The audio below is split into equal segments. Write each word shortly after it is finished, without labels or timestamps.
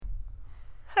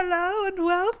Hello and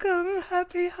welcome.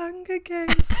 Happy Hunger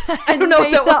Games. I don't know what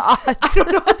that was. I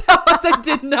don't know what that was. I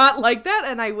did not like that,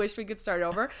 and I wish we could start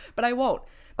over, but I won't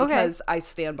because I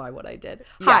stand by what I did.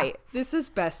 Yeah. Hi, this is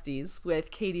Besties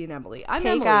with Katie and Emily. I'm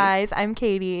Emily. Hey guys, I'm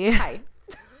Katie. Hi.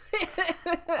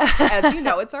 As you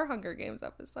know, it's our Hunger Games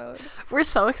episode. We're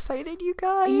so excited, you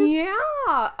guys.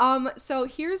 Yeah. So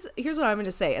here's what I'm going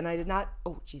to say, and I did not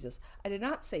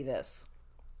say this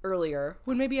earlier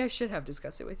when maybe I should have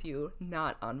discussed it with you,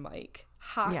 not on mic.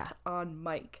 On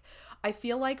mic. I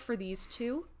feel like for these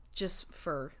two, just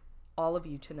for all of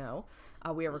you to know,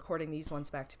 we are recording these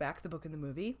ones back to back, the book and the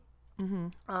movie,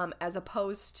 as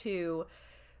opposed to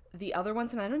the other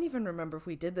ones. And I don't even remember if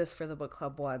we did this for the book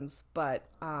club ones, but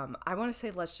I want to say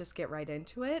let's just get right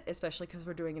into it, especially because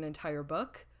we're doing an entire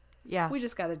book. Yeah. We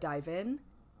just got to dive in.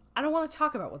 I don't want to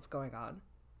talk about what's going on.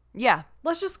 Yeah.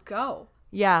 Let's just go.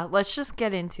 Yeah, let's just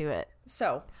get into it.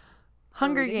 So,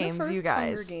 Hunger Games, the first you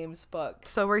guys. Hunger Games book.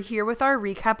 So we're here with our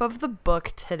recap of the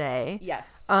book today.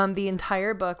 Yes. The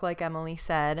entire book, like Emily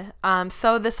said.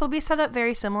 So this will be set up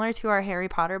very similar to our Harry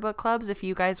Potter book clubs. If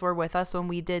you guys were with us when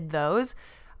we did those,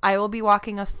 I will be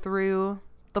walking us through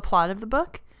the plot of the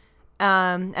book.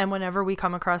 And whenever we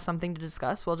come across something to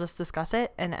discuss, we'll just discuss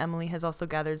it. And Emily has also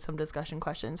gathered some discussion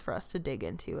questions for us to dig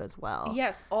into as well.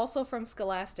 Yes, also from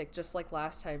Scholastic, just like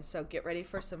last time. So get ready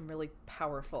for some really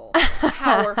powerful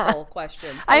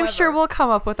questions. However, I'm sure we'll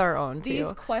come up with our own, too.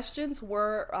 These questions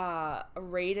were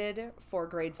rated for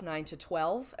grades 9 to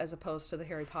 12, as opposed to the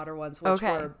Harry Potter ones, which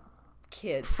were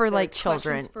kids. For, They're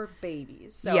children. Questions for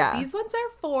babies. So these ones are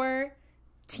for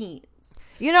teens.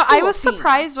 You know, I was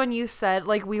surprised when you said,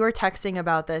 we were texting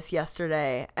about this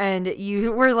yesterday, and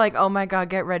you were like, oh my God,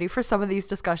 get ready for some of these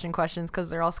discussion questions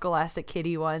because they're all Scholastic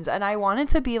Kiddie ones. And I wanted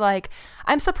to be like,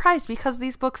 I'm surprised because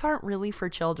these books aren't really for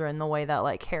children the way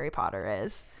that, Harry Potter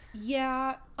is.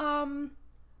 Yeah,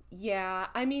 yeah.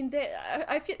 I mean,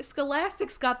 I feel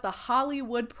Scholastic's got the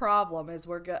Hollywood problem, as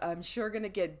I'm sure going to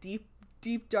get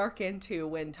deep dark into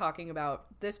when talking about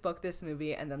this book, this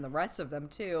movie, and then the rest of them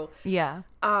too. Yeah.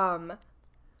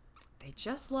 They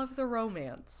just love the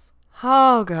romance.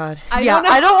 Oh, God. I don't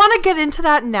want to get into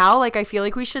that now. I feel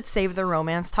like we should save the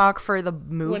romance talk for the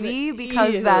movie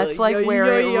because that's,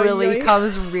 where it really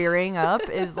comes rearing up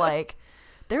is,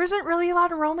 there isn't really a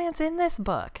lot of romance in this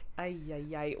book.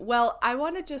 Well, I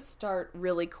want to just start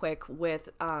really quick with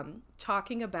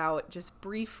talking about, just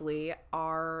briefly,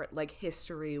 our,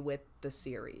 history with the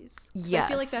series. Yes. I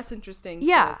feel like that's interesting.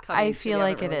 Yeah, I feel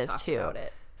like it is, too.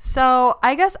 So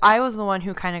I guess I was the one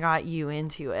who kind of got you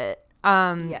into it.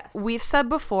 Yes. We've said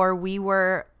before we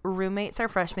were roommates our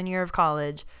freshman year of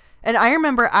college. And I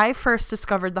remember I first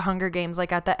discovered the Hunger Games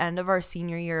at the end of our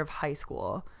senior year of high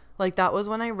school. That was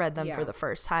when I read them for the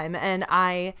first time. And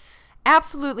I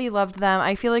absolutely loved them.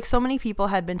 I feel like so many people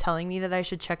had been telling me that I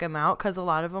should check them out because a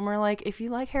lot of them were like, if you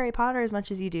like Harry Potter as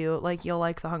much as you do, you'll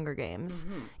like the Hunger Games.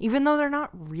 Mm-hmm. Even though they're not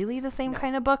really the same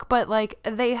kind of book, but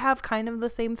they have kind of the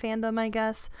same fandom, I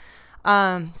guess.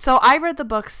 So I read the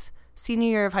books senior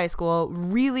year of high school,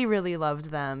 really, really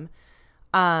loved them.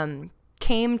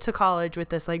 Came to college with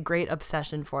this great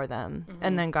obsession for them,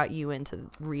 and then got you into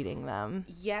reading them.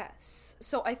 Yes.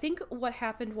 So I think what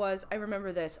happened was, I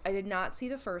remember this. I did not see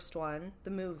the first one, the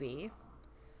movie.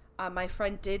 My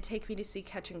friend did take me to see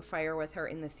Catching Fire with her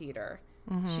in the theater.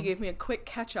 Mm-hmm. She gave me a quick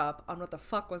catch up on what the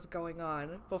fuck was going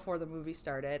on before the movie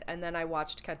started, and then I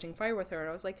watched Catching Fire with her, and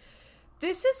I was like,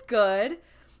 this is good.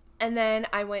 And then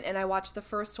I went and I watched the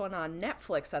first one on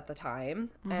Netflix at the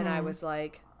time, and I was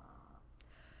like,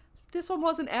 this one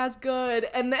wasn't as good.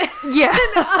 And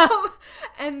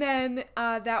then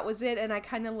that was it, and I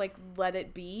kind of let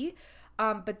it be.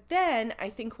 But then I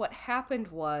think what happened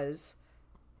was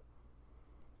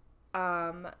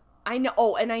I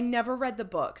never read the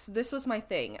books. This was my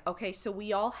thing. Okay, so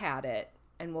we all had it,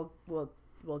 and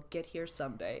we'll get here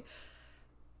someday.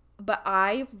 But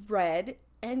I read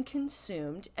and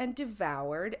consumed and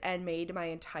devoured and made my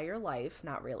entire life,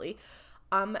 not really,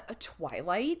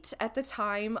 Twilight at the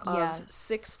time of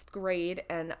 6th grade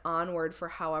and onward for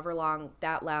however long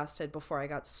that lasted before I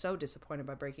got so disappointed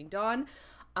by Breaking Dawn.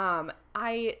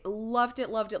 I loved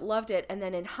it. And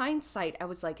then in hindsight, I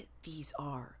was like, these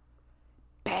are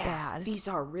bad. These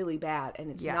are really bad. And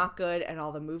it's not good. And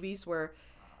all the movies were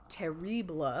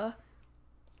terrible.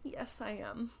 Yes, I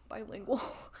am bilingual.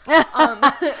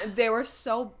 They were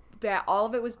so bad. All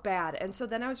of it was bad. And so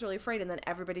then I was really afraid. And then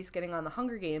everybody's getting on the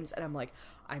Hunger Games. And I'm like,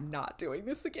 I'm not doing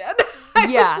this again. I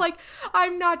was like,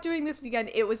 I'm not doing this again.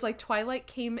 It was Twilight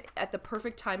came at the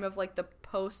perfect time of the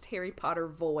post Harry Potter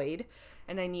void.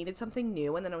 And I needed something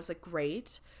new. And then I was like,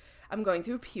 great. I'm going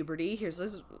through puberty. Here's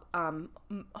this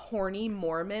horny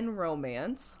Mormon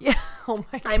romance. Yeah. Oh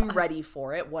my God. I'm ready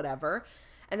for it, whatever.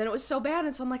 And then it was so bad,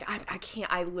 and so I'm like, I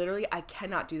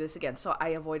cannot do this again. So I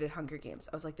avoided Hunger Games.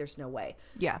 I was like, there's no way.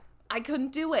 Yeah. I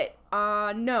couldn't do it.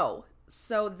 No.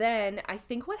 So then I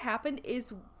think what happened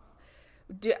is,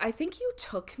 I think you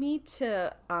took me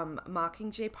to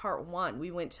Mockingjay Part 1.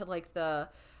 We went to like the,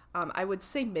 I would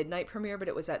say midnight premiere, but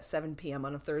it was at 7 p.m.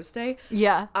 on a Thursday.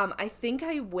 Yeah. I think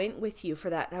I went with you for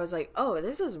that. And I was like, oh,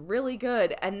 this is really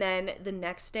good. And then the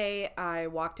next day I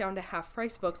walked down to Half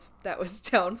Price Books that was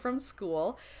down from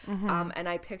school. And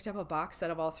I picked up a box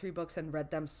set of all 3 books and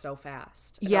read them so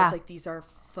fast. And I was like, these are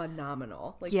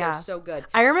phenomenal. Like, they're so good.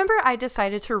 I remember I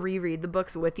decided to reread the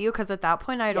books with you because at that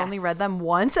point I'd only read them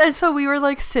once. And so we were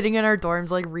like sitting in our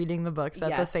dorms, like reading the books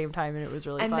at the same time. And it was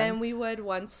really fun. And then we would,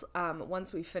 once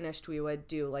we finished, we would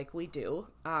do like we do,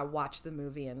 watch the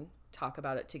movie and talk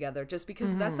about it together, just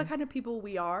because that's the kind of people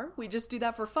we are. We just do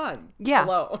that for fun. Yeah.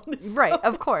 Alone. So right.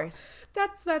 Of course.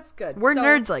 That's good. We're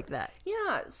nerds like that.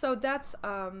 Yeah. So that's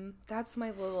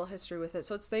my little history with it.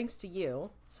 So it's thanks to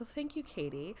you. So thank you,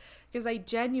 Katie, because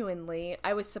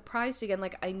I was surprised again.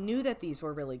 Like, I knew that these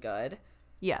were really good.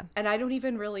 Yeah. And I don't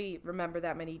even really remember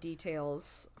that many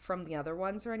details from the other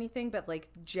ones or anything, but like,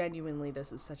 genuinely,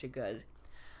 this is such a good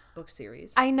book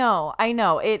series. I know.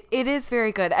 It is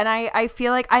very good. And I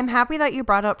feel like I'm happy that you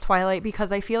brought up Twilight,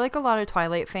 because I feel like a lot of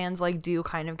Twilight fans like do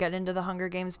kind of get into the Hunger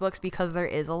Games books because there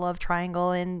is a love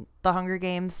triangle in the Hunger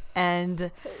Games,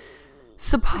 and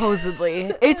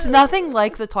supposedly it's nothing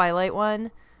like the Twilight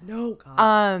one. No,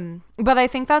 God. But I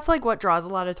think that's like what draws a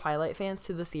lot of Twilight fans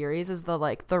to the series, is the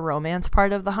like the romance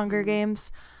part of the Hunger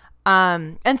Games.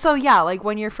 And so yeah, like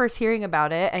when you're first hearing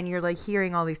about it and you're like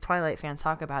hearing all these Twilight fans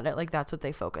talk about it, like that's what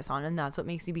they focus on, and that's what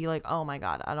makes you be like, oh my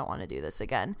God, I don't want to do this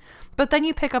again. But then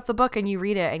you pick up the book and you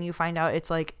read it and you find out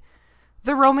it's like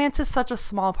the romance is such a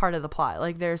small part of the plot.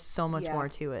 Like there's so much more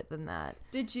to it than that.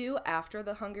 Did you, after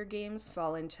the Hunger Games,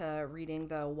 fall into reading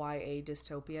the YA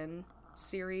dystopian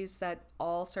series that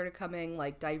all started coming,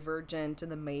 like Divergent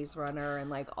and the Maze Runner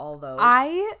and like all those?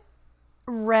 I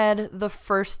read the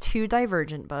first 2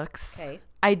 Divergent books. Okay.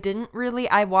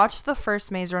 I watched the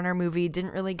first Maze Runner movie,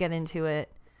 didn't really get into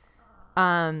it.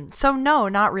 So no,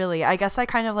 not really. I guess I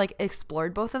kind of like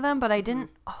explored both of them, but I didn't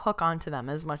hook onto them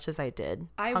as much as I did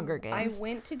Hunger Games. I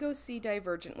went to go see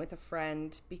Divergent with a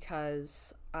friend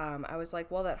because I was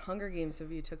like, well, that Hunger Games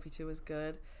movie you took me to was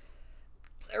good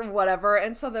or whatever.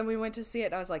 And so then we went to see it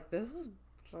and I was like, this is bad.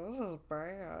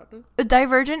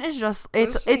 Divergent is just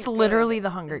it's literally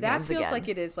the Hunger Games again. That feels like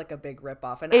it is like a big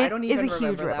ripoff, and I don't even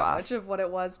remember that much of what it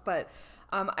was. But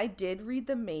I did read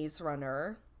the Maze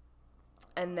Runner,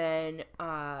 and then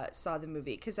saw the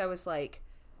movie because I was like,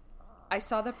 I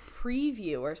saw the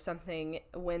preview or something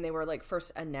when they were like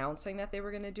first announcing that they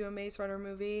were going to do a Maze Runner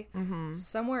movie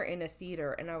somewhere in a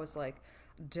theater, and I was like,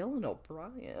 Dylan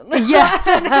O'Brien. Yes.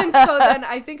 and so then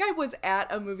I think I was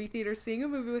at a movie theater seeing a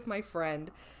movie with my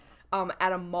friend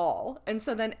at a mall. And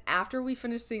so then after we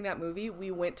finished seeing that movie,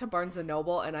 we went to Barnes &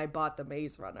 Noble and I bought the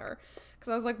Maze Runner. Because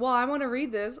I was like, well, I want to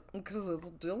read this because it's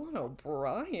Dylan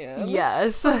O'Brien.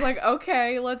 Yes. So I was like,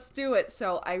 okay, let's do it.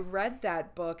 So I read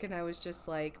that book and I was just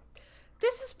like,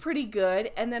 this is pretty good.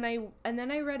 And then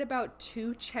I read about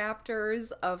 2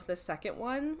 chapters of the second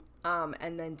one.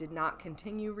 And then did not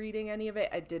continue reading any of it.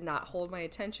 It did not hold my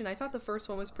attention. I thought the first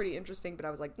one was pretty interesting, but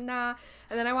I was like, nah.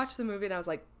 And then I watched the movie and I was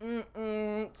like,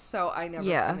 So I never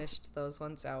finished those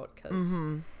ones out because,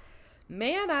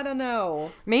 man, I don't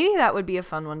know. Maybe that would be a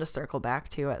fun one to circle back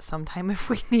to at some time if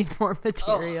we need more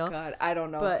material. Oh, God, I don't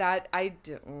know. But I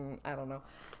don't know.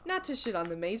 Not to shit on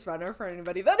the Maze Runner for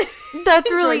anybody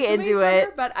that's really into it.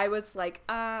 Runner, but I was like,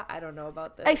 I don't know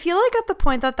about this. I feel like at the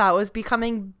point that was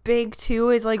becoming big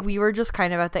too is like we were just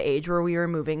kind of at the age where we were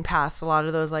moving past a lot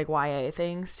of those like YA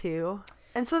things too.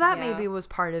 And so that maybe was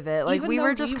part of it. Like even we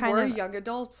were just kind of young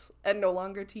adults and no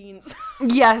longer teens.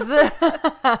 Yes.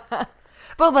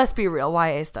 But let's be real,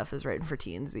 YA stuff is written for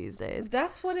teens these days.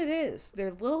 That's what it is.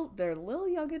 They're little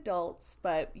young adults.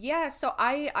 But yeah, so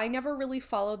I never really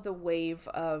followed the wave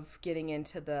of getting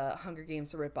into the Hunger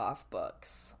Games ripoff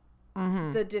books.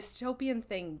 The dystopian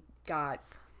thing got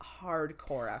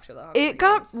hardcore after the Hunger Games. It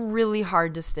got really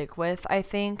hard to stick with, I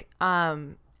think.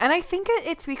 And I think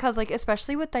it's because, like,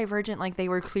 especially with Divergent, like, they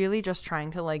were clearly just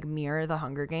trying to, like, mirror the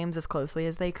Hunger Games as closely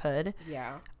as they could.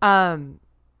 Yeah.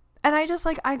 And I just,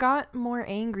 like, I got more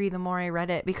angry the more I read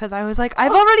it because I was like,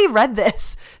 I've already read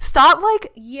this. Stop,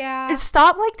 like,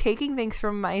 taking things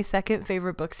from my second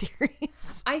favorite book series.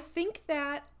 I think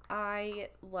that I,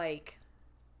 like,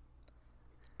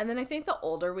 And then I think the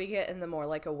older we get and the more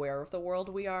like aware of the world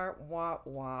we are,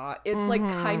 it's like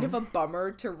kind of a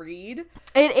bummer to read.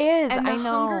 It is. And the I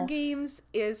know. Hunger Games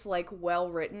is like well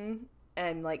written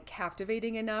and like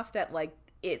captivating enough that like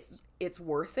it's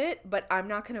worth it, but I'm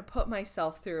not going to put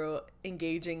myself through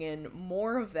engaging in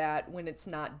more of that when it's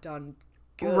not done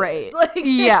good. Right. Like,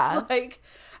 yeah. It's like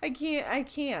I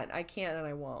can't and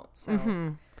I won't.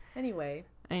 So anyway,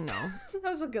 I know. that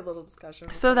was a good little discussion.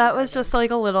 So that was just like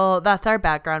that's our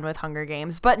background with Hunger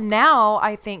Games. But now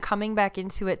I think coming back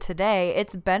into it today,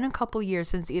 it's been a couple years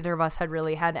since either of us had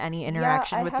really had any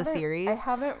interaction with the series. I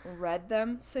haven't read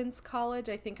them since college.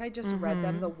 I think I just read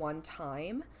them the one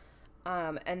time.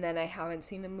 And then I haven't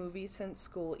seen the movie since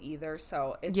school either.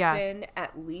 So it's been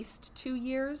at least 2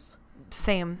 years.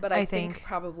 Same. But I think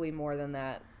probably more than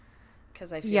that.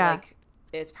 Because I feel like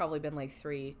it's probably been like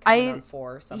 3, coming on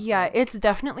 4 or something. Yeah, it's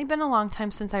definitely been a long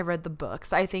time since I read the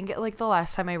books. I think like the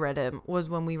last time I read them was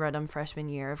when we read them freshman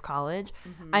year of college.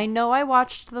 I know I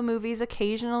watched the movies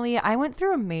occasionally. I went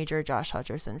through a major Josh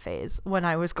Hutcherson phase when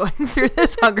I was going through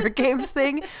this Hunger Games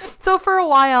thing. So for a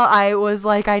while I was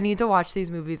like, I need to watch these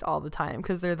movies all the time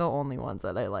because they're the only ones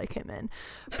that I like him in.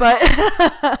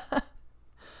 But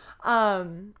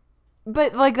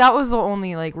but like that was the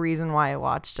only like reason why I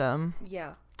watched them.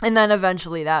 Yeah. And then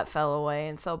eventually that fell away.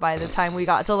 And so by the time we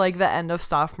got to like the end of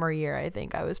sophomore year, I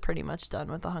think I was pretty much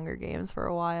done with the Hunger Games for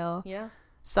a while. Yeah.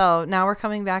 So now we're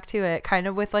coming back to it kind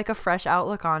of with like a fresh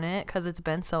outlook on it because it's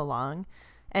been so long.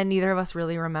 And neither of us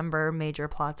really remember major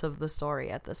plots of the story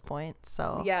at this point.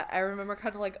 So yeah, I remember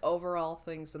kind of like overall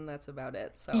things and that's about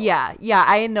it. So yeah.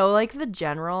 I know like the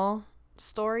general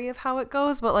story of how it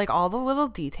goes, but like all the little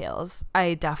details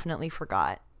I definitely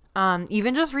forgot.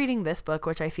 Even just reading this book,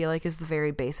 which I feel like is the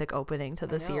very basic opening to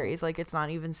the series, like it's not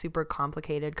even super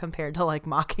complicated compared to like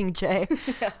Mockingjay.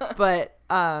 But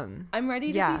I'm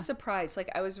ready to be surprised. Like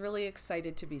I was really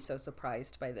excited to be so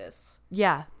surprised by this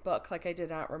book. Like I did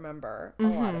not remember a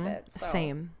lot of it. So.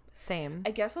 Same.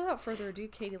 I guess without further ado,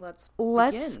 Katie, let's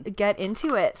begin. Get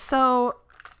into it. So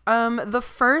the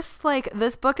first, like,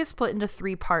 this book is split into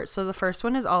 3 parts. So the first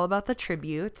one is all about the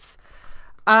tributes.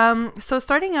 So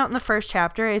starting out in the first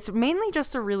chapter, it's mainly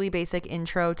just a really basic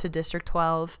intro to District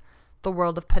 12, the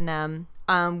world of Panem.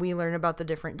 We learn about the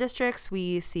different districts.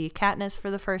 We see Katniss for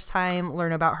the first time,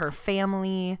 learn about her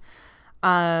family.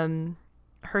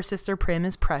 Her sister Prim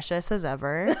is precious as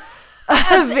ever.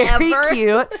 Very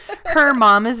cute. Her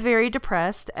mom is very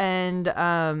depressed and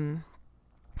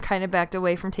kind of backed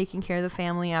away from taking care of the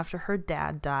family after her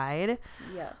dad died.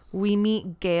 Yes. We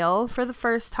meet Gale for the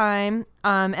first time,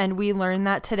 and we learn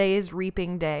that today is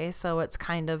Reaping Day, so it's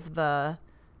kind of the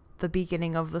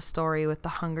beginning of the story with the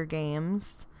Hunger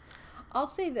Games. I'll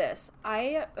say this.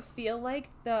 I feel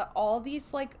like all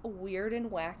these like weird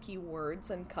and wacky words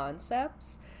and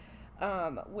concepts,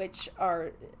 which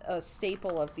are a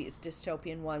staple of these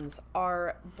dystopian ones,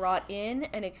 are brought in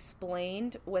and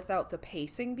explained without the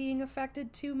pacing being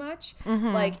affected too much.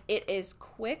 Like, it is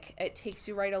quick, it takes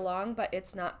you right along, but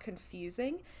it's not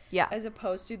confusing. Yeah. As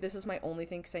opposed to, this is my only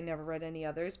thing because I never read any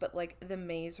others, but like The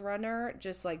Maze Runner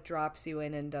just like drops you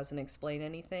in and doesn't explain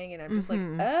anything, and I'm just like,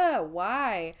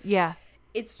 why? Yeah.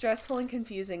 It's stressful and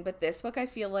confusing, but this book I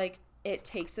feel like it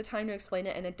takes the time to explain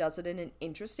it, and it does it in an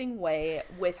interesting way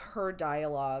with her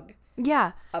dialogue.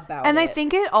 Yeah. About and it. I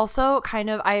think it also kind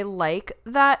of, I like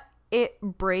that it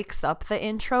breaks up the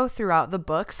intro throughout the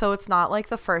book. So it's not like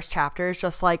the first chapter is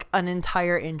just like an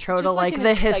entire intro just to like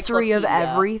the history of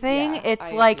encyclopedia. everything. Yeah,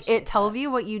 it's like it tells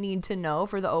you what you need to know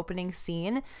for the opening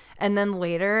scene. And then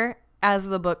later, as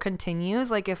the book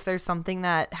continues, like if there's something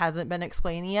that hasn't been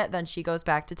explained yet, then she goes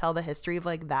back to tell the history of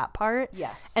like that part.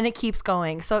 Yes. And it keeps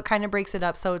going. So it kind of breaks it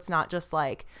up. So it's not just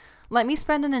like, let me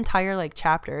spend an entire like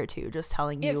chapter or two just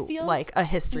telling you like a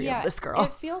history of this girl.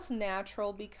 It feels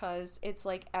natural because it's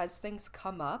like as things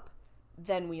come up,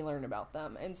 then we learn about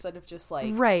them instead of just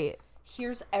like, right.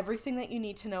 Here's everything that you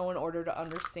need to know in order to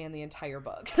understand the entire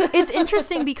book. It's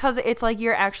interesting because it's like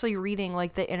you're actually reading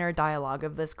like the inner dialogue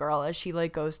of this girl as she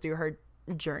like goes through her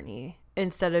journey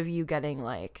instead of you getting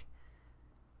like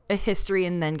a history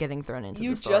and then getting thrown into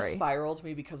the story. You just spiraled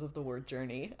me because of the word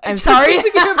journey. I'm sorry.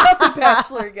 Thinking about The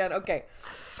Bachelor again. Okay.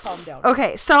 Calm down.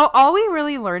 Okay, so all we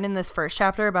really learn in this first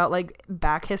chapter about like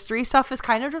back history stuff is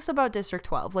kind of just about District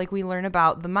 12. Like we learn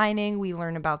about the mining, we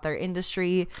learn about their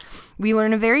industry, we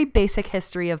learn a very basic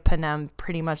history of Panem,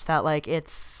 pretty much that like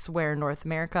it's where North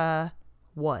America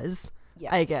was,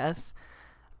 yes. I guess,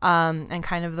 and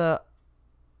kind of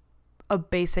a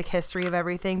basic history of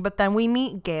everything. But then we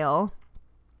meet Gale,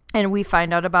 and we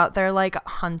find out about their like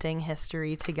hunting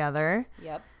history together.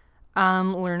 Yep.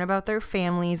 Learn about their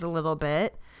families a little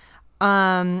bit.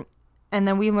 And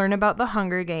then we learn about the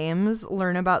Hunger Games,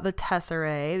 learn about the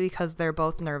Tesserae because they're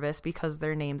both nervous because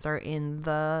their names are in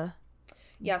the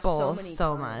bowl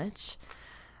so much.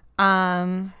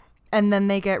 And then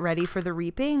they get ready for the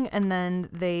reaping, and then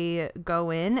they go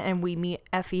in and we meet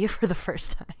Effie for the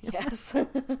first time. Yes.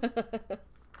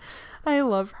 I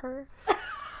love her.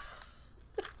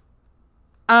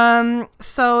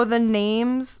 So the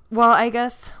names, well, I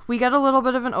guess we get a little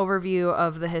bit of an overview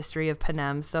of the history of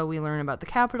Panem. So we learn about the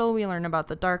capital, we learn about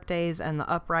the Dark Days and the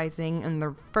uprising and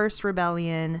the first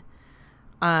rebellion.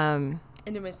 And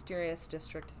the mysterious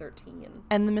District 13.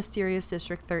 And the mysterious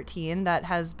District 13 that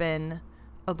has been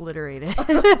obliterated.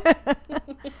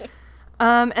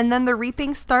 And then the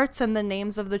reaping starts and the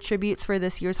names of the tributes for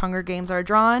this year's Hunger Games are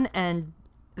drawn, and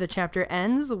the chapter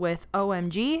ends with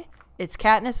OMG. It's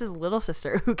Katniss's little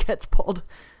sister who gets pulled.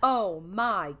 Oh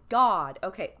my god.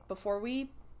 Okay, before we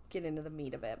get into the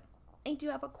meat of it, I do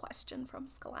have a question from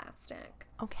Scholastic.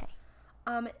 Okay.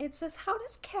 It says, how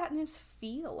does Katniss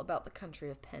feel about the country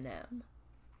of Panem?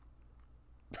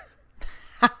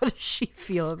 How does she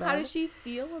feel about it? How does she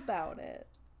feel about it?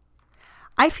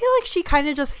 I feel like she kind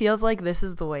of just feels like this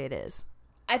is the way it is.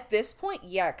 At this point,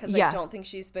 yeah, because I don't think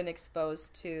she's been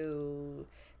exposed to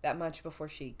that much before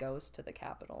she goes to the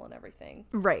Capitol and everything.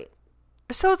 Right.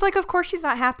 So it's like, of course she's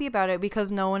not happy about it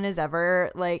because no one is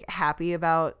ever, like, happy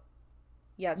about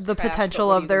the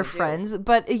potential of their friends.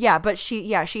 But,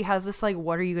 she has this, like,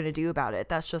 what are you going to do about it?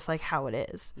 That's just, like, how it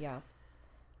is. Yeah.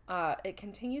 It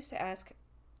continues to ask,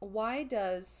 why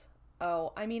does...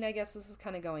 Oh, I mean, I guess this is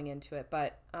kind of going into it,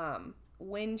 but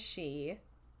when she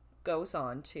goes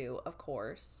on to, of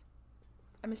course...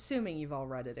 I'm assuming you've all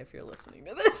read it if you're listening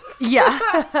to this.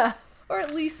 Yeah. Or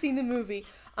at least seen the movie.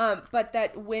 But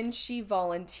that when she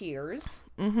volunteers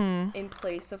in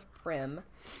place of Prim,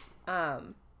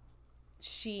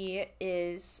 she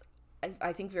is,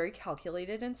 I think, very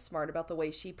calculated and smart about the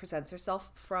way she presents herself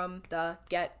from the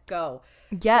get-go.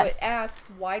 Yes. So it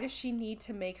asks, why does she need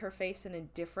to make her face in a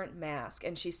different mask?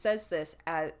 And she says this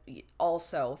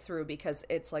also through because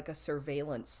it's like a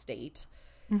surveillance state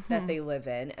that they live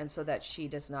in, and so that she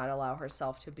does not allow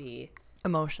herself to be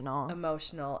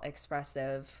emotional,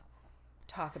 expressive,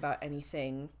 talk about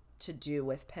anything to do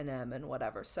with Panem and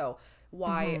whatever. So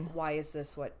why is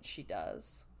this what she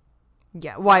does?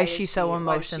 Yeah, why is she so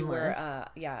emotionless? Why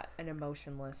does she wear an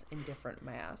emotionless, indifferent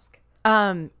mask?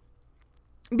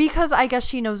 Because I guess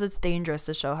she knows it's dangerous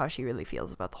to show how she really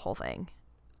feels about the whole thing.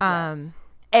 Yes.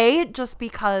 Just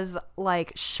because,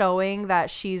 like, showing that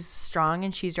she's strong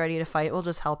and she's ready to fight will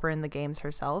just help her in the games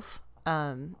herself.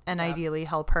 Ideally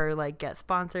help her, like, get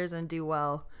sponsors and do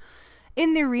well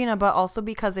in the arena, but also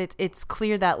because it's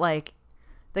clear that, like,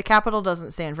 the Capitol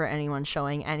doesn't stand for anyone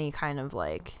showing any kind of,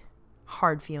 like,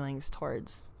 hard feelings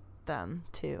towards them,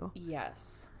 too.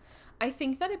 Yes. I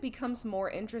think that it becomes more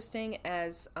interesting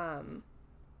as,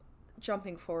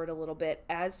 jumping forward a little bit,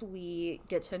 as we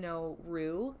get to know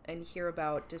Rue and hear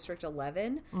about District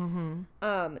 11,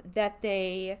 that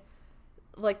they,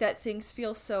 like, that things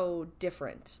feel so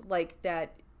different. Like,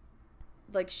 that,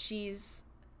 like, she's,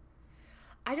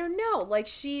 I don't know, like,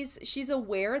 she's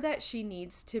aware that she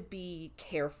needs to be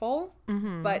careful,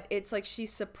 but it's like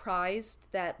she's surprised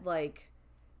that, like,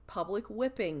 public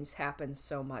whippings happen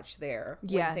so much there.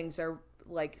 Yeah. When things are,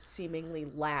 like, seemingly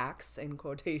lax in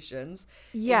quotations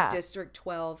in District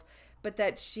 12, but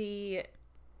that she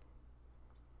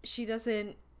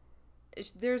doesn't,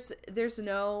 there's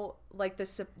no, like,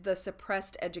 the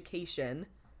suppressed education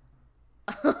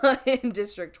in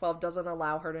District 12 doesn't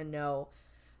allow her to know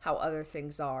how other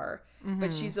things are,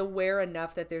 but she's aware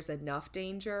enough that there's enough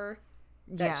danger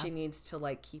that she needs to,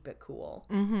 like, keep it cool.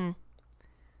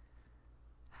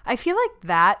 I feel like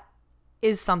that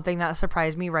is something that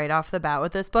surprised me right off the bat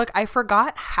with this book. I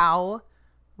forgot how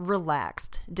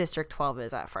relaxed District 12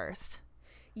 is at first.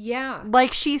 Yeah.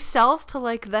 Like, she sells to,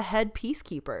 like, the head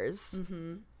peacekeepers,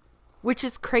 which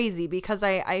is crazy because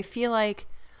I feel like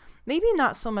maybe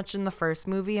not so much in the first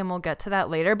movie, and we'll get to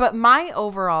that later, but my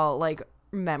overall, like,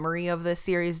 memory of this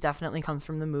series definitely comes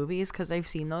from the movies because I've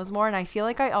seen those more, and I feel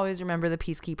like I always remember the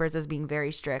peacekeepers as being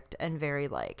very strict and very,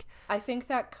 like, I think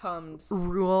that comes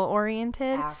rule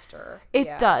oriented after.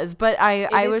 It does, but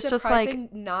I was just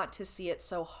like, not to see it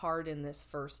so hard in this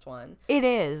first one. It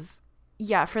is,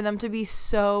 yeah, for them to be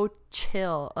so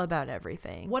chill about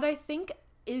everything. What I think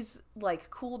is, like,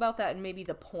 cool about that, and maybe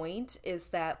the point, is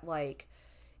that, like,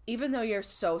 even though you're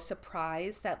so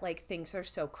surprised that, like, things are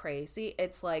so crazy,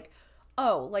 it's like,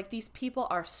 oh, like, these people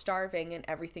are starving and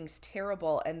everything's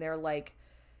terrible, and they're, like,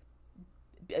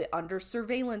 under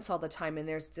surveillance all the time, and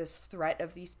there's this threat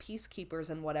of these peacekeepers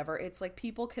and whatever. It's like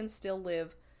people can still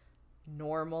live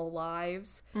normal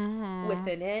lives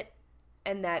within it,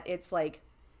 and that it's like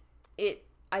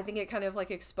I think it kind of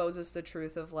like exposes the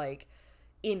truth of like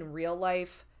in real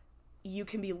life you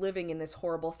can be living in this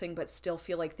horrible thing but still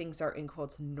feel like things are in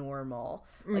quotes normal.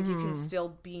 Like you can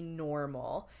still be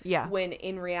normal. Yeah. When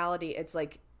in reality it's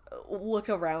like look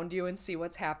around you and see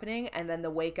what's happening, and then the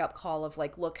wake up call of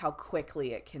like look how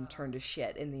quickly it can turn to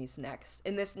shit in this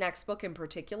next book in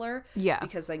particular. Yeah.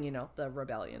 Because then, you know, the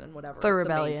rebellion and whatever the is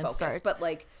rebellion the main focus. starts. But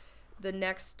like the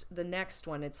next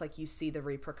one, it's like you see the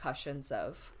repercussions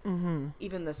of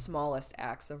even the smallest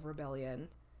acts of rebellion.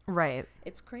 Right.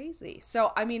 It's crazy.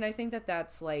 So, I mean, I think that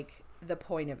that's like the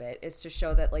point of it, is to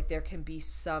show that like there can be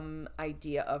some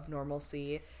idea of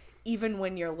normalcy even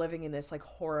when you're living in this like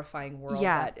horrifying world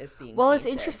that is being painted. It's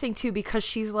interesting too because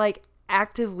she's like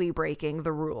actively breaking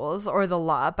the rules or the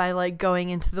law by like going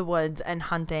into the woods and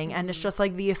hunting, and it's just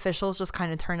like the officials just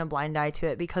kind of turn a blind eye to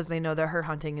it because they know that her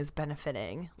hunting is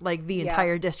benefiting like the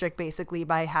entire district basically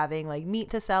by having like meat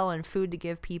to sell and food to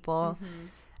give people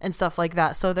and stuff like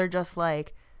that. So they're just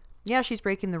like, yeah, she's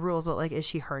breaking the rules, but like, is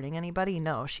she hurting anybody?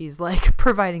 No, she's like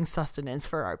providing sustenance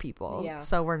for our people. Yeah.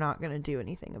 So we're not going to do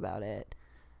anything about it.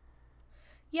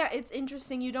 Yeah, it's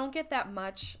interesting. You don't get that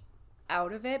much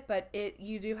out of it, but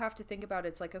you do have to think about it.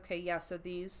 It's like, okay, yeah, so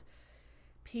these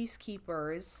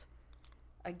peacekeepers,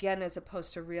 again, as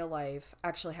opposed to real life,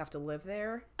 actually have to live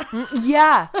there.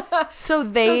 Yeah. So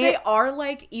they are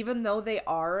like, even though they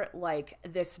are like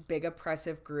this big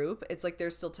oppressive group, it's like they're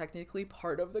still technically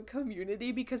part of the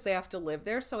community because they have to live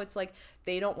there. So it's like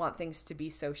they don't want things to be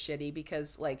so shitty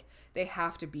because like they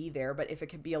have to be there. But if it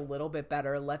can be a little bit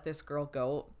better, let this girl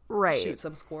go shoot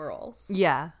some squirrels.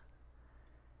 Yeah.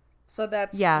 So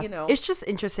that's, you know. It's just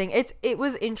interesting. It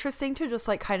was interesting to just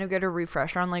like kind of get a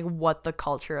refresher on like what the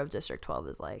culture of District 12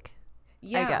 is like.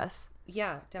 Yeah. I guess.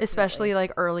 Yeah, definitely. Especially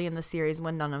like early in the series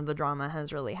when none of the drama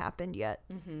has really happened yet.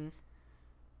 Mm-hmm.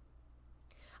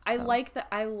 I like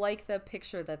the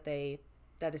picture that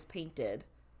is painted.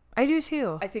 I do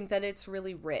too. I think that it's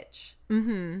really rich.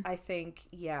 Mm-hmm. I think,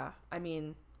 yeah. I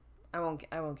mean, I won't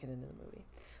get into the movie.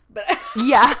 But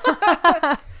yeah.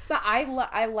 But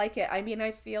I like it. I mean,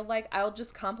 I feel like I'll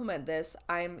just compliment this.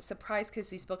 I'm surprised because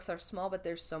these books are small, but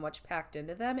there's so much packed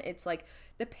into them. It's like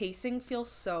the pacing feels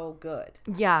so good.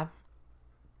 Yeah.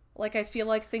 Like, I feel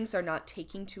like things are not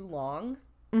taking too long.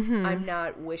 Mm-hmm. I'm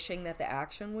not wishing that the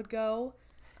action would go.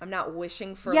 I'm not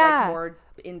wishing for like more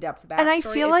in-depth backstory. And I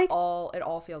feel it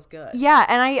all feels good. Yeah,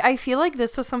 and I feel like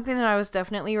this was something that I was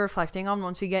definitely reflecting on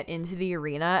once we get into the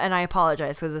arena, and I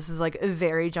apologize because this is like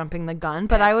very jumping the gun,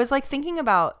 but I was like thinking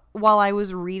about while I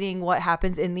was reading what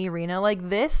happens in the arena, like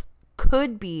this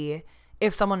could be,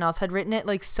 if someone else had written it,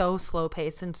 like so slow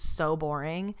paced and so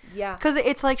boring. Yeah. Because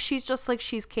it's like she's just like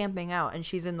she's camping out and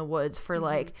she's in the woods for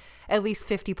like at least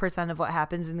 50% of what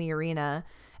happens in the arena.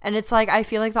 And it's like, I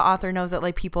feel like the author knows that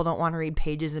like people don't want to read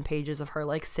pages and pages of her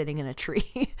like sitting in a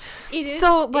tree. It is.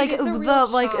 So like it is a the real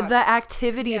like shock. the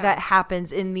activity that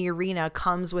happens in the arena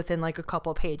comes within like a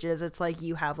couple pages. It's like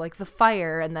you have like the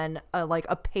fire and then like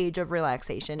a page of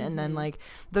relaxation and then like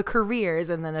the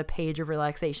careers and then a page of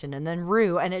relaxation and then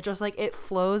Rue, and it just like it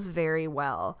flows very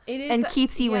well. It is, and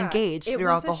keeps you engaged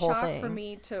throughout the whole thing. It was a shock for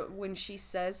me to when she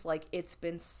says like it's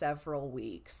been several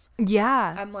weeks.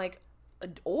 Yeah. I'm like,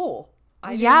 oh.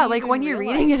 Yeah, like when you're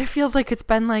reading it, it feels like it's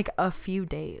been like a few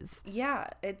days. Yeah,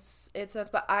 it's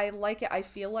us, but I like it. I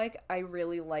feel like I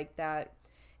really like that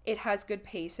it has good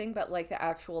pacing, but like the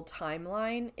actual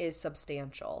timeline is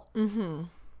substantial. Mm-hmm.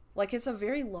 Like it's a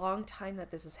very long time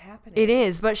that this is happening. It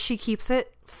is, but she keeps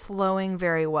it flowing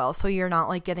very well, so you're not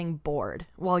like getting bored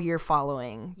while you're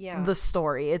following the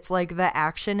story. It's like the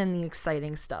action and the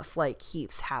exciting stuff like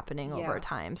keeps happening over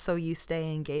time, so you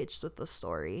stay engaged with the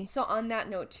story. So on that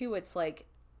note too, it's like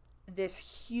this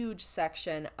huge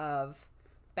section of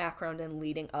background and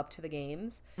leading up to the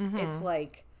games. Mm-hmm. It's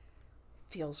like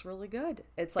feels really good.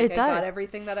 It's like I got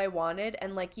everything that I wanted,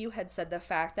 and like you had said, the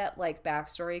fact that like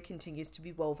backstory continues to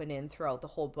be woven in throughout the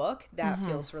whole book, that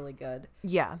feels really good.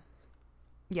 Yeah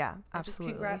absolutely. Just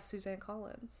congrats Suzanne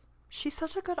Collins, she's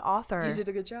such a good author. You did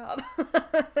a good job.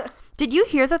 Did you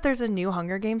hear that there's a new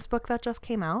Hunger Games book that just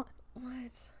came out?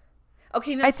 What?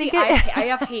 Okay, now I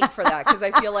have hate for that because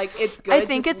I feel like it's good. I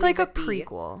think it's like a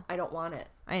prequel. I don't want it.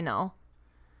 I know.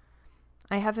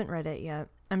 I haven't read it yet.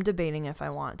 I'm debating if I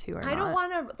want to or not. I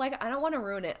don't want to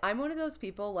ruin it. I'm one of those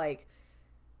people like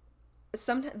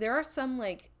there are some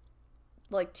like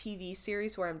TV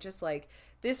series where I'm just like,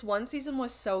 this one season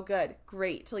was so good,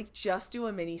 great, like just do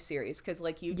a mini series because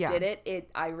like you did it.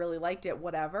 I really liked it,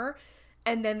 whatever.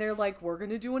 And then they're like, we're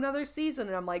gonna do another season,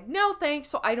 and I'm like, no thanks.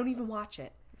 So I don't even watch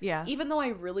it. Yeah. Even though I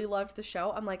really loved the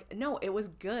show, I'm like, no, it was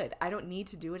good. I don't need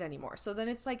to do it anymore. So then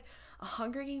it's like a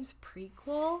Hunger Games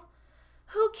prequel.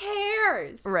 Who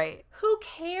cares? Right. Who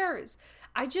cares?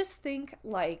 I just think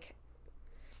like,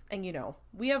 and you know,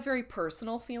 we have very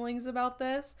personal feelings about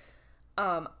this,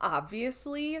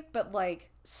 obviously, but like,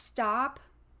 stop,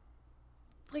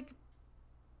 like,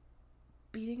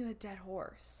 beating the dead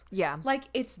horse. Yeah. Like,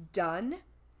 it's done.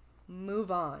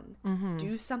 Move on.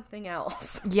 Do something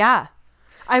else. Yeah.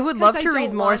 I would love to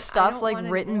read more I stuff don't like want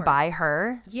written anymore. by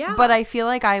her. Yeah. But I feel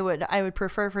like I would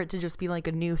prefer for it to just be like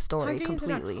a new story Hunger Games are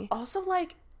done. completely. Also,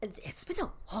 like, it's been a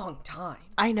long time.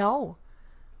 I know.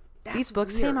 That's These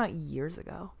books weird. came out years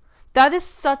ago. That is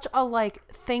such a like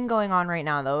thing going on right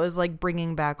now though, is like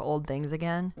bringing back old things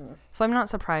again. So I'm not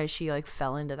surprised she like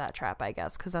fell into that trap, I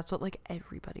guess, because that's what like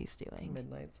everybody's doing.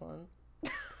 Midnight Sun.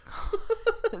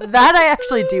 That I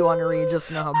actually do want to read just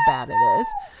to know how bad it is.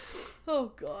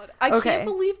 Oh god. I Okay. can't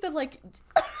believe that like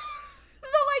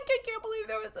I can't believe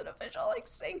there was an official like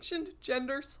sanctioned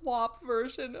gender swap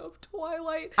version of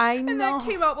Twilight. I And know. that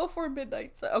came out before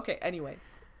Midnight Sun. Okay, anyway.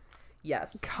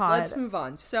 Yes. God. Let's move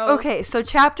on. So Okay, so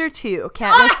chapter 2,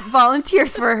 Katniss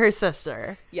volunteers for her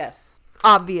sister. yes.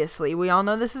 Obviously, we all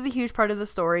know this is a huge part of the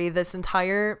story. This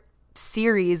entire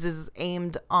series is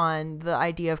aimed on the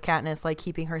idea of Katniss like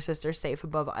keeping her sister safe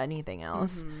above anything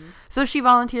else. So she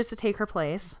volunteers to take her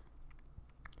place.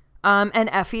 And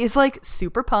Effie is like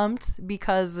super pumped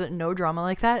because no drama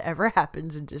like that ever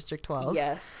happens in District 12.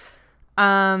 Yes.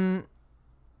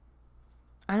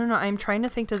 I don't know. I'm trying to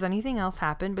think, does anything else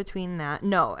happen between that?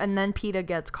 No. And then Peeta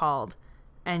gets called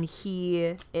and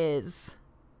he is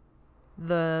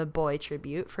the boy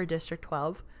tribute for District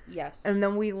 12. Yes. And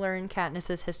then we learn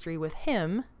Katniss's history with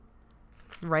him,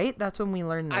 right? That's when we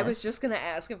learn this. I was just going to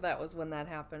ask if that was when that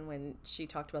happened, when she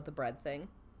talked about the bread thing.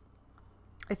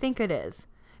 I think it is.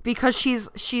 Because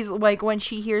she's like, when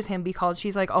she hears him be called,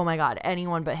 she's like, oh my God,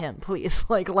 anyone but him, please.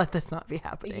 Like, let this not be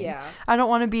happening. Yeah. I don't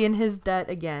want to be in his debt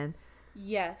again.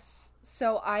 Yes.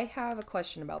 So I have a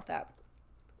question about that.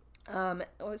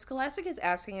 Scholastic is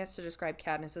asking us to describe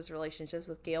Katniss's relationships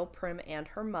with Gale, Prim, and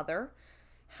her mother,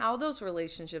 how those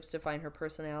relationships define her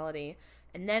personality,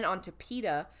 and then on to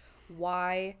Peeta.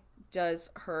 Why does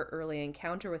her early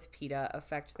encounter with Peeta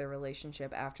affect their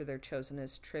relationship after they're chosen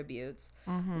as tributes?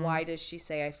 Why does she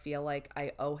say, I feel like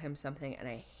I owe him something and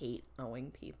I hate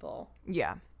owing people?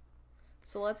 Yeah.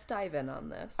 So let's dive in on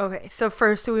this. Okay. So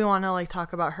first, do we want to like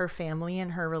talk about her family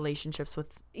and her relationships with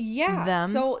them?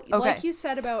 So Okay. like you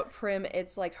said about Prim,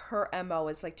 it's like her MO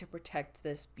is like to protect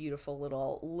this beautiful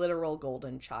little literal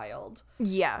golden child.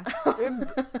 Yeah.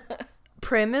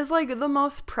 Prim is like the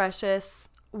most precious,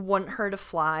 want her to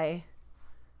fly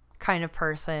kind of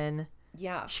person.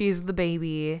 Yeah. She's the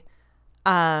baby.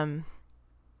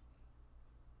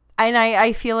 And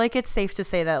I feel like it's safe to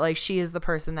say that like she is the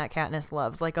person that Katniss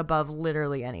loves, like above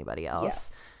literally anybody else.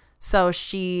 Yes. So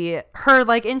her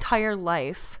like entire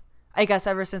life, I guess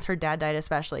ever since her dad died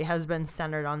especially, has been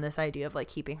centered on this idea of like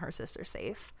keeping her sister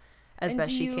safe as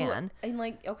best she can. And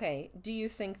like, okay, do you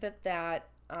think that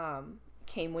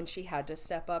came when she had to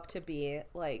step up to be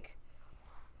like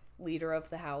leader of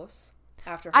the house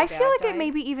after her I dad feel like died? it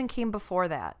maybe even came before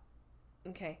that.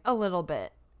 Okay. A little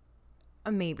bit.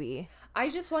 Maybe.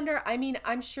 I just wonder, I mean,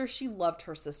 I'm sure she loved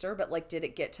her sister, but like did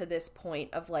it get to this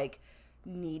point of like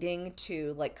needing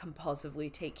to like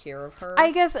compulsively take care of her?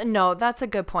 I guess no, that's a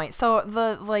good point. So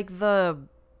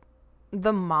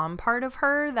the mom part of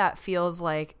her that feels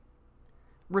like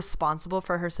responsible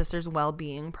for her sister's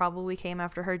well-being probably came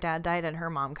after her dad died, and her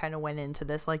mom kind of went into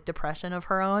this like depression of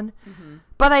her own.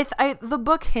 But I the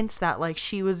book hints that like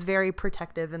she was very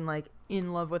protective and like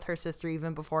in love with her sister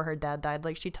even before her dad died.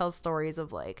 Like she tells stories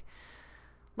of like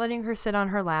letting her sit on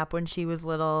her lap when she was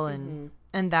little and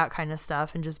that kind of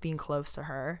stuff, and just being close to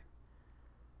her.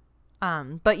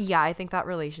 But yeah, I think that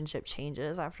relationship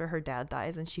changes after her dad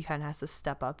dies, and she kind of has to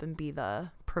step up and be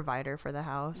the provider for the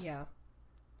house. Yeah.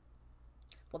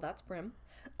 Well, that's Prim.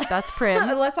 That's Prim.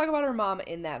 Let's talk about her mom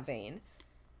in that vein.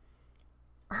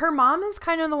 Her mom is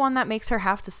kind of the one that makes her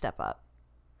have to step up.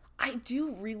 I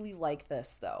do really like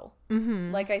this, though.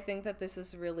 Mm-hmm. Like, I think that this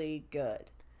is really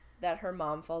good. That her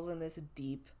mom falls in this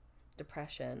deep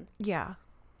depression Yeah.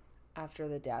 after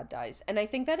the dad dies. And I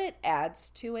think that it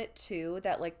adds to it, too,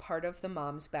 that, like, part of the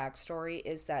mom's backstory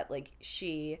is that, like,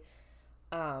 she,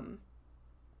 and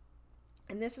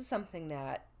this is something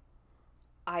that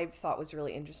I thought was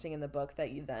really interesting in the book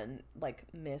that you then, like,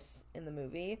 miss in the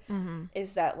movie,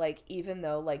 is that, like, even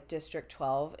though, like, District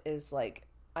 12 is, like,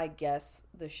 I guess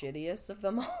the shittiest of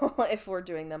them all, if we're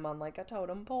doing them on, like, a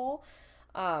totem pole,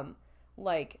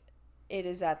 like, it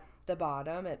is at the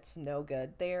bottom. It's no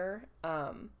good there.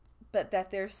 But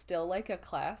that there's still like a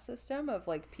class system of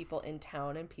like people in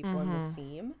town and people in the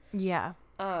seam. Yeah.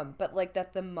 But like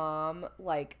that the mom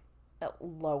like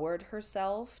lowered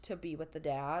herself to be with the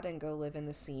dad and go live in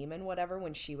the seam and whatever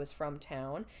when she was from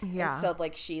town. Yeah. And so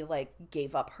like she like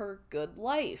gave up her good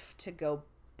life to go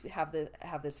have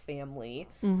this family.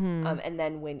 And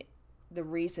then when the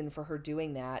reason for her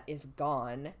doing that is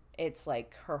gone, it's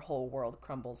like her whole world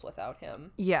crumbles without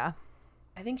him. Yeah.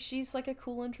 I think she's like a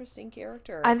cool, interesting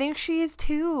character. I think she is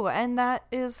too, and that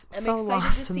is I'm so excited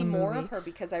lost to in see the more movie. of her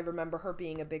because I remember her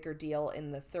being a bigger deal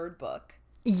in the third book.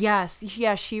 Yes,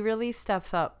 yeah, she really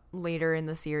steps up later in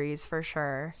the series for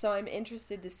sure. So I'm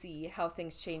interested to see how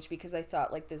things change because I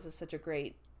thought like this is such a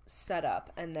great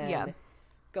setup, and then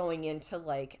going into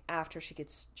like after she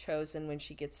gets chosen, when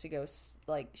she gets to go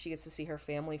like she gets to see her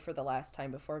family for the last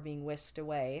time before being whisked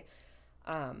away,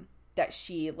 that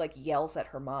she like yells at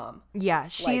her mom. Yeah,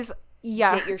 she's like,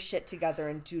 yeah. Get your shit together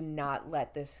and do not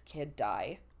let this kid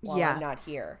die while I'm not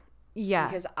here. Yeah.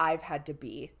 Because I've had to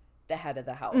be the head of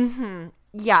the house. Mm-hmm.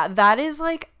 Yeah, that is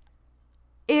like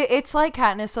it's like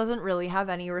Katniss doesn't really have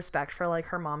any respect for like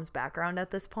her mom's background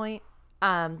at this point.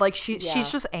 Like she's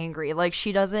just angry. Like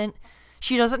she doesn't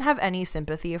have any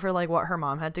sympathy for like what her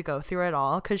mom had to go through at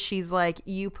all, because she's like,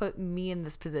 you put me in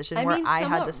this position where I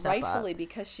had to step rightfully up.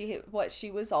 Because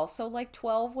she was also like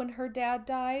 12 when her dad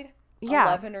died. Yeah.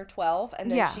 11 or 12,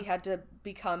 and then she had to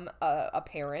become a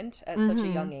parent at such a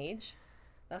young age.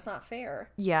 That's not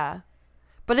fair. Yeah.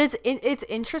 But it's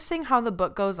interesting how the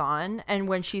book goes on, and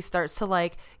when she starts to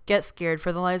like get scared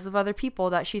for the lives of other people,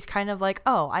 that she's kind of like,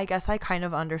 oh, I guess I kind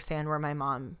of understand where my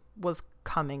mom was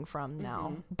coming from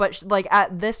now. But like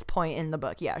at this point in the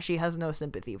book, she has no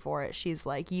sympathy for it. She's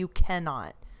like, you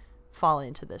cannot fall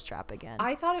into this trap again.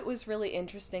 I thought it was really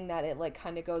interesting that it like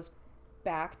kind of goes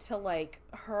back to like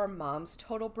her mom's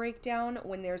total breakdown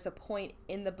when there's a point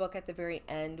in the book at the very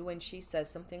end when she says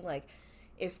something like,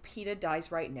 if Peeta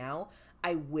dies right now,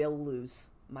 I will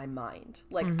lose my mind.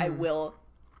 Like I will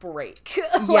break.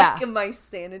 Like my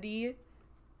sanity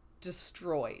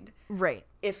destroyed. Right.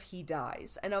 If he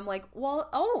dies. And I'm like,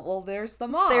 well, there's the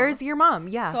mom. There's your mom.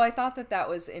 Yeah. So I thought that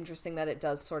was interesting that it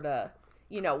does sort of,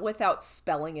 you know, without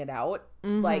spelling it out,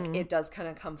 like it does kind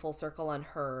of come full circle on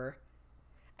her.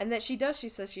 And that she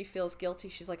says she feels guilty.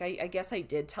 She's like, I guess I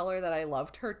did tell her that I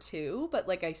loved her too, but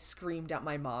like I screamed at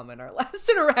my mom in our last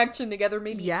interaction together,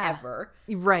 maybe ever.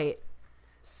 Right.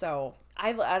 So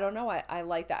I don't know. I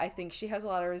like that. I think she has a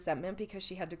lot of resentment because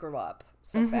she had to grow up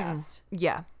so fast.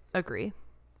 Yeah. Agree.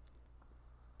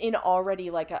 In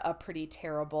already like a pretty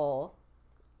terrible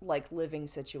like living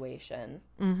situation.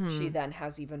 She then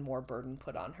has even more burden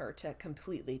put on her to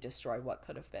completely destroy what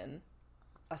could have been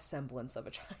a semblance of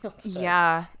a childhood.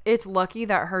 Yeah, it's lucky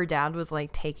that her dad was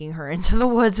like taking her into the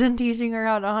woods and teaching her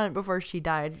how to hunt before she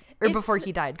died, or before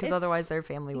he died, because otherwise their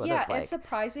family would have like. It's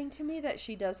surprising to me that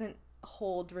she doesn't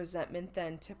hold resentment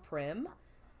then to Prim,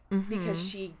 because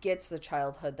she gets the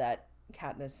childhood that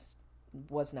Katniss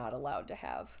was not allowed to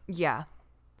have. Yeah,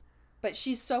 but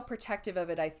she's so protective of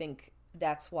it. I think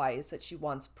that's why, is that she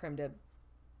wants Prim to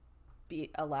be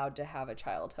allowed to have a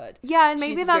childhood. Yeah, and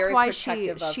maybe she's that's very why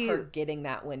protective she of her getting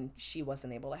that when she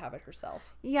wasn't able to have it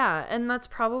herself. Yeah, and that's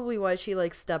probably why she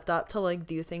like stepped up to like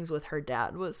do things with her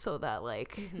dad, was so that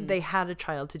like they had a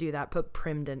child to do that, but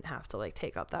Prim didn't have to like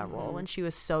take up that role when she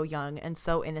was so young and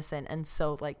so innocent and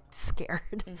so like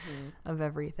scared of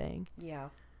everything. Yeah.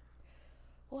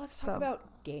 Well, let's talk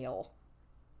about Gale.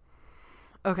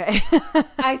 Okay.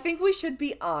 I think we should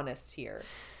be honest here.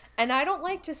 And I don't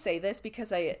like to say this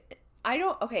because I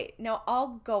don't. Okay, now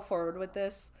I'll go forward with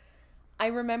this. I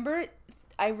remember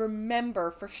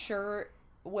for sure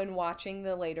when watching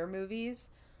the later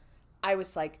movies, I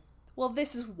was like, well,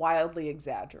 this is wildly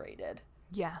exaggerated.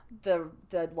 Yeah. The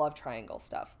love triangle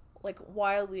stuff. Like,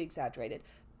 wildly exaggerated.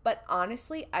 But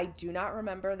honestly, I do not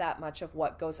remember that much of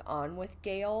what goes on with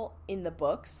Gale in the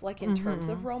books, like in terms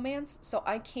of romance. So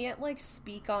I can't like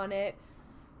speak on it.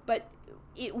 But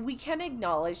we can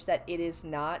acknowledge that it is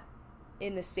not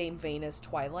in the same vein as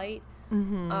Twilight.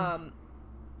 So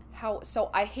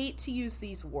I hate to use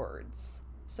these words,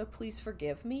 so please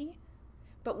forgive me,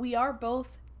 but we are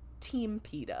both Team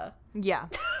Peeta. Yeah.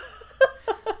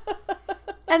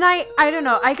 And I don't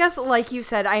know, I guess like you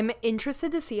said, I'm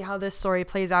interested to see how this story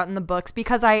plays out in the books,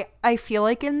 because I feel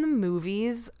like in the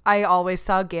movies I always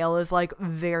saw Gale as like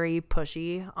very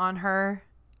pushy on her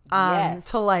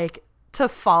to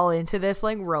fall into this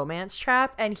like romance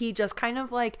trap, and he just kind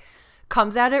of like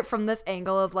comes at it from this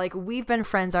angle of like, we've been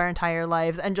friends our entire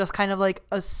lives, and just kind of like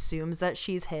assumes that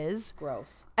she's his.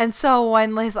 Gross. And so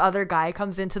when this other guy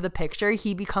comes into the picture,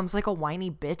 he becomes like a whiny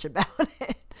bitch about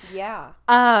it. Yeah.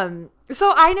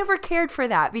 So I never cared for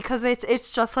that, because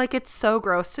it's just like, it's so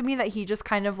gross to me that he just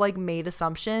kind of like made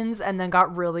assumptions and then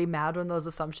got really mad when those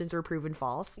assumptions were proven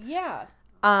false. Yeah.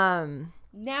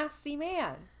 Nasty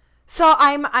man. So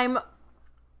I'm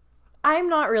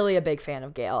not really a big fan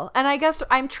of Gale. And I guess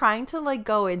I'm trying to like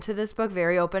go into this book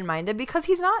very open-minded, because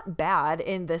he's not bad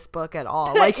in this book at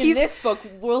all. Like in this book,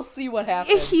 we'll see what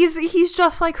happens. He's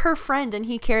just like her friend, and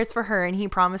he cares for her, and he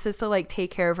promises to like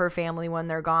take care of her family when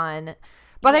they're gone.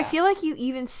 But I feel like you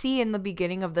even see in the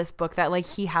beginning of this book that like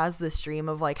he has this dream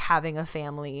of like having a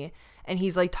family, and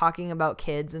he's like talking about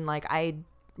kids, and like, I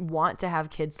want to have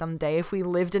kids someday if we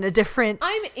lived in a different...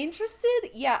 I'm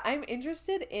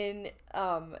interested in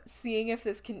seeing if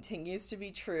this continues to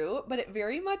be true, but it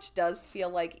very much does feel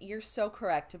like you're so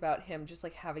correct about him just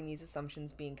like having these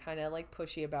assumptions, being kind of like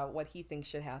pushy about what he thinks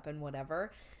should happen,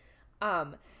 whatever.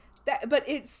 But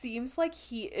it seems like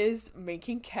he is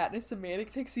making Katniss a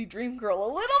manic pixie dream girl a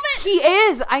little bit. He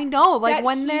is. I know. Like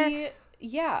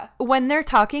when they're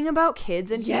talking about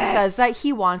kids, and he says that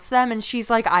he wants them, and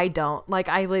she's like, I don't. Like,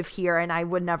 I live here, and I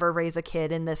would never raise a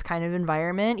kid in this kind of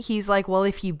environment. He's like, well,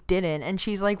 if you didn't. And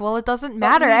she's like, well, it doesn't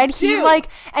matter. And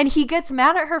he gets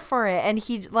mad at her for it. And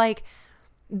he like,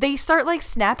 they start like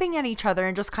snapping at each other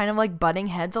and just kind of like butting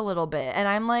heads a little bit. And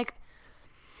I'm like,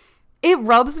 it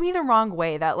rubs me the wrong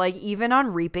way that like, even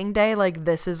on Reaping Day, like,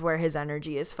 this is where his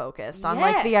energy is focused on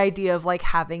like the idea of like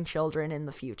having children in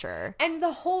the future. And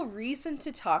the whole reason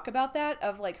to talk about that,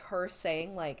 of like her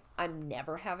saying like, I'm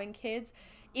never having kids,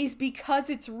 is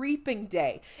because it's Reaping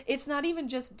Day. It's not even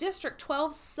just District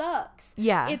 12 sucks.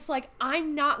 Yeah. It's like,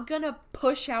 I'm not gonna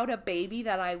push out a baby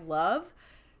that I love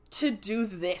to do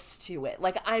this to it.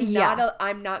 Like, I'm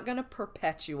not gonna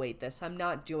perpetuate this. I'm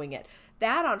not doing it.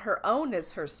 That on her own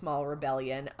is her small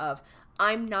rebellion of,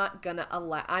 I'm not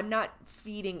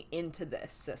feeding into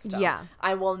this system. Yeah.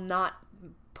 I will not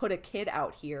put a kid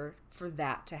out here for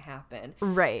that to happen.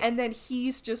 Right. And then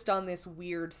he's just on this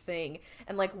weird thing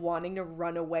and like wanting to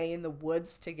run away in the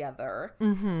woods together.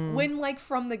 Mm-hmm. When like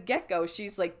from the get-go,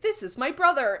 she's like, this is my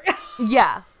brother.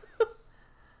 Yeah.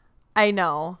 I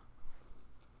know.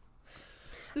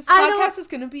 This podcast is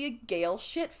going to be a Gale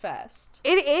shitfest.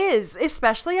 It is,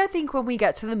 especially I think when we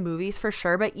get to the movies for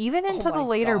sure, but even into the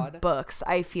later books,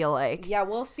 I feel like. Yeah,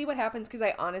 we'll see what happens, because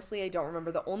I don't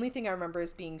remember. The only thing I remember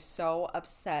is being so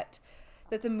upset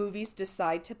that the movies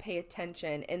decide to pay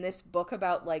attention in this book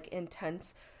about like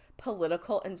intense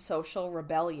political and social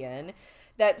rebellion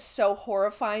that so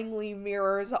horrifyingly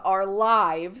mirrors our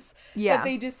lives, that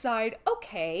they decide,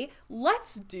 okay,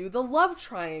 let's do the love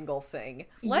triangle thing.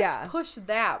 Let's push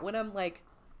that, when I'm like,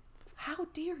 how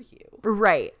dare you?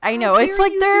 Right. I know. It's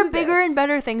like there are bigger and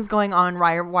better things going on.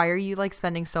 Why are you like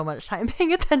spending so much time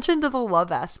paying attention to the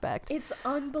love aspect? It's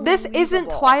unbelievable. This isn't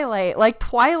Twilight. Like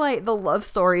Twilight, the love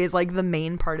story is like the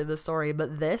main part of the story,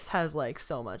 but this has like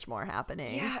so much more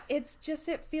happening. Yeah, it's just,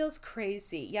 it feels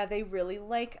crazy. Yeah, they really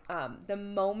like the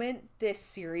moment this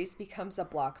series becomes a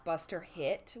blockbuster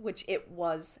hit, which it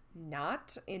was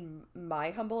not, in my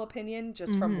humble opinion,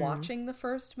 just from watching the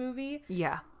first movie.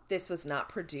 Yeah. This was not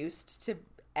produced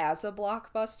as a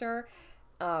blockbuster,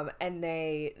 and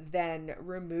they then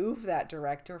remove that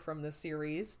director from the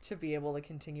series to be able to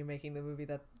continue making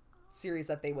the series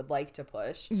that they would like to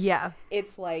push. Yeah.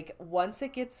 It's like, once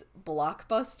it gets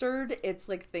blockbustered, it's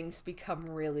like things become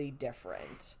really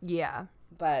different. Yeah.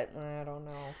 But I don't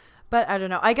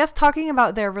know. I guess talking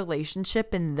about their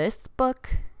relationship in this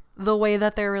book, the way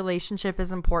that their relationship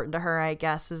is important to her, I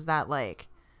guess, is that like,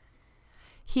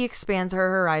 he expands her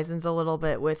horizons a little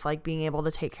bit with like being able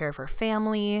to take care of her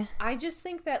family. I just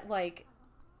think that like,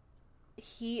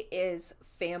 he is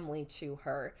family to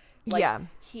her. Like,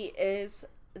 he is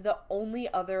the only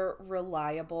other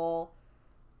reliable,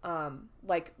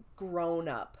 like, grown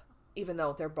up, even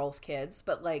though they're both kids,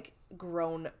 but like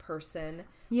grown person.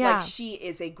 Yeah. Like, she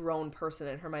is a grown person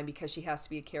in her mind because she has to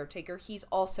be a caretaker. He's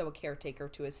also a caretaker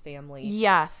to his family.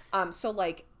 Yeah. So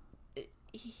like,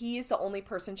 he is the only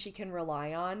person she can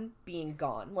rely on being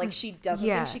gone. Like, she doesn't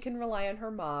think she can rely on her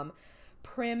mom.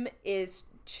 Prim is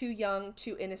too young,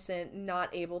 too innocent, not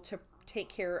able to take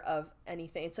care of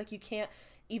anything. It's like, you can't,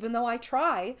 even though I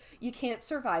try, you can't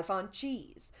survive on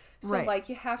cheese. So like,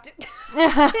 you have to you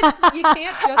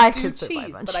can't just do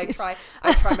cheese. But cheese.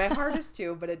 I try my hardest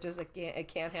to, but it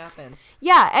can't happen.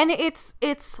 Yeah, and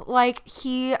it's like,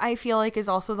 I feel like is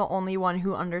also the only one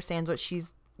who understands what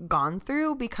she's gone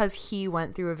through, because he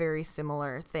went through a very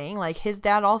similar thing. Like, his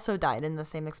dad also died in the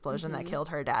same explosion that killed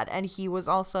her dad, and he was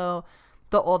also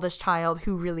the oldest child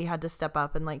who really had to step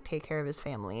up and like take care of his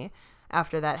family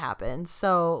after that happened.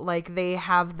 So like they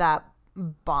have that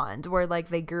bond where like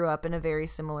they grew up in a very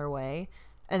similar way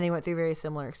and they went through very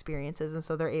similar experiences, and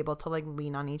so they're able to like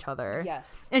lean on each other.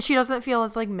 Yes. And she doesn't feel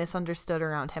as like misunderstood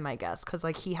around him, I guess, because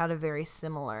like he had a very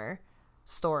similar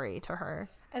story to her.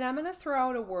 And I'm gonna throw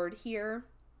out a word here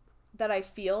that I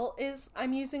feel is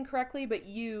I'm using correctly, but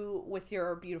you, with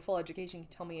your beautiful education, can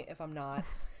tell me if I'm not.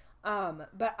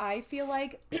 But I feel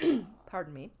like,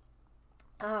 pardon me,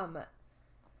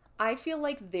 I feel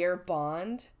like their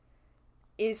bond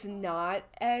is not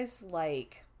as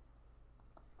like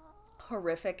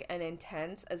horrific and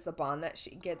intense as the bond that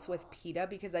she gets with Peeta,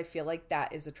 because I feel like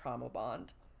that is a trauma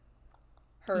bond.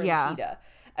 Her and Peeta,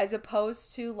 as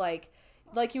opposed to like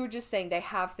you were just saying, they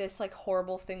have this like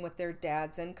horrible thing with their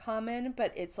dads in common,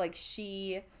 but it's like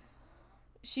she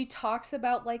talks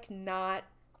about like not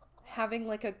having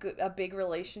like a big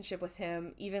relationship with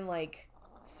him, even like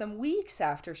some weeks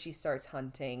after she starts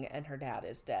hunting and her dad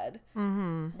is dead.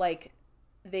 Mm-hmm. Like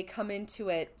they come into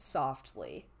it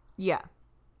softly. Yeah.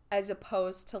 As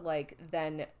opposed to like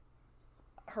then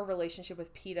her relationship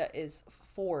with Peeta is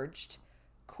forged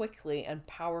quickly and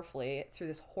powerfully through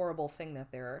this horrible thing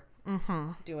that they're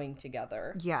doing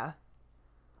together. Yeah.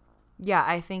 Yeah,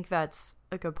 I think that's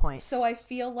a good point. So I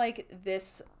feel like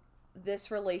this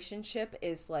relationship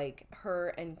is like her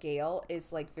and Gale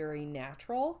is like very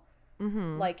natural.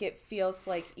 Mm-hmm. Like it feels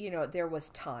like, you know, there was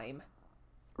time.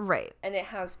 Right. And it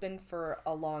has been for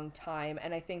a long time.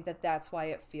 And I think that that's why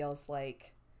it feels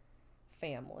like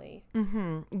family.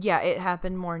 Mm-hmm. Yeah, it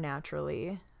happened more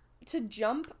naturally. To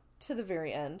jump to the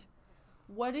very end,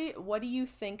 what do you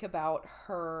think about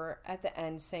her at the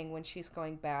end saying when she's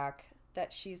going back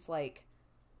that she's like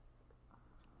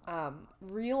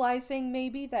realizing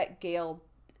maybe that Gale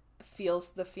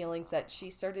feels the feelings that she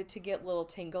started to get little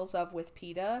tingles of with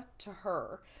Peeta to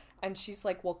her, and she's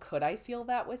like, well, could I feel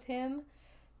that with him?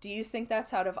 Do you think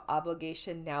that's out of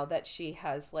obligation now that she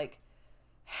has like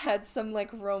had some like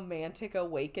romantic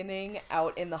awakening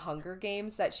out in the Hunger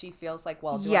Games, that she feels like,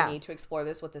 well, do I need to explore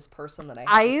this with this person that I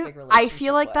have this big relationship I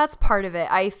feel like with? that's part of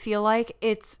it. I feel like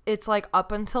it's like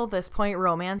up until this point,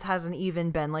 romance hasn't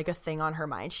even been like a thing on her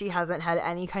mind. She hasn't had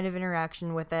any kind of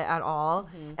interaction with it at all.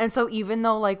 Mm-hmm. And so even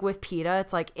though like with Peeta,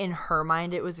 it's like in her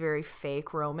mind it was very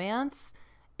fake romance,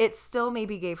 it still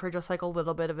maybe gave her just like a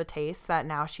little bit of a taste that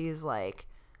now she's like,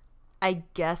 I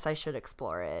guess I should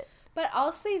explore it. But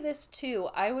I'll say this too.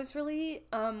 I was really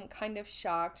kind of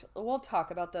shocked. We'll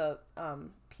talk about the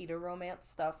Peeta romance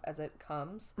stuff as it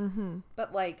comes. Mm-hmm.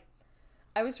 But like,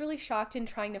 I was really shocked in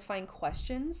trying to find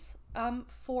questions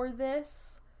for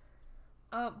this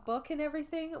book and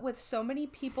everything, with so many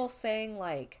people saying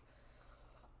like,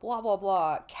 blah, blah,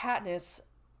 blah, Katniss,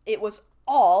 it was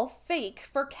all fake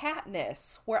for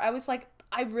Katniss. Where I was like,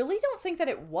 I really don't think that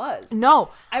it was. No,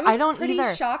 I don't pretty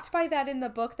either. shocked by that in the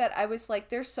book, that I was like,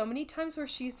 there's so many times where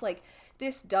she's like,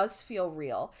 this does feel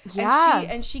real. Yeah.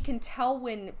 And she can tell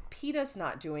when Peeta's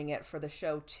not doing it for the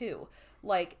show too.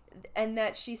 Like, and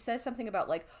that she says something about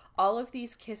like, all of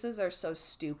these kisses are so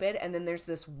stupid. And then there's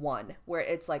this one where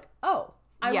it's like, oh,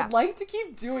 I would like to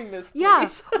keep doing this, please. Yeah.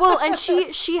 Well, and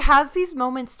she has these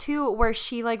moments too where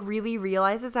she like really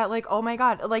realizes that like, oh my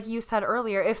God, like you said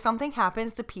earlier, if something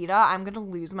happens to Peeta, I'm going to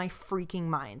lose my freaking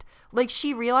mind. Like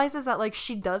she realizes that like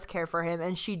she does care for him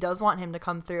and she does want him to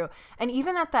come through. And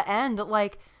even at the end,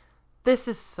 like, this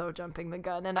is so jumping the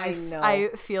gun, and I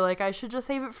feel like I should just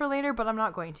save it for later, but I'm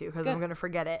not going to, because I'm going to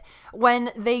forget it.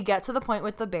 When they get to the point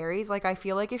with the berries, like, I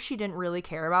feel like if she didn't really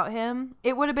care about him,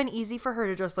 it would have been easy for her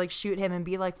to just, like, shoot him and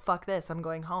be like, fuck this, I'm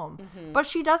going home. Mm-hmm. But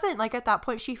she doesn't. Like, at that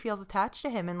point, she feels attached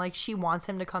to him, and, like, she wants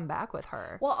him to come back with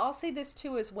her. Well, I'll say this,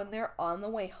 too, is when they're on the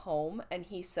way home, and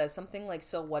he says something like,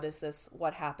 so what is this?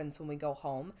 What happens when we go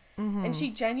home? Mm-hmm. And she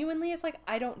genuinely is like,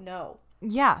 I don't know.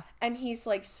 Yeah. And he's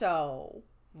like, so...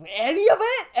 any of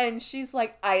it? And she's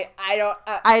like, I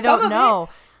don't know.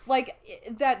 Like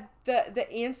that the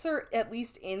answer, at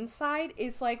least inside,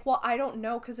 is like, well, I don't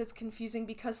know, because it's confusing,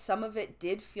 because some of it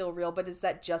did feel real, but is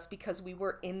that just because we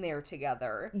were in there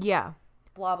together? Yeah.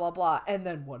 Blah blah blah. And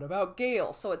then what about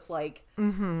Gale? So it's like,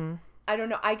 I don't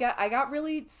know. I got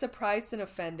really surprised and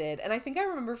offended, and I think I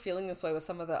remember feeling this way with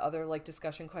some of the other like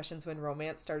discussion questions when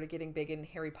romance started getting big in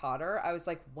Harry Potter. I was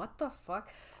like, what the fuck?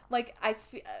 Like,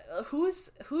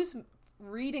 who's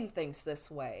reading things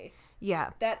this way?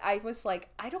 Yeah. That I was like,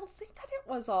 I don't think that it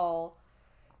was all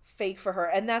fake for her.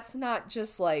 And that's not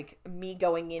just like me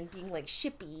going in being like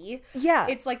shippy. Yeah.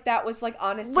 It's like that was like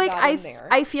honest like to God in there.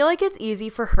 I feel like it's easy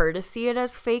for her to see it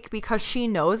as fake because she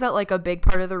knows that like a big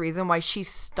part of the reason why she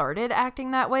started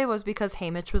acting that way was because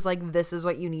Haymitch was like, this is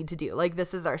what you need to do. Like,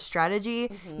 this is our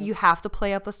strategy. You have to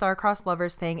play up the star-crossed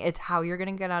lovers thing. It's how you're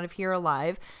going to get out of here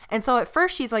alive. And so at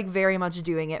first she's like very much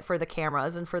doing it for the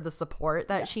cameras and for the support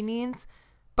that she needs.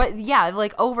 But yeah,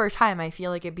 like over time, I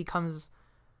feel like it becomes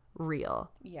real.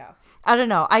 Yeah. I don't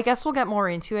know. I guess we'll get more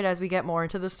into it as we get more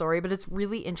into the story, but it's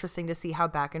really interesting to see how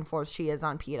back and forth she is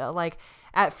on PETA. Like,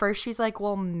 at first she's like,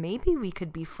 well, maybe we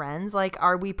could be friends. Like,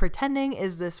 are we pretending?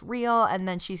 Is this real? And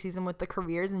then she sees him with the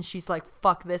careers and she's like,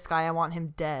 fuck this guy. I want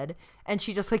him dead. And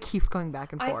she just like keeps going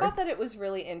back and forth. I thought that it was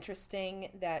really interesting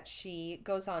that she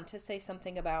goes on to say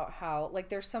something about how, like,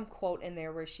 there's some quote in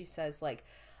there where she says, like,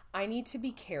 I need to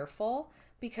be careful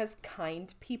because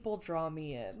kind people draw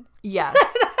me in. Yeah.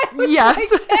 Yes.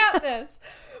 Like, Katniss.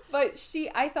 But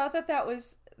I thought that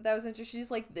was interesting.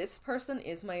 She's like, this person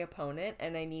is my opponent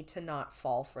and I need to not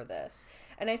fall for this.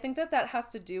 And I think that has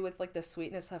to do with like the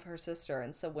sweetness of her sister.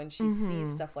 And so when she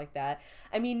sees stuff like that,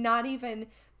 I mean, not even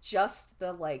just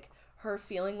the like her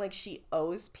feeling like she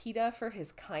owes PETA for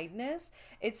his kindness.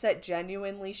 It's that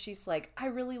genuinely she's like, I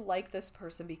really like this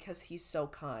person because he's so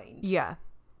kind. Yeah.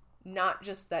 Not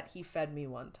just that he fed me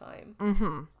one time.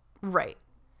 Mm-hmm. Right.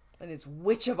 And his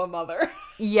witch of a mother.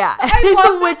 Yeah. He's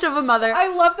a witch of a mother.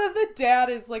 I love that the dad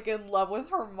is like in love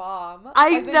with her mom.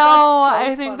 I know.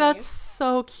 I think that's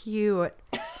so cute.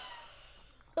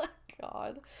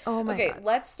 God. Oh my God. Okay,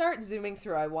 let's start zooming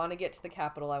through. I want to get to the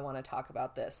Capitol. I want to talk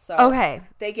about this. So okay.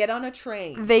 They get on a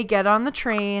train. They get on the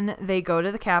train. They go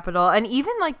to the Capitol. And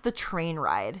even like the train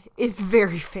ride is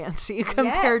very fancy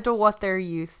compared to what they're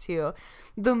used to.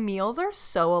 The meals are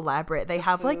so elaborate. They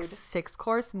have like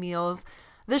 6-course meals.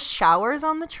 The showers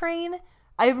on the train.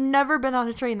 I've never been on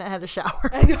a train that had a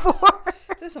shower before.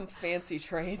 There's some fancy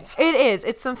trains. It is.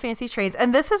 It's some fancy trains.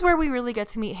 And this is where we really get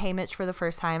to meet Haymitch for the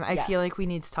first time. I feel like we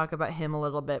need to talk about him a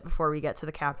little bit before we get to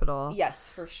the Capitol. Yes,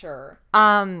 for sure.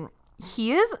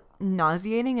 He is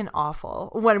nauseating and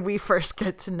awful when we first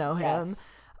get to know him.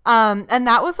 Yes. And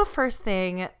that was the first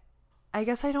thing. I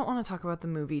guess I don't want to talk about the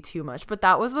movie too much, but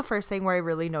that was the first thing where I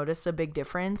really noticed a big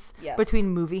difference between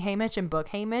movie Haymitch and book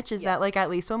Haymitch is that, like, at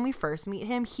least when we first meet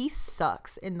him, he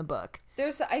sucks in the book.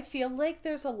 I feel like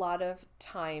there's a lot of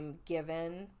time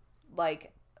given,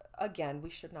 like, again, we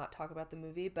should not talk about the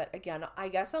movie, but again, I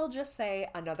guess I'll just say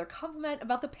another compliment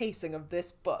about the pacing of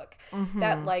this book.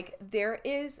 That, like, there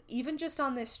is, even just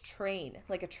on this train,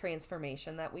 like a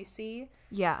transformation that we see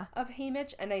of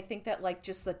Haymitch. And I think that, like,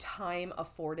 just the time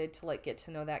afforded to, like, get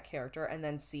to know that character and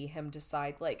then see him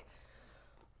decide, like,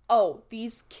 oh,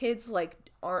 these kids, like,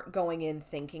 aren't going in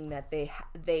thinking that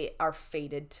they are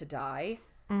fated to die.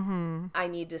 I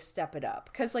need to step it up.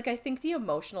 Because, like, I think the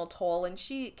emotional toll, and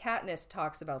Katniss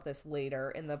talks about this later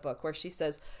in the book, where she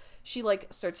says she, like,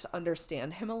 starts to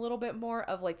understand him a little bit more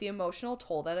of, like, the emotional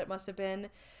toll that it must have been.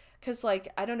 Because,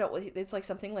 like, I don't know, it's, like,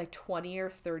 something like 20 or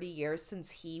 30 years since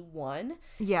he won.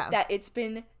 Yeah. That it's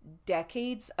been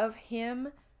decades of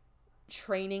him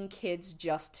training kids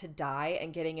just to die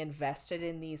and getting invested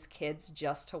in these kids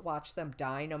just to watch them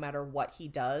die no matter what he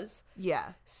does. Yeah.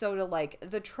 So to, like,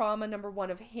 the trauma, number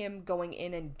one, of him going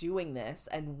in and doing this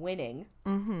and winning.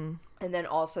 And then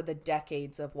also the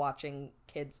decades of watching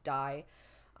kids die,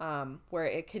 where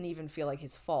it can even feel like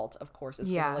his fault, of course,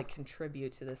 is going to, like,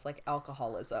 contribute to this, like,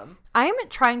 alcoholism. I'm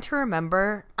trying to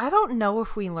remember. I don't know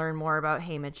if we learn more about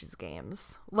Haymitch's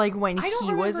games, like, when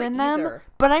he was in them,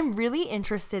 but I'm really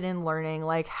interested in learning,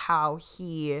 like, how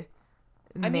he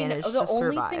managed to survive. The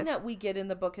only thing that we get in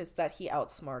the book is that he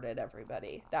outsmarted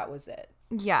everybody. That was it.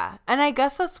 Yeah, and I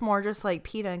guess that's more just, like,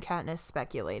 PETA and Katniss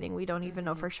speculating. We don't even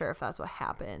know for sure if that's what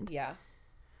happened. Yeah.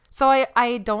 So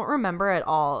I don't remember at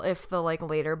all if the, like,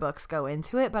 later books go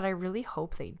into it, but I really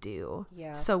hope they do.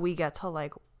 Yeah. So we get to,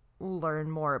 like,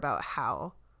 learn more about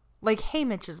how, like,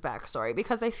 Haymitch's backstory,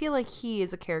 because I feel like he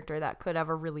is a character that could have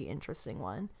a really interesting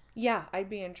one. Yeah, I'd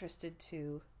be interested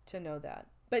to know that.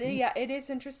 But yeah, it is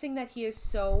interesting that he is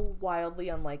so wildly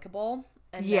unlikable.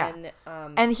 And then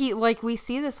and he, like, we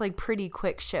see this, like, pretty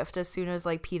quick shift as soon as,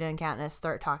 like, PETA and Katniss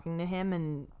start talking to him,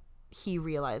 and he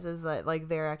realizes that, like,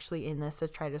 they're actually in this to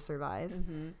try to survive.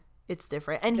 It's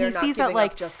different. And he sees that,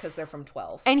 like, just because they're from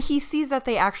 12. And he sees that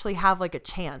they actually have, like, a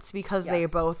chance because they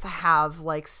both have,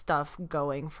 like, stuff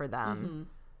going for them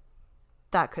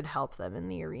that could help them in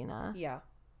the arena. Yeah.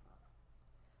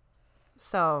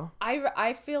 So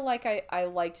I feel like I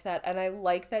liked that, and I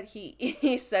like that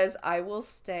he says, I will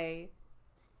stay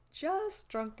just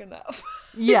drunk enough.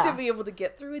 Yeah. to be able to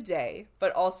get through a day,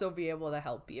 but also be able to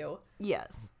help you.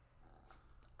 Yes.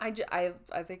 I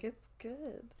think it's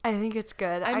good. I think it's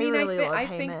good. I mean, really love I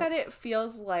Haymitch. think that it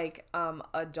feels like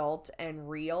adult and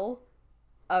real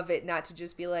of it, not to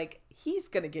just be like, he's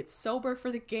gonna get sober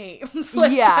for the games.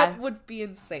 Like, that would be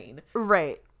insane.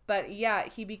 Right. But yeah,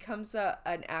 he becomes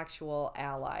an actual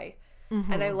ally.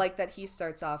 Mm-hmm. And I like that he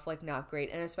starts off like not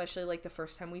great, and especially like the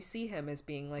first time we see him as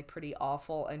being like pretty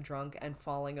awful and drunk and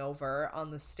falling over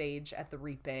on the stage at the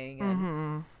reaping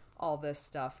and all this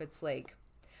stuff. It's like,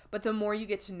 but the more you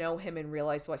get to know him and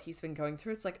realize what he's been going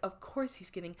through, it's like, of course he's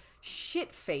getting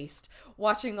shit-faced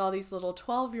watching all these little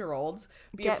 12-year-olds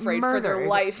be afraid for their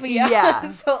life. Yeah.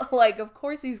 So like, of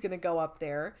course he's gonna go up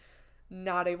there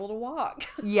not able to walk.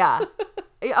 Yeah.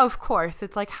 Of course.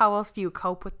 It's like, how else do you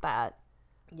cope with that?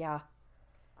 Yeah.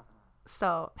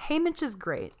 So Haymitch is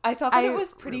great. I thought that it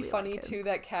was pretty really funny too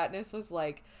that Katniss was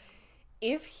like,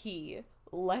 if he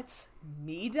lets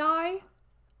me die,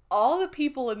 all the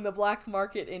people in the black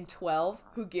market in 12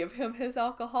 who give him his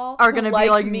alcohol are gonna be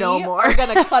like, no more, are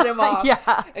gonna cut him off.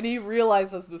 Yeah. And he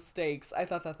realizes the stakes. I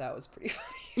thought that was pretty funny.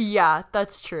 Yeah,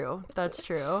 that's true. That's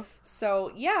true.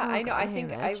 So yeah, I know. I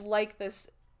think Haymitch. I like this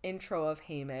intro of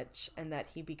Haymitch and that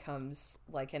he becomes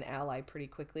like an ally pretty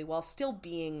quickly while still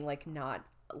being like not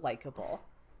likable.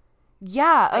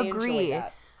 Yeah, agree.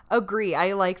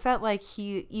 I like that, like,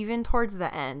 he, even towards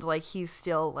the end, like, he's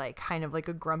still like kind of like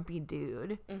a grumpy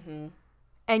dude. Mm-hmm.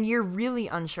 And you're really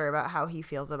unsure about how he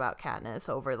feels about Katniss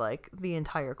over like the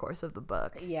entire course of the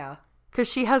book. Yeah. Because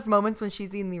she has moments when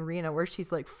she's in the arena where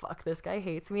she's like, fuck, this guy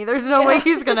hates me. There's no way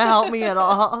he's gonna help me at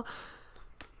all.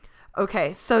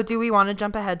 Okay, so do we want to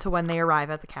jump ahead to when they arrive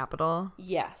at the Capitol?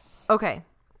 Yes. Okay.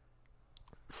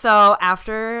 So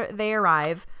after they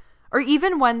arrive, or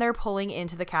even when they're pulling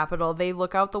into the Capitol, they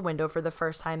look out the window for the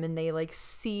first time and they like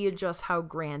see just how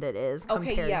grand it is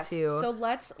compared to. So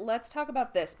let's talk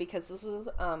about this, because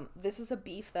this is a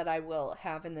beef that I will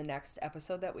have in the next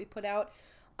episode that we put out.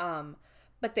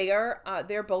 But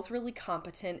they're both really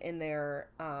competent in their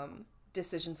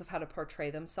decisions of how to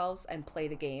portray themselves and play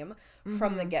the game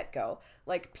from the get-go.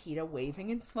 Like Peeta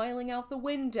waving and smiling out the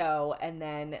window, and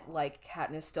then like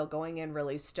Katniss still going in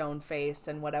really stone-faced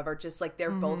and whatever. Just like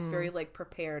they're both very like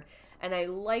prepared. And I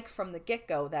like from the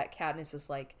get-go that Katniss is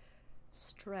like,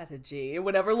 strategy,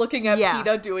 whenever looking at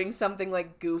Peeta doing something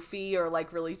like goofy or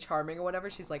like really charming or whatever,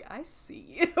 she's like, I see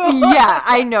you. Yeah,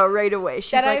 I know right away.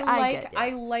 She's that like, I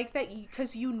like that,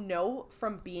 because you know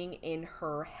from being in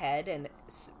her head and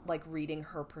like reading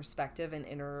her perspective and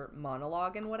inner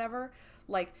monologue and whatever,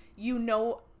 like you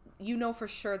know for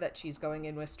sure that she's going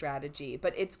in with strategy,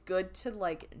 but it's good to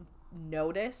like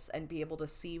notice and be able to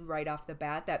see right off the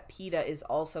bat that Peeta is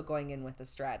also going in with a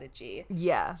strategy.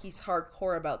 Yeah. He's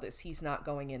hardcore about this. He's not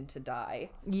going in to die.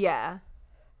 Yeah.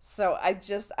 So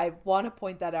I want to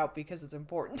point that out because it's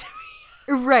important to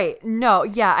me. Right. No,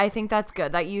 yeah, I think that's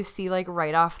good that you see like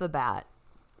right off the bat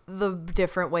the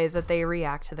different ways that they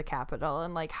react to the Capitol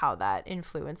and like how that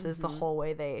influences the whole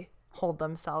way they hold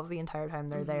themselves the entire time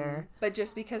they're there. But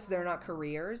just because they're not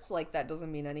careers, like that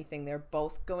doesn't mean anything. They're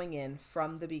both going in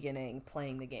from the beginning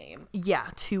playing the game. Yeah,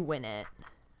 to win it.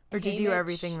 Or to do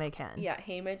everything they can. Yeah,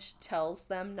 Haymitch tells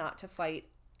them not to fight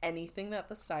anything that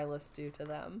the stylists do to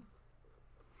them.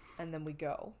 And then we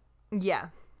go. Yeah.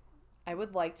 I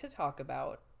would like to talk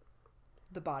about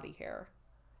the body hair.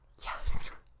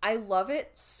 Yes. I love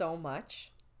it so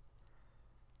much.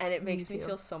 And it makes me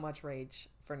feel so much rage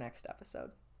for next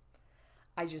episode.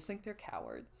 I just think they're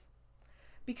cowards.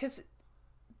 Because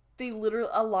they literally,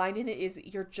 a line in it is,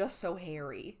 you're just so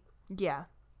hairy. Yeah.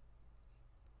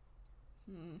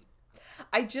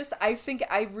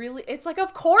 It's like,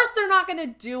 of course they're not going to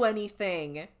do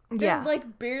anything. They're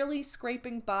like barely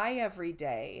scraping by every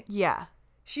day. Yeah.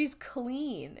 She's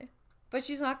clean, but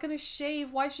she's not going to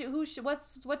shave. What's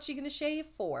she going to shave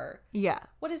for? Yeah.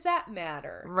 What does that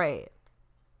matter? Right.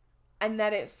 And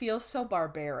that it feels so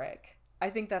barbaric. I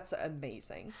think that's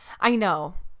amazing. I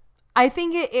know. I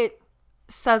think it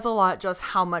says a lot just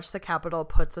how much the Capitol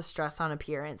puts a stress on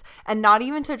appearance. And not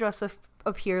even to just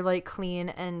appear like clean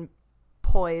and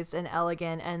poised and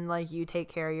elegant and like you take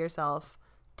care of yourself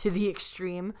to the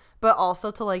extreme, but also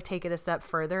to like take it a step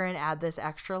further and add this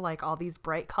extra like all these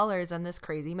bright colors and this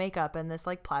crazy makeup and this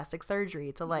like plastic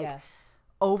surgery to like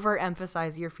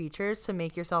overemphasize your features to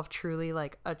make yourself truly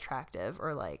like attractive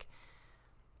or like,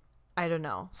 I don't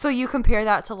know. So you compare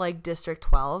that to like District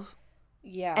 12.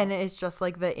 Yeah. And it's just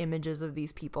like the images of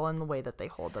these people and the way that they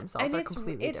hold themselves are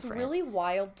completely different. It's really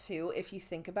wild too, if you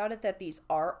think about it, that these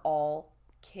are all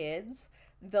kids,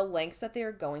 the lengths that they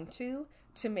are going to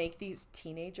make these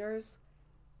teenagers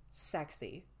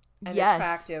sexy. and Yes.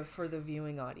 attractive for the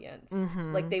viewing audience.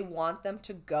 Like, they want them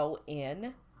to go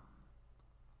in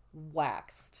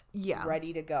waxed,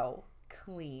 ready to go,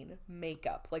 clean,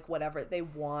 makeup, like whatever. They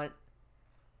want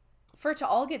for it to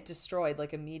all get destroyed,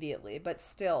 like, immediately, but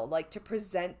still, like, to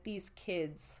present these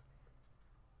kids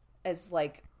as,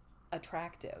 like,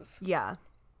 attractive. Yeah.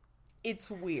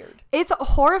 It's weird. It's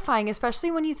horrifying,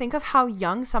 especially when you think of how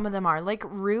young some of them are. Like,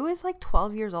 Rue is like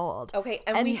 12 years old. Okay,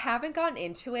 and we haven't gotten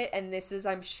into it, and this is,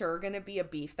 I'm sure, going to be a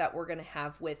beef that we're going to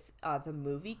have with the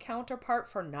movie counterpart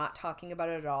for not talking about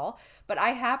it at all. But I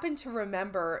happen to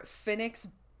remember Finnick's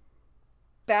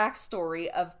backstory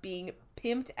of being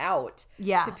pimped out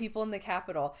to people in the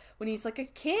Capitol when he's like a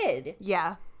kid.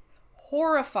 Yeah.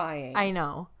 Horrifying. I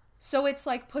know. So it's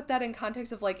like, put that in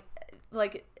context of like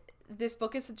this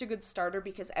book is such a good starter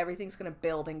because everything's going to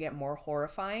build and get more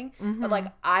horrifying. But, like,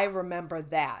 I remember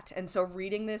that. And so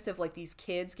reading this of, like, these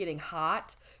kids getting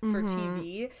hot for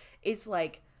TV is,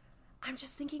 like, I'm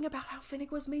just thinking about how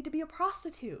Finnick was made to be a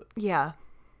prostitute. Yeah.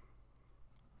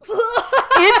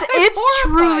 it's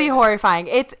truly horrifying.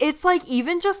 It's, like,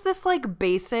 even just this, like,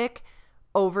 basic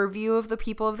overview of the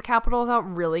people of the Capitol without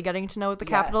really getting to know what the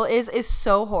Capitol is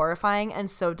so horrifying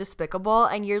and so despicable.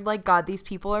 And you're like, God, these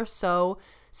people are so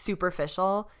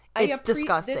superficial. It's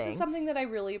disgusting. This is something that I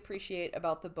really appreciate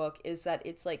about the book is that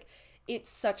it's like, it's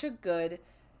such a good,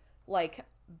 like,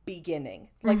 beginning.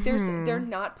 Like, they're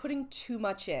not putting too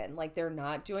much in. Like, they're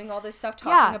not doing all this stuff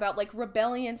talking about, like,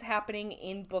 rebellions happening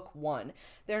in book 1.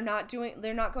 They're not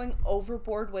going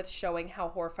overboard with showing how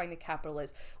horrifying the Capitol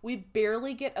is. We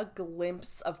barely get a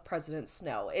glimpse of President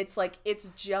Snow. It's like, it's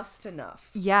just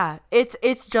enough. Yeah.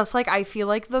 It's just like, I feel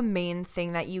like the main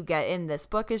thing that you get in this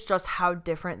book is just how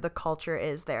different the culture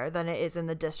is there than it is in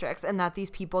the districts, and that these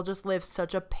people just live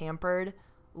such a pampered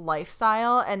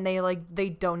lifestyle, and they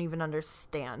don't even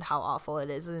understand how awful it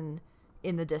is in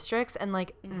the districts, and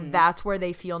like that's where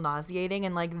they feel nauseating,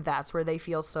 and like that's where they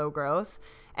feel so gross.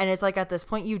 And it's like, at this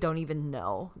point, you don't even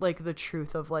know like the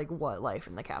truth of like what life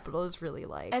in the Capitol is really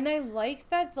like. And I like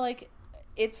that, like,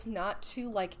 it's not too,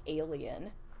 like,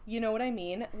 alien. You know what I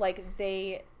mean? Like,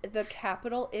 the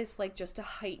Capitol is like just a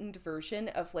heightened version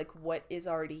of like what is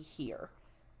already here.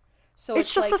 So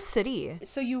it's just like, a city.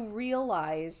 So you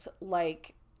realize,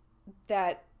 like,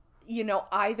 that, you know,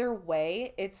 either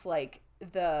way, it's like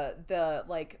the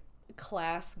like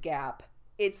class gap.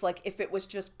 It's like if it was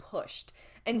just pushed,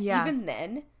 and even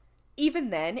then,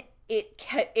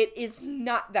 it is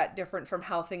not that different from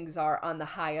how things are on the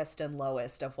highest and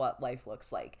lowest of what life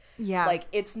looks like. Yeah, like,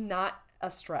 it's not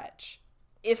a stretch,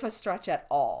 if a stretch at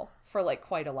all, for like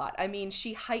quite a lot. I mean,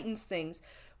 she heightens things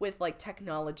with like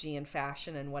technology and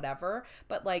fashion and whatever,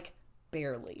 but like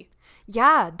barely.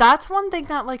 Yeah, that's one thing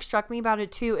that like struck me about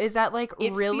it too, is that like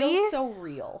it really feels so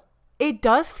real. It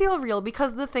does feel real,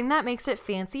 because the thing that makes it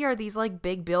fancy are these like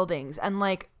big buildings and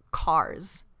like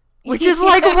cars, which is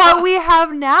like what we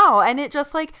have now. And it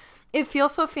just like, it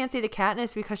feels so fancy to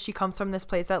Katniss because she comes from this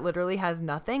place that literally has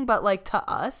nothing, but like to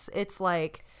us it's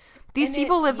like these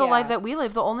people live the lives that we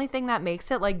live. The only thing that makes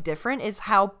it like different is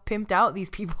how pimped out these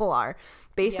people are,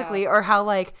 basically, or how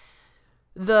like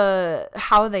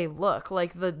how they look,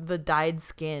 like the dyed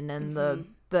skin and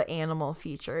the animal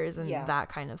features and that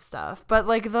kind of stuff. But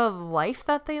like the life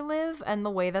that they live and the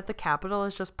way that the Capitol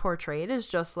is just portrayed is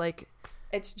just like,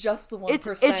 it's just the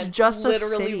 1%. It's just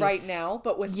literally right now,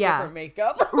 but with different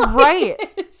makeup. Right.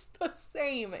 It's the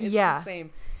same. It's the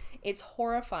same. It's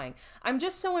horrifying. I'm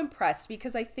just so impressed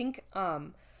because I think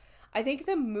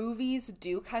the movies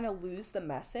do kind of lose the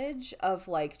message of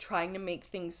like trying to make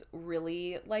things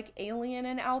really like alien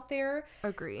and out there.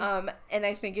 Agree. And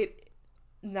I think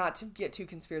not to get too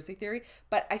conspiracy theory,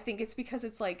 but I think it's because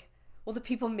it's like, well, the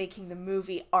people making the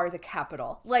movie are the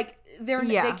Capitol. Like,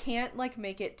 they can't like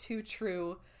make it too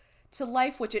true to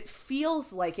life, which it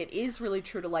feels like it is really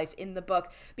true to life in the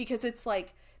book, because it's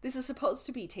like, this is supposed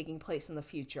to be taking place in the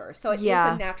future. So it is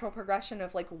a natural progression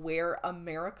of like where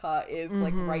America is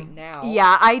like right now.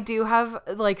 Yeah, I do have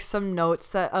like some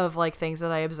notes of like things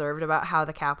that I observed about how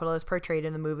the Capitol is portrayed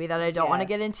in the movie that I don't want to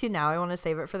get into now. I want to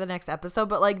save it for the next episode.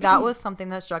 But like that was something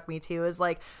that struck me too, is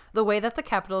like the way that the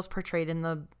Capitol is portrayed in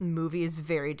the movie is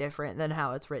very different than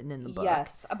how it's written in the book.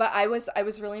 Yes, but I was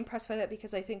really impressed by that,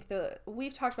 because I think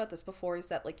we've talked about this before, is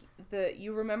that like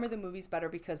you remember the movies better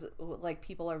because like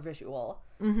people are visual.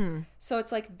 Mm-hmm. So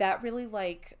it's like that really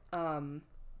like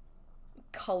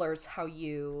colors how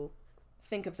you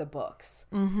think of the books.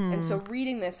 Mm-hmm. And so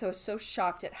reading this, I was so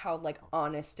shocked at how like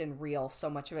honest and real so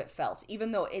much of it felt.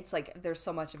 Even though it's like there's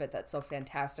so much of it that's so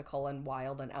fantastical and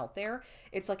wild and out there,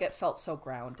 it's like it felt so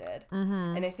grounded.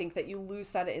 Mm-hmm. And I think that you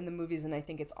lose that in the movies, and I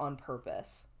think it's on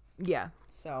purpose. Yeah.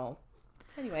 So,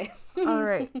 anyway. All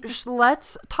right.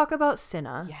 Let's talk about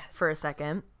Cinna for a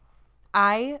second.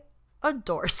 I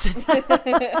adore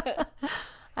Cinna.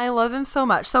 I love him so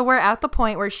much. So we're at the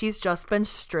point where she's just been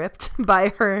stripped by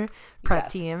her prep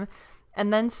team.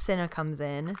 And then Cinna comes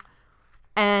in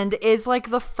and is like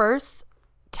the first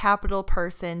capital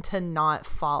person to not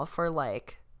fall for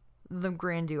like the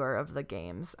grandeur of the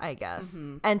games, I guess.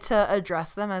 And to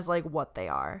address them as like what they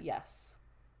are. Yes.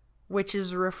 Which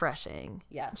is refreshing.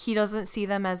 Yes. He doesn't see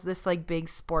them as this like big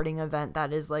sporting event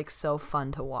that is like so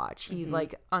fun to watch. He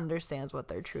like understands what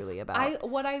they're truly about.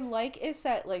 What I like is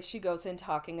that like she goes in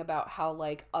talking about how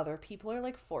like other people are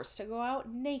like forced to go out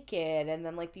naked and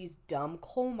then like these dumb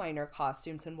coal miner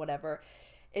costumes and whatever.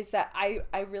 Is that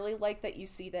I really like that you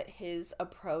see that his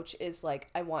approach is like,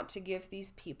 I want to give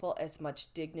these people as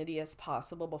much dignity as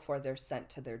possible before they're sent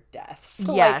to their deaths.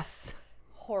 Yes. Like,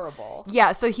 horrible.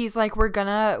 Yeah, so he's like, we're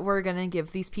gonna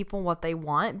give these people what they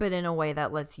want, but in a way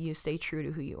that lets you stay true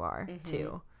to who you are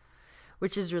too,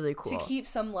 which is really cool. To keep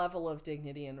some level of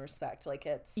dignity and respect, like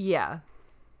it's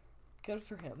good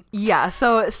for him. Yeah,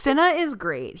 so Cinna is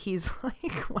great. He's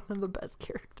like one of the best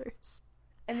characters,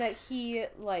 and that he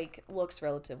like looks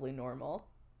relatively normal.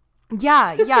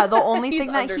 Yeah. The only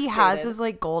thing that he has is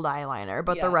like gold eyeliner,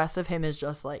 but the rest of him is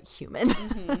just like human,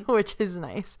 which is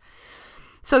nice.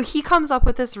 So he comes up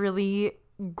with this really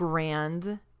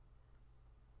grand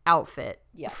outfit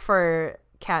for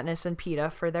Katniss and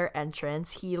Peeta for their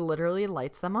entrance. He literally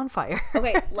lights them on fire.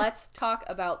 Okay, let's talk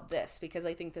about this because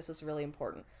I think this is really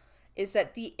important. Is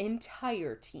that the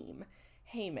entire team,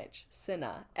 Haymitch,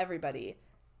 Cinna, everybody,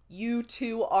 you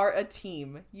two are a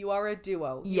team. You are a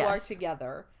duo. You are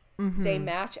together. They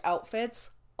match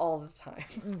outfits all the time.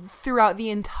 Throughout the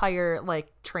entire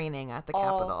like training at the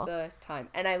Capitol. All the time.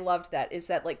 And I loved that. Is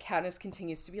that like Katniss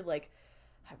continues to be like,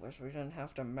 I wish we didn't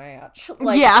have to match.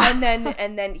 Like,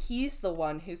 and then he's the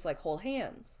one who's like, hold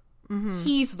hands.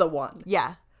 He's the one.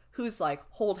 Yeah. Who's like,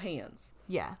 hold hands.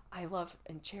 Yeah. I love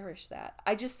and cherish that.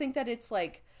 I just think that it's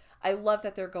like, I love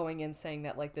that they're going in saying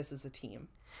that like this is a team.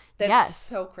 That's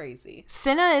so crazy.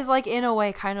 Cinna is like in a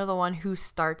way kind of the one who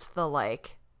starts the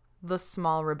like the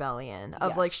small rebellion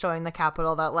of like showing the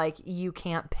Capitol that like you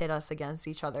can't pit us against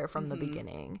each other from the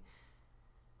beginning,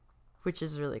 which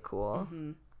is really cool.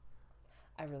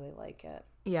 I really like it.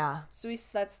 Yeah. So he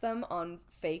sets them on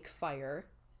fake fire.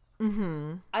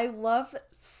 I love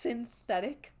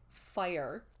synthetic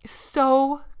fire.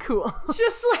 So cool.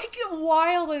 Just like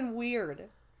wild and weird.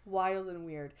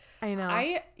 I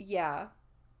know.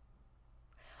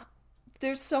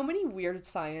 There's so many weird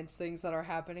science things that are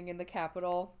happening in the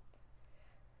Capitol.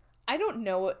 I don't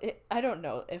know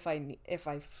if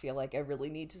I feel like I really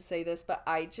need to say this, but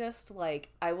I just like,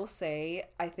 I will say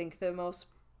I think the most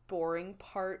boring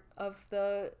part of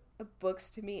the books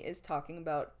to me is talking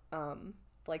about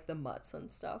like the mutts and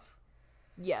stuff.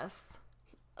 Yes.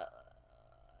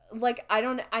 Like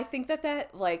I think that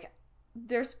like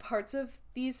there's parts of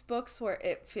these books where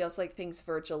it feels like things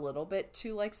verge a little bit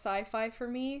too like sci-fi for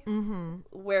me.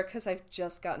 Where, because I've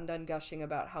just gotten done gushing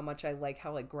about how much I like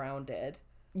how like grounded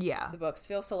the books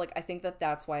feel. So like I think that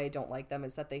that's why I don't like them,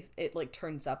 is that it like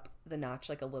turns up the notch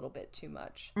like a little bit too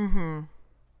much.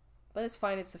 But it's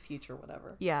fine, it's the future,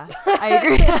 whatever. Yeah, I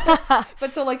agree.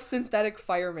 But so like synthetic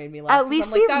fire made me laugh. At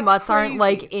least these mutts aren't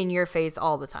like in your face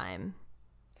all the time.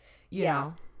 You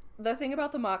know? The thing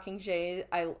about the Mockingjay,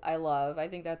 I love. I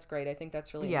think that's great. I think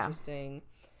that's really interesting.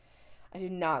 I do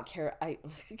not care. I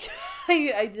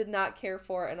did not care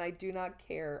for, and I do not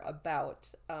care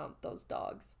about those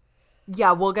dogs.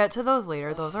 Yeah, we'll get to those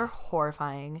later. Those are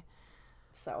horrifying.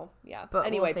 So, yeah. But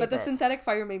anyway, the synthetic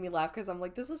fire made me laugh because I'm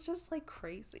like, this is just like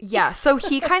crazy. Yeah, so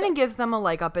he kind of gives them a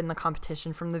leg up in the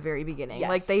competition from the very beginning. Yes.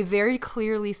 Like, they very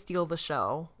clearly steal the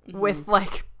show with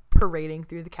like parading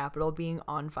through the Capitol being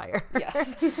on fire.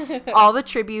 Yes. All the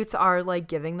tributes are like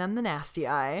giving them the nasty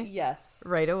eye. Yes.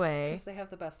 Right away. Because they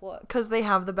have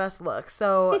the best look.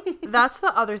 So that's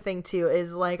the other thing too,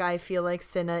 is like I feel like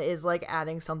Cinna is like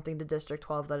adding something to District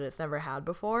 12 that it's never had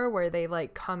before, where they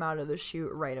like come out of the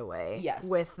chute right away. Yes.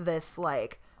 With this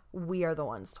like, we are the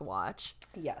ones to watch.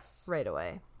 Yes. Right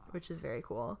away, which is very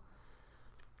cool.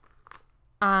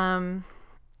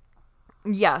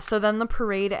 Yeah, so then the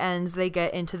parade ends, they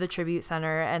get into the tribute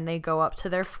center, and they go up to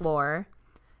their floor.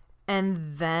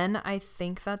 And then I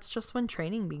think that's just when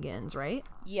training begins, right?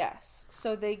 Yes.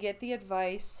 So they get the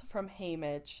advice from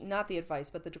Haymitch, not the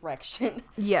advice, but the direction.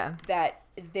 Yeah. That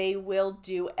they will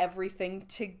do everything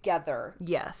together.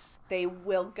 Yes. They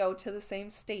will go to the same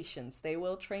stations. They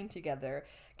will train together.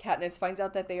 Katniss finds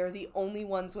out that they are the only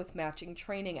ones with matching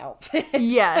training outfits.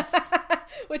 Yes.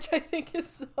 Which I think is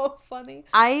so funny.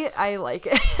 I like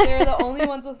it. They're the only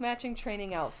ones with matching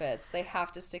training outfits. They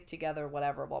have to stick together,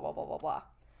 whatever, blah, blah, blah, blah, blah.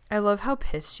 I love how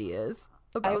pissed she is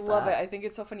about I love that. it. I think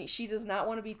it's so funny. She does not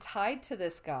want to be tied to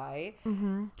this guy.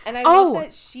 Mm-hmm. And I love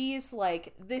that she's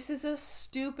like, this is a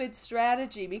stupid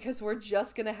strategy because we're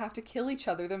just going to have to kill each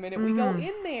other the minute we go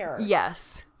in there.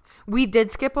 Yes. We did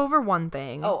skip over one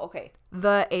thing. Oh, okay.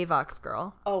 The Avox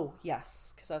girl. Oh,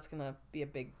 yes. Because that's going to be a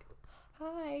big...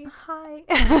 Hi. Hi.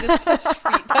 I just touched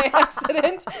feet by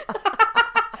accident.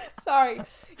 Sorry.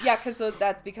 Yeah, because so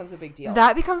that becomes a big deal.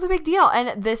 That becomes a big deal.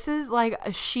 And this is like,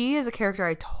 she is a character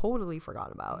I totally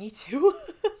forgot about. Me too.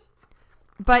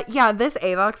 But yeah, this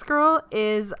Avox girl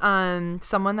is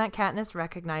someone that Katniss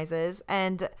recognizes.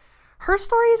 And her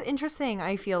story is interesting,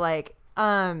 I feel like.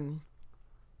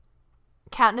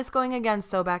 Katniss going again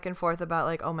so back and forth about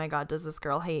like, oh my god, does this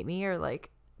girl hate me? Or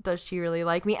like, does she really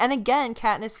like me? And again,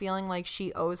 Katniss feeling like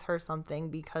she owes her something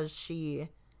because she...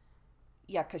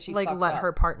 Yeah, because she like let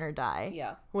her partner die.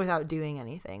 Yeah. Without doing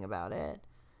anything about it.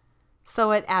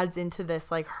 So it adds into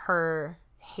this like her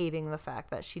hating the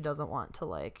fact that she doesn't want to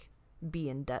like be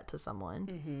in debt to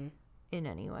someone in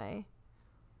any way.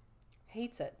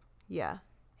 Hates it. Yeah.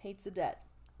 Hates a debt.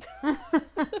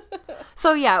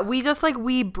 So yeah,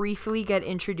 we briefly get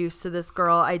introduced to this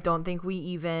girl. I don't think we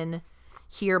even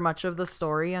hear much of the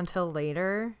story until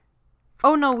later.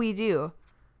 Oh no, we do.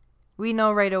 We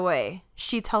know right away.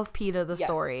 She tells Peeta the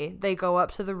story. They go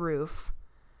up to the roof.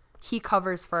 He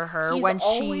covers for her He's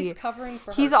always covering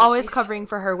for her. He's always covering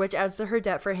for her, which adds to her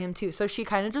debt for him too. So she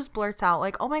kind of just blurts out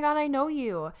like, "Oh my god, I know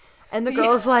you," and the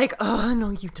girl's like, "Oh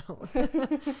no, you don't."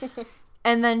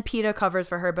 And then Peeta covers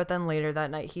for her, but then later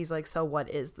that night he's like, "So what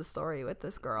is the story with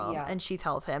this girl?" Yeah. And she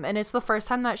tells him, and it's the first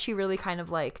time that she really kind of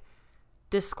like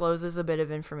discloses a bit of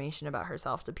information about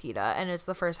herself to Peeta, and it's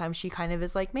the first time she kind of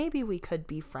is like, maybe we could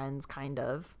be friends, kind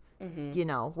of, you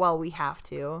know, well, we have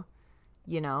to,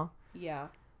 you know. Yeah.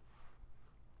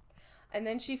 And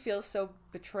then she feels so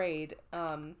betrayed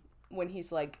when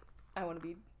he's like, I want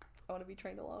to be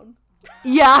trained alone.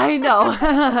 Yeah, I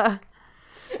know.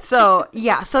 So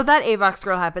yeah, so that Avox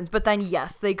girl happens, but then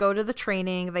yes, they go to the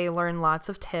training, they learn lots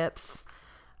of tips.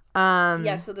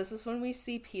 Yeah, so this is when we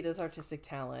see Peeta's artistic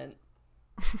talent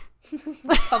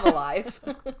come alive.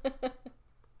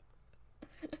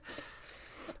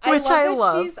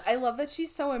 I love that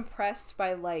she's so impressed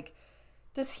by like,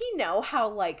 does he know how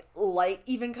like light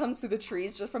even comes through the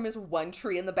trees just from his one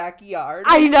tree in the backyard?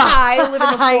 I know. I live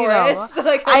in the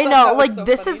forest. I know. Like so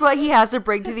this funny. is what he has to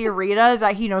bring to the arena, is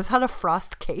that he knows how to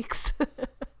frost cakes.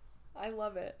 I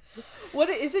love it. What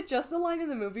is it? Just a line in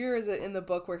the movie, or is it in the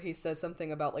book where he says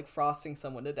something about like frosting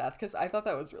someone to death? Because I thought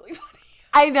that was really funny.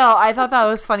 I know. I thought that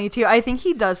was funny too. I think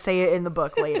he does say it in the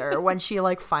book later when she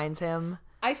like finds him.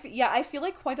 I feel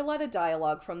like quite a lot of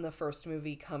dialogue from the first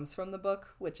movie comes from the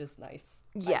book, which is nice.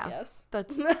 Yeah, I guess.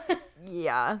 That's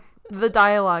yeah. The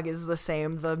dialogue is the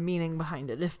same. The meaning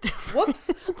behind it is different.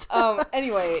 Whoops.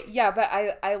 Anyway, yeah, but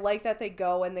I like that they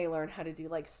go and they learn how to do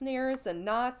like snares and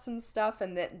knots and stuff,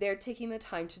 and that they're taking the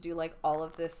time to do like all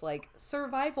of this like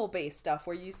survival based stuff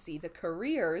where you see the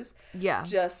careers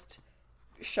just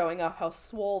showing off how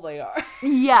swole they are.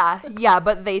 yeah,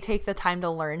 but they take the time to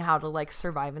learn how to like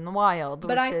survive in the wild.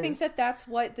 But I think that's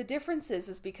what the difference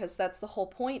is because that's the whole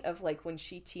point of like when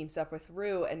she teams up with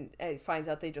Rue and finds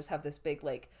out they just have this big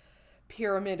like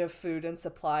pyramid of food and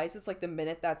supplies. It's like the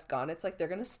minute that's gone, it's like they're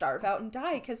gonna starve out and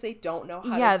die because they don't know how to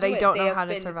do it. Yeah, they don't know how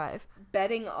to survive.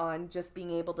 Betting on just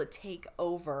being able to take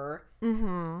over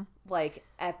like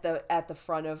at the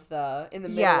front of in the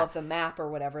middle of the map or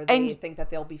whatever. They think that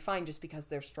they'll be fine just because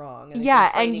they're strong. And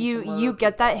and you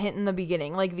get that hint in the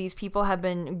beginning. Like these people have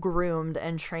been groomed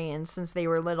and trained since they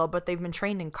were little, but they've been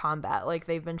trained in combat. Like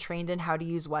they've been trained in how to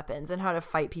use weapons and how to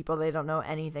fight people. They don't know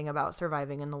anything about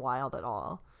surviving in the wild at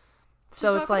all.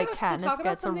 So it's like Katniss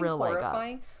gets a real leg up.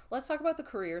 Let's talk about the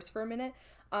careers for a minute.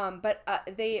 But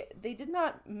they did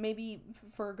not, maybe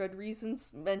for good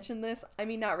reasons, mention this. I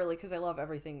mean, not really, because I love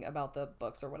everything about the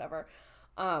books or whatever.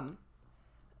 Can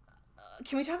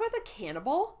we talk about the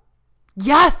cannibal?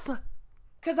 Yes!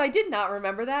 Because I did not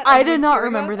remember that. I did not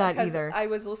remember that either. I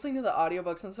was listening to the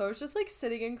audiobooks, and so I was just like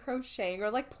sitting and crocheting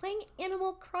or like playing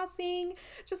Animal Crossing,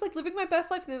 just like living my best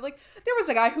life. And like, there was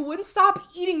a guy who wouldn't stop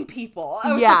eating people.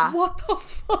 I was like, what the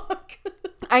fuck?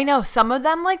 I know. Some of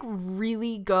them like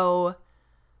really go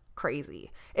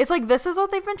crazy. It's like this is what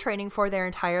they've been training for their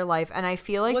entire life, and I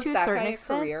feel like to a certain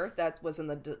extent, career that was in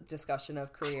the discussion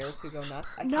of careers who go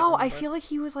nuts. I feel like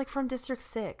he was like from District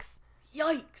 6.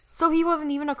 Yikes. So he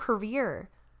wasn't even a career.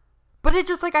 But it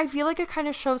just, like, I feel like it kind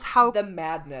of shows how the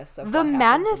madness of the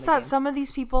madness that games. some of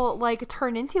these people, like,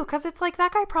 turn into. Because it's like,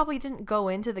 that guy probably didn't go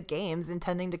into the games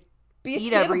intending to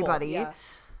eat everybody. Yeah.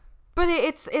 But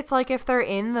it's like, if they're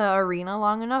in the arena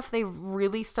long enough, they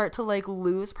really start to, like,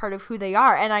 lose part of who they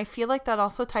are. And I feel like that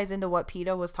also ties into what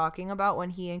Peeta was talking about when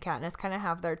he and Katniss kind of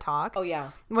have their talk. Oh,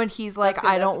 yeah. When he's like,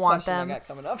 I don't want them.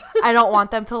 I don't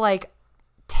want them to, like,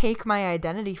 take my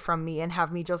identity from me and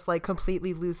have me just, like,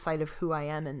 completely lose sight of who I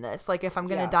am in this. Like, if I'm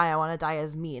gonna die, I want to die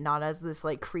as me, not as this,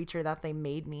 like, creature that they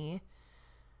made me.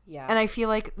 Yeah. And I feel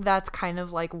like that's kind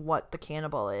of, like, what the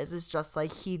cannibal is just,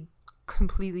 like, he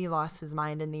completely lost his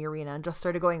mind in the arena and just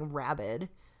started going rabid.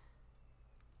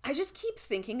 I just keep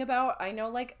thinking about, I know,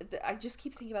 like, I just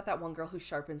keep thinking about that one girl who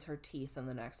sharpens her teeth in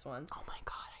the next one. Oh my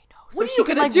god, I know. What are you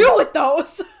gonna do with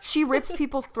those? She rips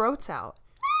people's throats out.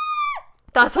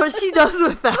 That's what she does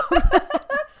with them.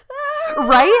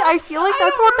 Right? I feel like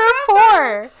that's what they're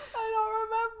for. I don't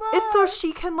remember. It's so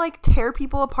she can, like, tear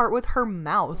people apart with her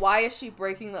mouth. Why is she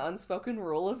breaking the unspoken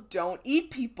rule of don't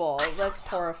eat people? That's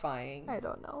horrifying. I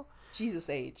don't know. Jesus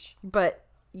H. But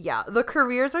yeah, the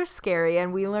careers are scary,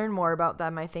 and we learn more about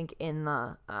them, I think, in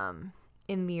the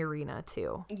arena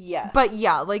too. Yes. But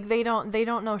yeah, like, they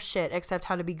don't know shit except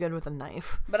how to be good with a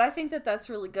knife. But I think that that's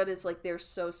really good, is, like, they're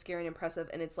so scary and impressive,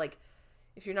 and it's like,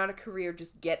 if you're not a career,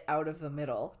 just get out of the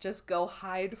middle. Just go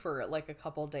hide for, like, a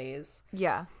couple days.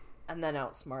 Yeah. And then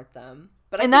outsmart them.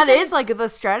 But and that is, like, the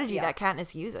strategy that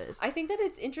Katniss uses. I think that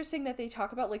it's interesting that they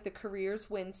talk about, like, the careers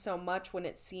win so much when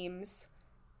it seems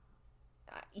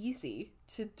easy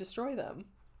to destroy them.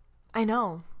 I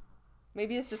know.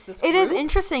 Maybe it's just this It is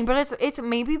interesting, but it's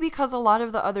maybe because a lot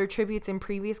of the other tributes in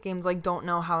previous games, like, don't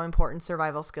know how important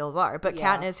survival skills are. But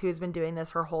Katniss, who's been doing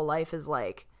this her whole life, is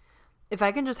like, if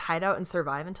I can just hide out and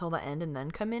survive until the end and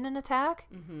then come in and attack,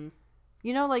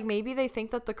 you know, like, maybe they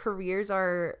think that the careers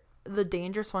are the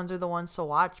dangerous ones, are the ones to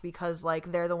watch because,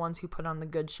 like, they're the ones who put on the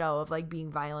good show of, like, being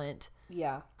violent.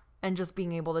 Yeah. And just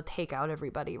being able to take out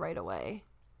everybody right away.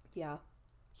 Yeah.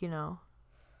 You know?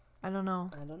 I don't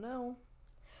know.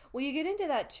 Well, you get into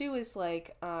that too, is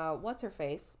like, what's her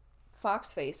face?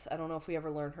 Foxface. I don't know if we ever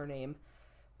learned her name.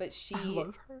 But she, I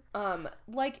love her.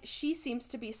 Like, she seems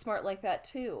to be smart like that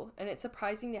too. And it's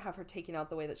surprising to have her taken out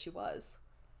the way that she was.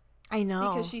 I know.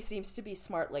 Because she seems to be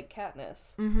smart like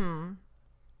Katniss. Mm-hmm.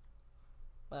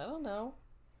 I don't know.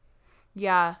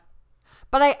 Yeah.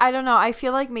 But I don't know. I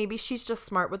feel like maybe she's just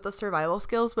smart with the survival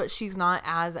skills, but she's not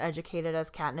as educated as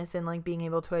Katniss in, like, being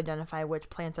able to identify which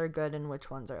plants are good and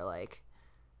which ones are, like,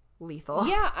 lethal.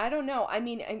 Yeah, I don't know. I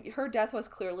mean, her death was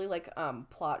clearly, like,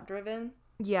 plot driven.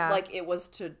 Yeah. Like, it was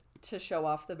to show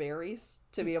off the berries,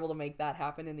 to be able to make that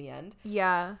happen in the end.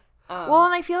 Yeah. Well,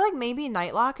 and I feel like maybe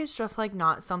Nightlock is just, like,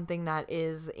 not something that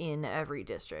is in every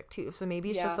district, too. So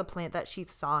maybe it's just a plant that she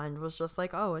saw and was just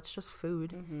like, oh, it's just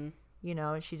food. Mm-hmm. You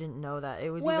know, and she didn't know that it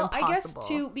was even possible. Well, I guess,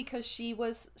 too, because she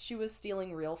was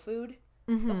stealing real food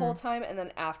the whole time, and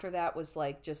then after that was,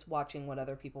 like, just watching what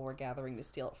other people were gathering to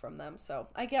steal it from them. So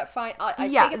I get fine. I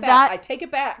take it back. I take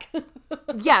it back.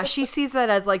 Yeah, she sees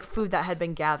that as, like, food that had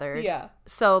been gathered. Yeah.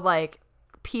 So, like,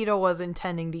 Peeta was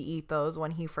intending to eat those when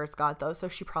he first got those, so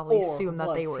she probably assumed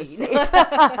that they were safe.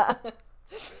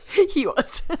 He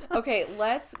was. Okay,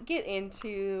 let's get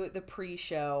into the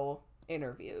pre-show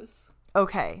interviews.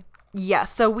 Okay. Yeah,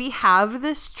 so we have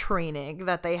this training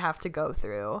that they have to go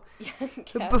through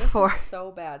before. This is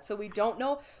so bad. So we don't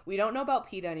know about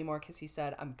Peeta anymore because he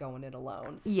said, I'm going it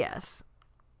alone. Yes.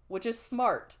 Which is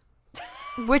smart.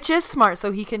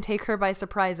 So he can take her by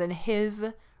surprise in his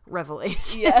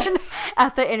revelation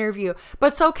at the interview.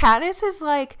 But so Katniss is,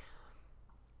 like,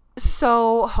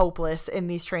 so hopeless in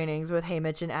these trainings with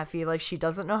Haymitch and Effie. Like, she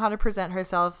doesn't know how to present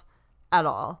herself at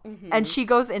all. Mm-hmm. And she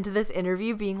goes into this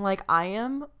interview being like, I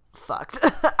am fucked.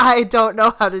 I don't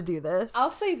know how to do this. I'll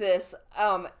say this.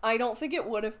 I don't think it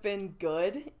would have been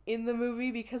good in the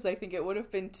movie because I think it would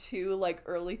have been too, like,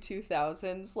 early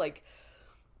 2000s, like,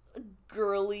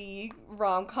 girly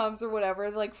rom-coms or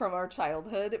whatever, like, from our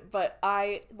childhood. But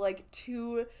I, like,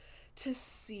 to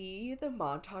see the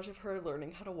montage of her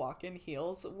learning how to walk in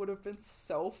heels would have been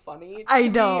so funny to me,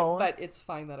 but it's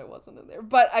fine that it wasn't in there.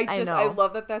 But I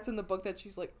love that that's in the book, that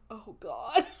she's like, oh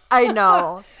god. I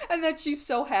know. And that she's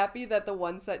so happy that the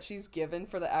ones that she's given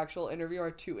for the actual interview are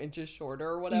 2 inches shorter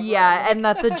or whatever. Yeah, and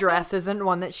that the dress isn't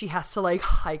one that she has to, like,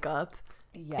 hike up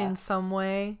in some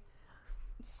way.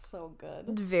 So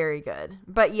good. Very good.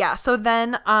 But yeah, so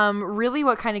then really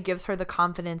what kind of gives her the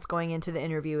confidence going into the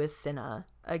interview is Cinna.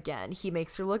 Again, he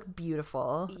makes her look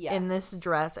beautiful in this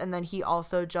dress, and then he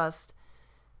also just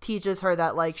teaches her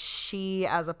that like she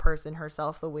as a person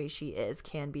herself, the way she is,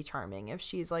 can be charming if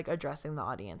she's like addressing the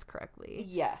audience correctly.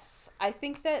 Yes. I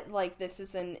think that like this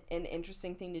is an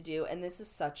interesting thing to do, and this is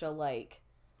such a like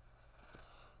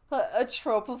a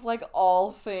trope of like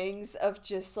all things of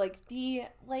just like the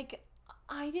like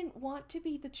I didn't want to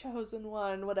be the chosen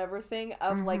one, whatever thing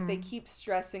of like they keep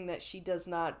stressing that she does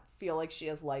not feel like she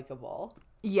is likable.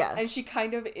 Yes. And she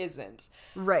kind of isn't.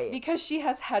 Right. Because she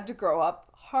has had to grow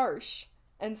up harsh.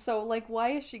 And so, like,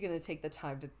 why is she going to take the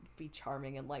time to be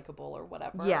charming and likable or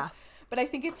whatever? Yeah. But I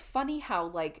think it's funny how,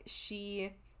 like,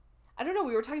 she... I don't know,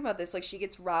 we were talking about this. Like, she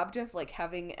gets robbed of, like,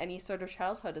 having any sort of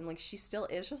childhood. And, like, she still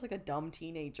is just, like, a dumb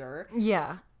teenager.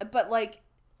 Yeah. But, like,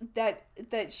 that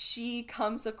she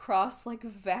comes across, like,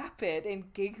 vapid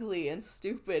and giggly and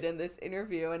stupid in this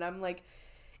interview. And I'm like...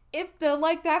 If the,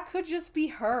 like, that could just be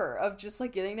her of just,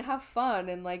 like, getting to have fun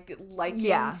and, like, liking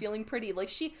and feeling pretty.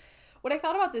 Like, what I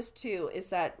thought about this, too, is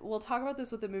that, we'll talk about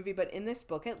this with the movie, but in this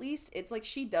book, at least, it's, like,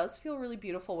 she does feel really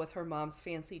beautiful with her mom's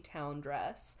fancy town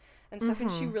dress and stuff, and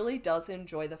she really does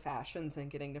enjoy the fashions and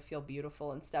getting to feel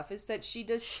beautiful and stuff, is that she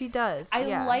does. She does, I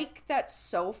like that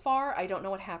so far. I don't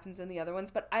know what happens in the other ones,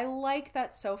 but I like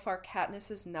that so far Katniss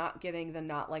is not getting the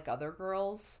not like other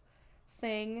girls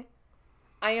thing.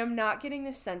 I am not getting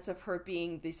the sense of her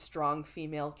being the strong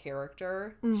female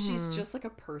character. She's just like a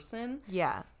person.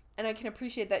 Yeah. And I can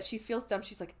appreciate that. She feels dumb.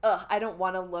 She's like, ugh, I don't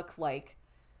want to look like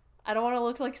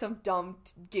some dumb,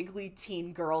 giggly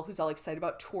teen girl who's all excited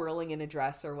about twirling in a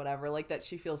dress or whatever. Like that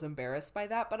she feels embarrassed by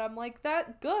that. But I'm like,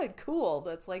 good, cool.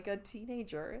 That's like a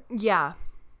teenager. Yeah.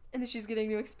 And then she's getting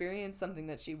to experience something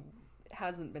that she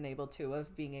hasn't been able to,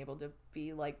 of being able to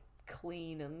be like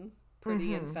clean and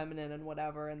pretty and feminine and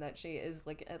whatever, and that she is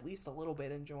like at least a little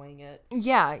bit enjoying it.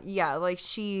 Yeah, like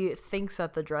she thinks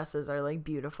that the dresses are like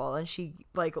beautiful, and she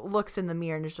like looks in the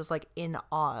mirror and is just like in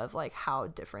awe of like how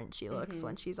different she looks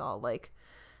when she's all like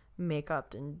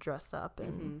makeup and dressed up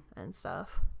and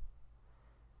stuff.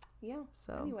 Yeah.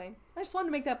 So anyway, I just wanted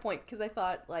to make that point because I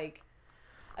thought like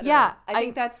I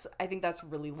think that's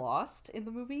really lost in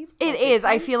the movie. It is.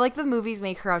 I feel like the movies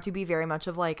make her out to be very much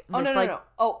of like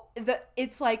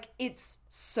this, it's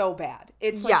so bad.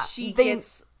 It's like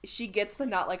she gets the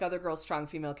not like other girls strong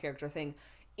female character thing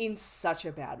in such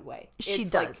a bad way. She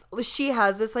does. Like, she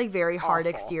has this like very hard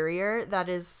exterior that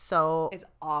is so... It's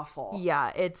awful.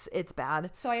 Yeah, it's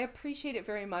bad. So I appreciate it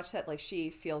very much that like she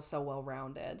feels so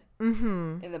well-rounded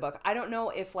in the book. I don't know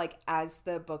if like as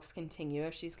the books continue,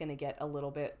 if she's going to get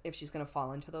if she's going to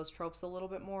fall into those tropes a little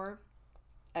bit more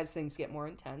as things get more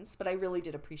intense. But I really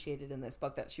did appreciate it in this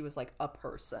book that she was like a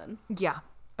person. Yeah,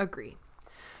 agree.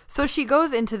 So she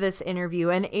goes into this interview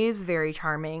and is very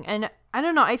charming. And I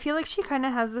don't know, I feel like she kind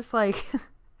of has this like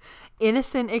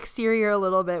innocent exterior a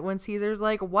little bit when Caesar's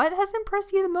like, what has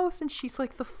impressed you the most? And she's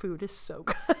like, the food is so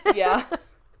good. Yeah.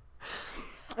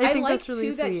 I think like that's really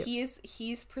too sweet. that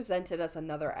he's presented as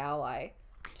another ally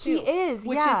too. He is,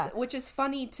 which is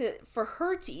funny for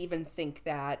her to even think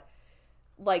that,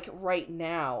 like right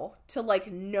now, to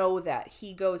like know that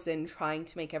he goes in trying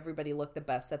to make everybody look the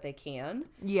best that they can.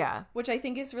 Yeah. Which I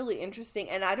think is really interesting.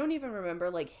 And I don't even remember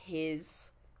like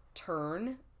his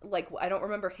turn. Like I don't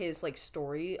remember his like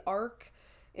story arc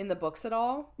in the books at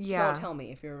all. Yeah. Don't tell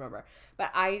me if you remember. But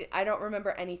I don't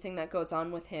remember anything that goes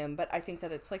on with him. But I think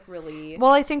that it's like really...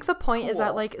 Well, I think the point is cool.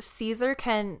 that like Caesar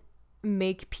can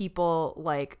make people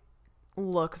like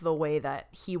look the way that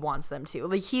he wants them to.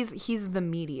 Like he's the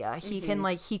media. He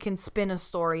can spin a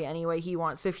story any way he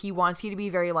wants. So if he wants you to be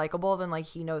very likable, then like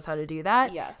he knows how to do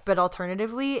that. Yes. But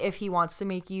alternatively, if he wants to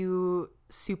make you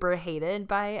super hated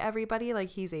by everybody, like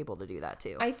he's able to do that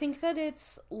too. I think that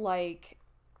it's like...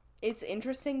 It's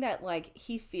interesting that, like,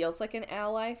 he feels like an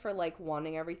ally for, like,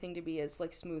 wanting everything to be as,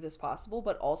 like, smooth as possible.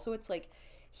 But also it's, like,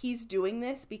 he's doing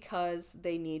this because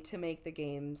they need to make the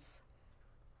games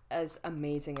as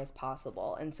amazing as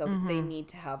possible. And so they need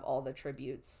to have all the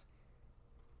tributes.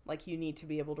 Like, you need to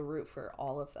be able to root for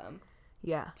all of them.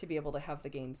 Yeah. To be able to have the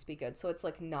games be good. So it's,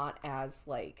 like, not as,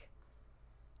 like,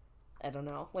 I don't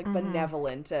know, like,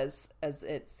 benevolent as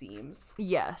it seems.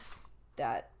 Yes.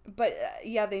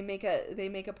 Yeah, they make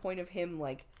a point of him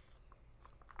like,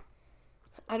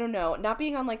 I don't know, not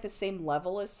being on like the same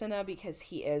level as Cinna because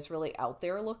he is really out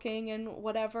there looking and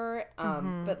whatever,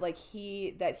 but like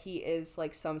he is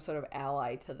like some sort of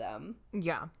ally to them.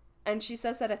 Yeah. And she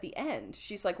says that at the end.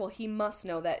 She's like, well, he must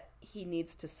know that he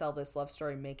needs to sell this love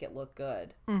story, make it look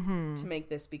good to make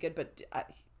this be good, but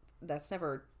that's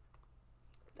never...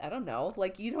 I don't know.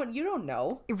 Like, you don't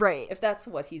know. Right. If that's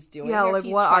what he's doing. Yeah, or like, if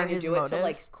he's what trying are to his do motives? it to,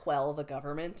 like, quell the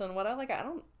government and whatever. Like, I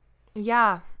don't...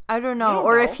 Yeah. I don't know. don't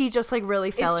Or know. if he just, like, really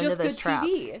fell It's into just this good trap.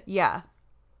 TV. Yeah.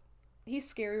 He's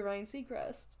scary Ryan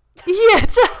Seacrest.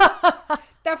 Yes.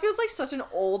 That feels like such an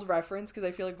old reference because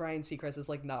I feel like Ryan Seacrest is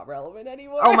like not relevant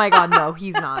anymore. Oh my god, no,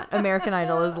 he's not. American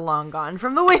Idol is long gone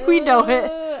from the way we know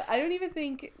it. I don't even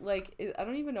think I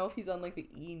don't even know if he's on like the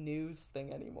E! News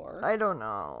thing anymore. I don't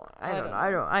know. I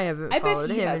haven't followed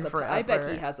him in forever. I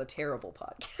bet he has a terrible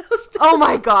podcast. Oh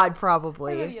my god, I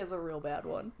probably. bet he has a real bad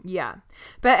one. Yeah.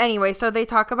 But anyway, so they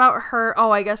talk about her. Oh,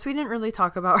 I guess we didn't really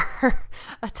talk about her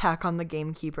attack on the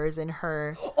gamekeepers and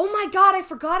her. Oh my god, I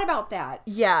forgot about that.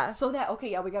 Yeah. So that,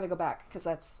 okay, yeah, we gotta go back because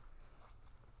that's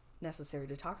necessary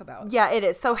to talk about. Yeah, it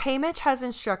is. So Haymitch has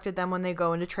instructed them when they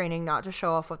go into training not to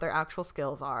show off what their actual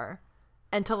skills are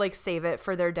and to like save it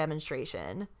for their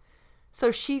demonstration.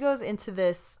 So she goes into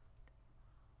this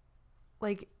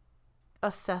like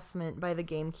assessment by the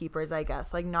gamekeepers, I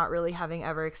guess, like not really having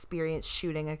ever experienced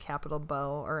shooting a capital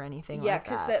bow or anything like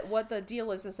that. Yeah, because what the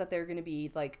deal is that they're going to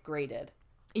be like graded.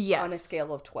 Yes. On a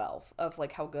scale of 12 of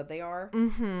like how good they are.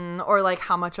 Mm-hmm. Or like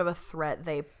how much of a threat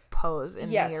they pose in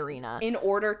the arena. In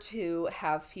order to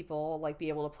have people like be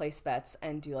able to place bets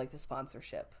and do like the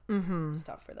sponsorship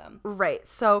stuff for them. Right.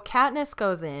 So Katniss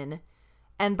goes in,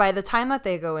 and by the time that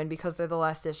they go in, because they're the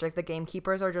last district, the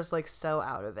gamekeepers are just like so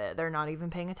out of it. They're not even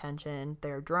paying attention.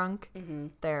 They're drunk. Mm-hmm.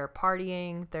 They're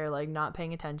partying. They're like not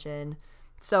paying attention.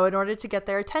 So in order to get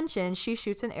their attention, she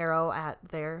shoots an arrow at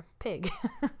their pig.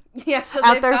 Yeah, so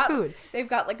at their food. They've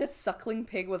got like a suckling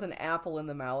pig with an apple in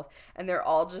the mouth, and they're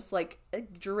all just like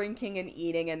drinking and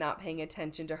eating and not paying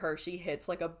attention to her. She hits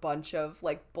like a bunch of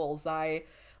like bullseye,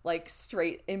 like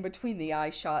straight in between the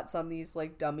eye shots on these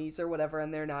like dummies or whatever,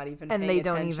 and they're not even paying attention. And they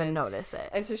don't even notice it.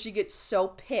 And so she gets so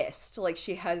pissed, like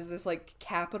she has this like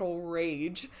capital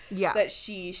rage, that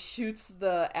she shoots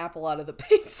the apple out of the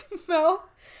pig's mouth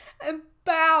and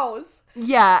bows.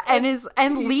 Yeah,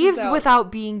 and leaves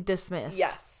without being dismissed.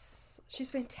 Yes. She's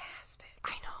fantastic.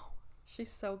 I know. She's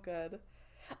so good.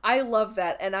 I love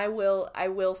that. And I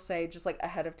will say just like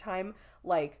ahead of time,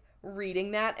 like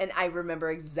reading that, and I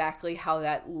remember exactly how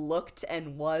that looked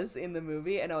and was in the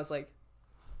movie, and I was like,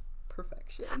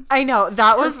 perfection. I know.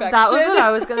 That was what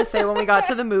I was gonna say when we got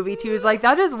to the movie too. Is like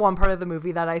that is one part of the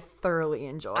movie that I thoroughly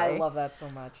enjoy. I love that so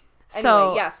much.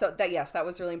 Anyway, that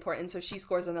was really important. So she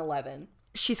scores an 11.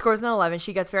 She scores an 11.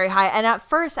 She gets very high. And at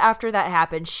first, after that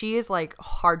happened, she is like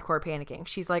hardcore panicking.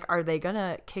 She's like, are they going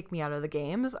to kick me out of the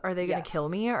games? Are they going to kill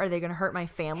me? Are they going to hurt my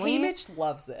family? Haymitch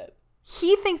loves it.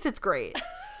 He thinks it's great.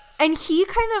 And he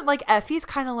kind of like, Effie's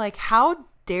kind of like, how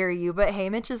dare you? But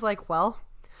Haymitch is like, well,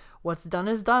 what's done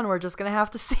is done. We're just going to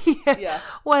have to see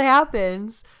what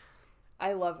happens.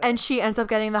 I love it. And she ends up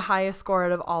getting the highest score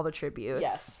out of all the tributes.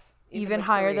 Yes. Even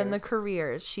higher than the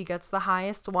careers. She gets the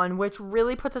highest one, which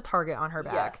really puts a target on her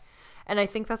back. Yes. And I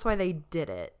think that's why they did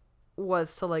it,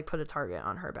 was to like put a target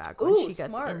on her back when she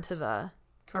gets into the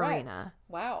arena.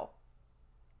 Wow.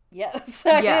 Yes.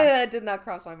 That did not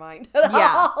cross my mind at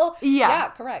all. Yeah,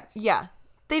 correct. Yeah.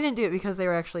 They didn't do it because they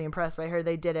were actually impressed by her.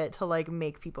 They did it to like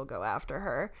make people go after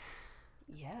her.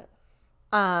 Yes.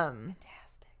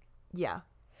 Fantastic. Yeah.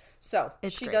 So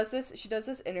she does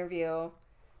this interview.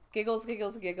 Giggles,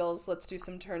 giggles, giggles. Let's do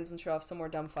some turns and show off some more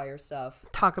dumbfire stuff.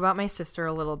 Talk about my sister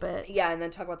a little bit. Yeah, and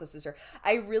then talk about the sister.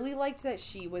 I really liked that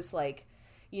she was like,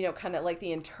 you know, kind of like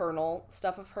the internal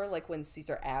stuff of her. Like when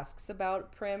Caesar asks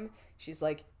about Prim, she's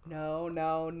like,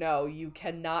 no, you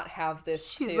cannot have this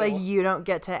She's like, you don't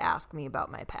get to ask me about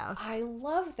my past. I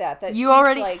love that you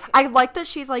already, like, I like that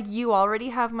she's like, you already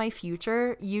have my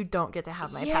future. You don't get to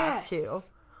have my past too.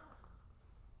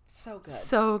 So good.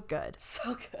 So good.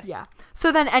 So good. Yeah.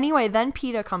 So then then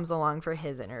PETA comes along for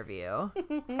his interview.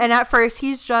 And at first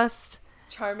he's just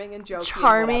charming and joking.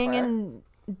 Charming and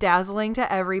dazzling to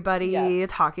everybody,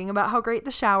 talking about how great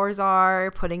the showers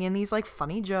are, putting in these like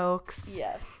funny jokes.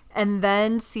 Yes. And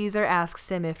then Caesar asks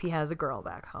him if he has a girl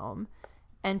back home.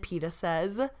 And PETA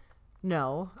says,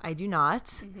 no, I do not.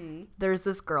 Mm-hmm. There's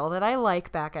this girl that I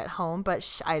like back at home,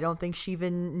 but I don't think she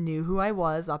even knew who I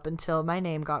was up until my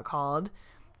name got called.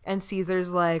 And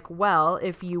Caesar's like, well,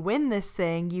 if you win this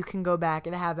thing, you can go back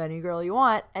and have any girl you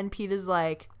want. And PETA's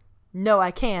like, no,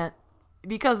 I can't,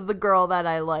 because the girl that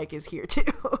I like is here too.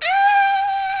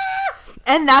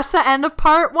 And that's the end of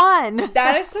part 1.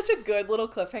 That is such a good little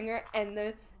cliffhanger,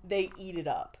 and they eat it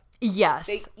up. Yes.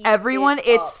 Everyone,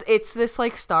 it's this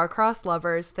like star-crossed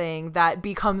lovers thing that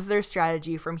becomes their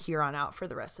strategy from here on out for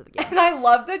the rest of the game. And I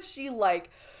love that she like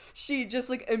she just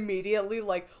like immediately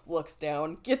like looks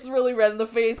down, gets really red in the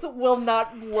face, will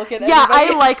not look at Yeah,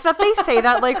 anybody. I like that they say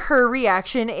that like her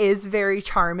reaction is very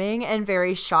charming and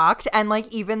very shocked, and like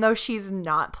even though she's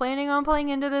not planning on playing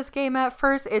into this game at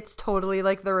first, it's totally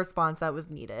like the response that was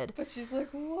needed. But she's like,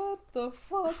 what the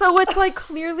fuck? So it's like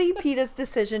clearly Peeta's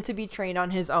decision to be trained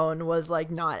on his own was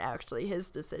like not actually his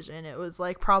decision. It was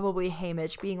like probably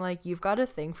Haymitch being like, you've got a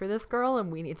thing for this girl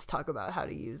and we need to talk about how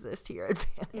to use this to your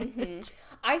advantage.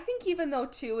 I think even though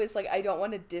too is like, I don't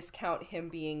want to discount him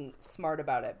being smart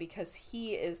about it, because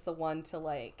he is the one to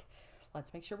like,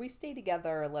 let's make sure we stay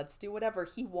together, let's do whatever.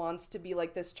 He wants to be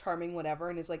like this charming whatever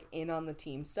and is like in on the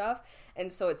team stuff.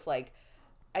 And so it's like,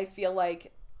 I feel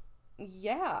like,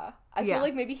 yeah, I feel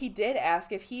like maybe he did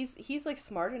ask if he's like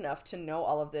smart enough to know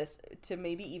all of this, to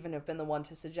maybe even have been the one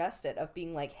to suggest it, of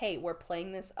being like, hey, we're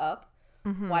playing this up.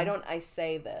 Why don't I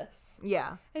say this?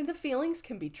 Yeah. And the feelings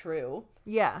can be true.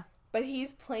 Yeah. But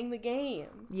he's playing the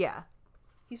game. Yeah.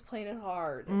 He's playing it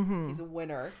hard. He's a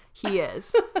winner. He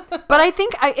is. But I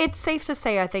think it's safe to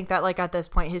say, I think that like at this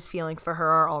point his feelings for her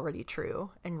are already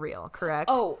true and real, correct?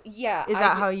 Oh, yeah. Is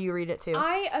that how you read it too?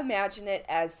 I imagine it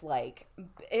as like,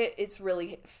 it's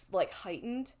really like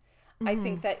heightened. I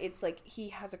think that it's like he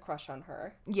has a crush on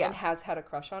her. Yeah. And has had a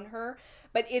crush on her.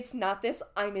 But it's not this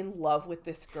I'm in love with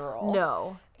this girl.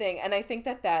 No. Thing. And I think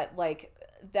that like,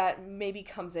 that maybe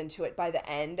comes into it by the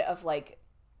end of like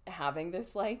having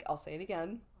this like, I'll say it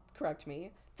again, correct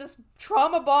me, this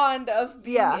trauma bond of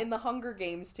being in the Hunger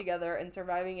Games together and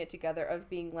surviving it together, of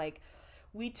being like,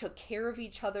 we took care of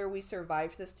each other, we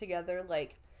survived this together.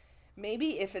 Like,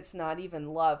 maybe if it's not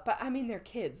even love, but I mean, they're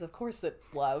kids, of course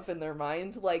it's love in their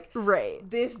mind, like, right,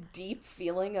 this deep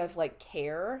feeling of like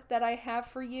care that I have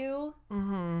for you.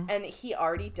 And he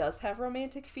already does have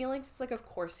romantic feelings. It's like, of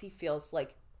course he feels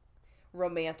like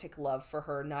romantic love for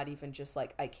her, not even just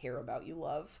like I care about you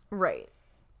love. Right.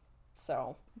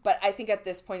 So, but I think at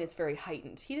this point it's very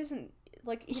heightened. He doesn't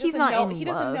like, he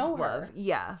doesn't know her.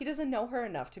 Yeah. He doesn't know her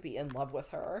enough to be in love with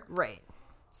her. Right.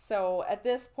 So at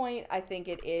this point I think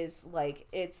it is like,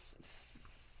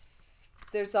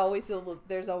 there's always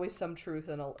some truth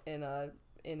in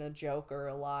a joke or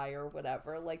a lie or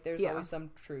whatever. Like, there's always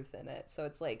some truth in it. So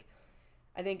it's like,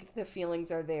 I think the feelings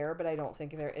are there, but I don't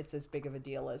think it's as big of a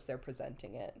deal as they're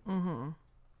presenting it.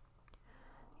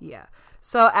 Yeah.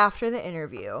 So after the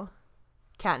interview,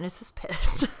 Katniss is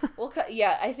pissed. Well,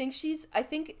 yeah, I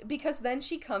think because then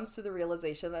she comes to the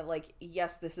realization that like,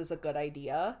 yes, this is a good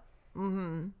idea.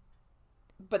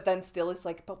 But then still is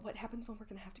like, but what happens when we're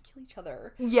going to have to kill each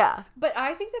other? Yeah. But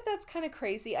I think that's kind of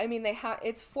crazy. I mean,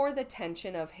 it's for the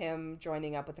tension of him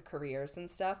joining up with the careers and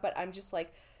stuff, but I'm just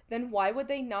like, then why would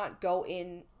they not go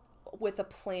in with a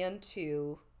plan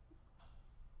to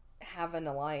have an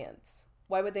alliance?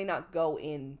 Why would they not go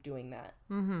in doing that?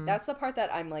 That's the part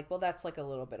that I'm like, well, that's like a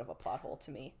little bit of a plot hole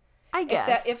to me. I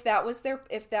guess. If that was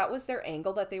their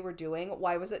angle that they were doing,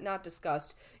 why was it not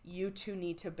discussed? You two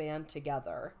need to band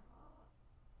together.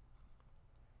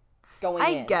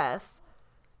 I guess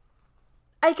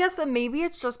that maybe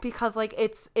it's just because like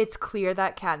it's clear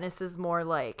that Katniss is more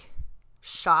like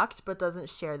shocked but doesn't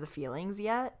share the feelings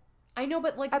yet. I know,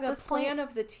 but like the plan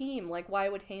of the team, like why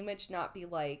would Haymitch not be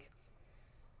like,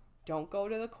 don't go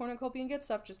to the cornucopia and get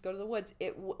stuff, just go to the woods?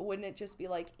 Wouldn't it just be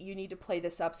like, you need to play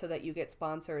this up so that you get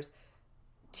sponsors,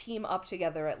 team up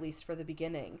together at least for the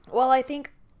beginning? Well,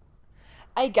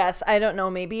 I guess, I don't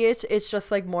know, maybe it's just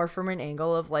like more from an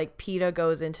angle of like Peeta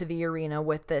goes into the arena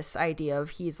with this idea of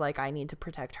he's like, I need to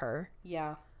protect her.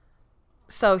 Yeah.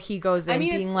 So he goes in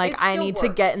being like, I need to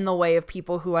get in the way of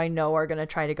people who I know are going to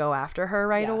try to go after her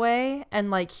right away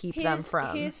and like keep them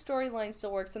from. His storyline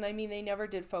still works. And I mean, they never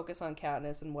did focus on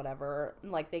Katniss and whatever.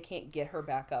 Like, they can't get her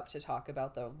back up to talk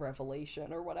about the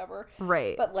revelation or whatever.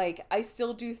 Right. But like, I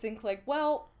still do think like,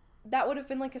 well, that would have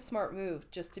been like a smart move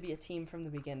just to be a team from the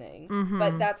beginning.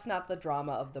 But that's not the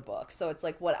drama of the book. So it's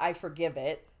like, what, I forgive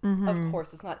it. Of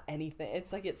course, it's not anything.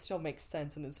 It's like, it still makes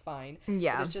sense and is fine.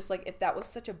 Yeah. But it's just like, if that was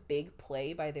such a big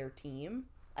play by their team,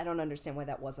 I don't understand why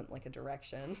that wasn't like a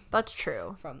direction. That's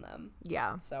true. From them.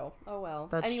 Yeah. So, oh well.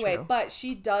 That's anyway, true. But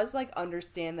she does like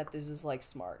understand that this is like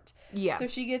smart. Yeah. So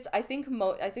she gets, I think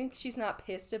she's not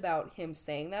pissed about him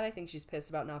saying that. I think she's pissed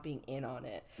about not being in on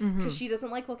it. Because she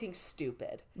doesn't like looking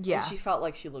stupid. Yeah. And she felt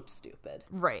like she looked stupid.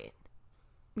 Right.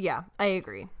 Yeah, I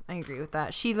agree with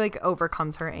that. She like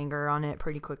overcomes her anger on it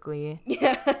pretty quickly.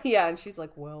 Yeah, and she's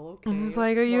like, well, okay. And it's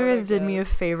like, you guys did me a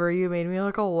favor. You made me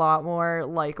look a lot more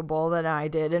likable than I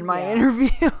did in my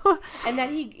interview. And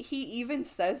then he even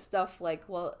says stuff like,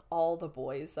 well, all the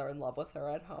boys are in love with her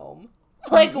at home.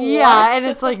 Like, yeah, what? and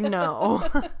it's like, no.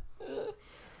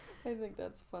 I think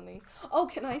that's funny. Oh,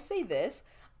 can I say this?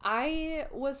 I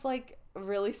was like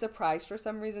really surprised for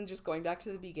some reason, just going back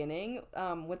to the beginning,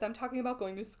 with them talking about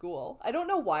going to school. I don't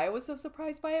know why I was so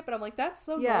surprised by it, but I'm like, that's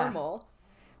so normal.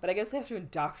 But I guess they have to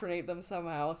indoctrinate them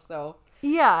somehow, so.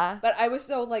 Yeah. But I was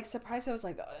so like surprised. I was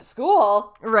like,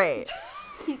 school? Right.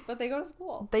 But they go to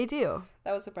school. They do.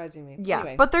 That was surprising me. Yeah,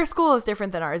 anyway. but their school is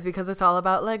different than ours because it's all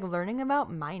about like learning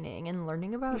about mining and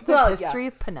learning about the history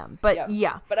of Panem. But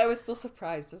yeah. But I was still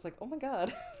surprised. I was like, oh my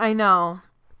god. I know.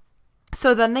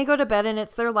 So then they go to bed and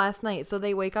it's their last night. So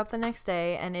they wake up the next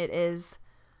day and it is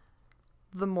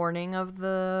the morning of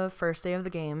the first day of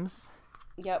the games.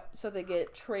 Yep. So they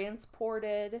get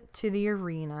transported to the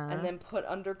arena and then put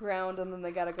underground, and then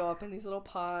they got to go up in these little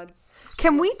pods.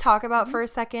 Can we talk about for a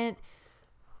second?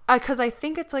 Because I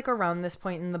think it's like around this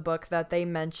point in the book that they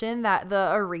mention that the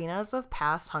arenas of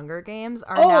past Hunger Games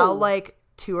are now like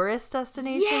tourist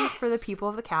destinations for the people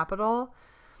of the capital.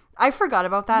 I forgot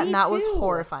about that, and that was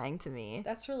horrifying to me.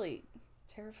 That's really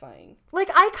terrifying. Like,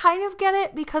 I kind of get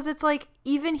it because it's like,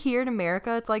 even here in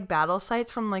America, it's like battle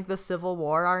sites from like the Civil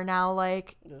War are now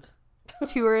like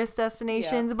tourist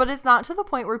destinations, but it's not to the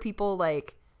point where people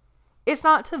like, it's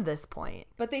not to this point.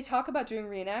 But they talk about doing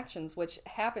reenactions, which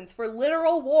happens for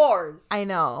literal wars. I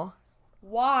know.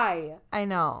 Why? I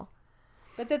know.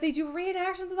 But that they do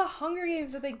reenactions of the Hunger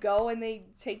Games, where they go and they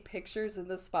take pictures in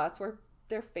the spots where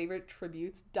their favorite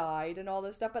tributes died and all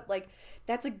this stuff. But like,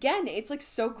 that's again, it's like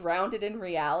so grounded in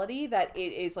reality that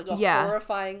it is like a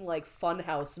horrifying like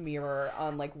funhouse mirror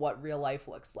on like what real life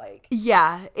looks like.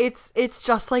 Yeah, it's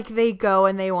just like they go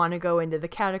and they want to go into the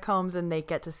catacombs and they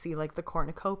get to see like the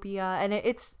cornucopia, and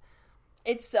it's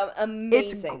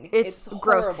amazing. It's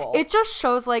horrible. Gross. It just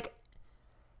shows like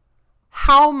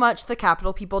how much the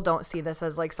Capitol people don't see this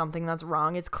as like something that's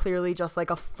wrong. It's clearly just like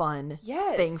a fun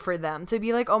thing for them to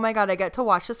be like, oh my god, I get to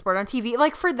watch the sport on TV.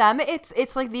 Like for them,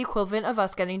 it's like the equivalent of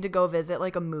us getting to go visit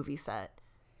like a movie set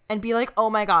and be like, oh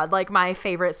my god, like my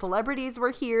favorite celebrities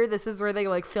were here. This is where they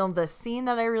like filmed this scene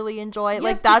that I really enjoy. Yes,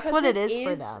 like that's what it is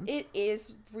for them. It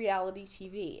is reality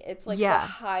TV. It's like the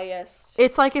highest.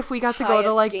 It's like if we got to go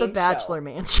to like the Bachelor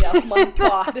Mansion. Yeah, my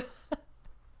god.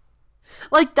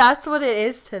 Like, that's what it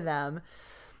is to them.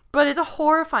 But it's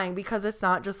horrifying because it's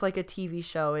not just like a TV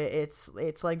show.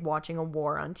 It's like watching a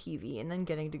war on TV and then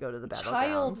getting to go to the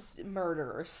battlegrounds. Child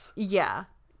murders. Yeah.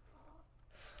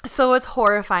 So it's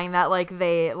horrifying that like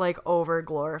they like over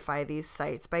glorify these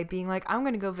sites by being like, I'm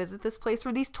going to go visit this place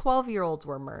where these 12-year-olds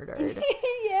were murdered.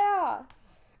 Yeah.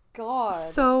 God.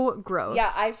 So gross.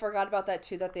 Yeah, I forgot about that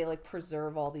too, that they like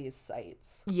preserve all these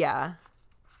sites. Yeah.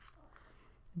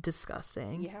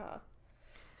 Disgusting. Yeah.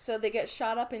 So they get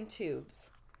shot up in tubes.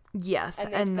 Yes,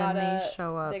 and then they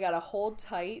show up. They gotta hold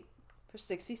tight for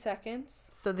 60 seconds.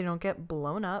 So they don't get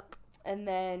blown up. And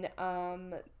then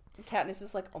Katniss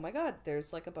is like, oh my god,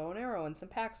 there's like a bow and arrow and some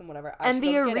packs and whatever. And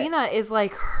the arena is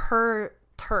like her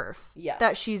turf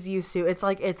that she's used to. It's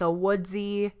like, it's a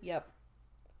woodsy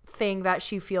thing that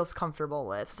she feels comfortable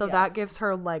with. So that gives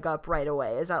her leg up right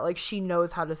away, is that like she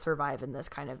knows how to survive in this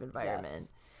kind of environment.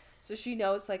 Yes. So she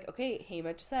knows, like, okay,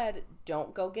 Haymitch said,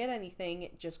 don't go get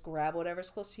anything. Just grab whatever's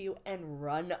close to you and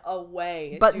run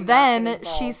away. But then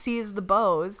she sees the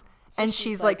bows, and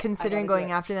she's like considering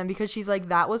going after them because she's like,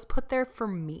 that was put there for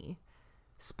me,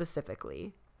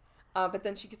 specifically. But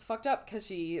then she gets fucked up because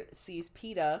she sees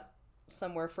Peeta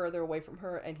somewhere further away from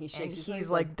her, and he shakes his head. He's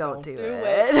like, don't do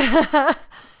it.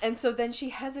 And so then she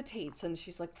hesitates, and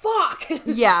she's like, fuck.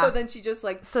 Yeah. So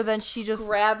then she just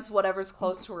grabs whatever's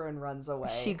close to her and runs away.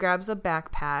 She grabs a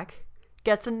backpack,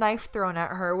 gets a knife thrown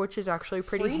at her, which is actually a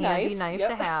pretty handy knife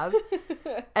to have.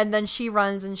 And then she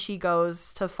runs and she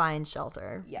goes to find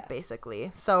shelter,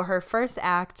 basically. So her first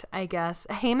act, I guess,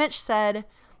 Haymitch said,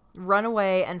 run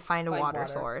away and find a water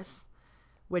source,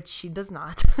 which she does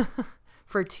not.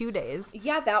 For 2 days.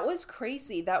 Yeah, that was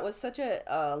crazy. That was such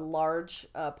a large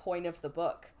point of the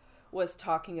book, was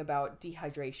talking about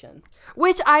dehydration.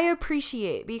 Which I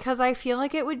appreciate, because I feel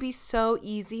like it would be so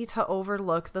easy to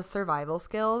overlook the survival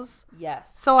skills.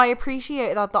 Yes. So I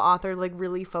appreciate that the author like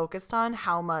really focused on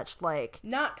how much like...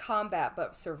 not combat,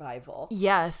 but survival.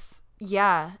 Yes.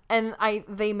 Yeah. And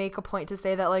they make a point to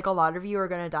say that like a lot of you are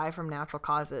going to die from natural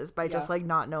causes by just like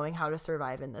not knowing how to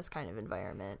survive in this kind of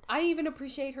environment. I even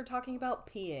appreciate her talking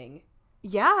about peeing.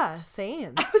 Yeah,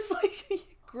 same. I was like,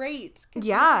 great.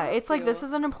 Yeah, it's like, this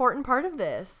is an important part of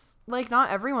this. Like,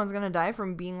 not everyone's going to die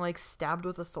from being like stabbed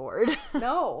with a sword.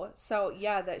 No. So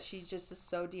yeah, that she just is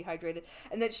so dehydrated.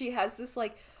 And that she has this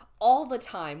like all the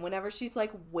time, whenever she's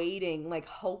like waiting, like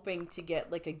hoping to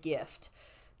get like a gift,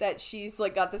 that she's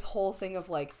like got this whole thing of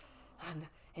like,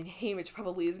 and Haymitch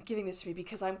probably isn't giving this to me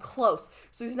because I'm close,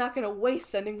 so he's not going to waste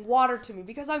sending water to me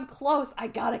because I'm close. I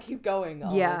gotta keep going,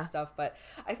 all this stuff. But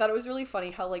I thought it was really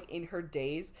funny how, like, in her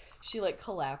daze, she, like,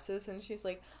 collapses, and she's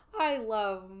like, I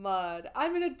love mud.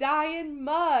 I'm going to die in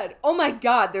mud. Oh, my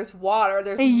God, there's water.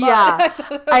 There's mud. Yeah,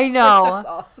 I know. Like, that's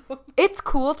awesome. It's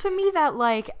cool to me that,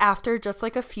 like, after just,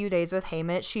 like, a few days with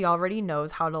Haymitch, she already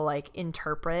knows how to, like,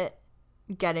 interpret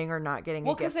getting or not getting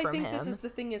a gift from him. Well, because I think this is the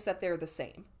thing, is that they're the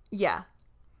same. Yeah.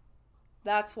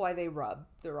 That's why they rub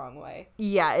the wrong way.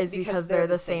 Yeah, is because they're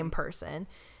the same person.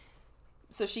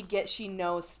 So she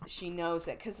knows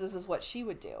it, because this is what she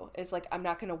would do. It's like, I'm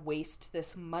not going to waste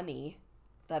this money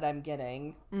that I'm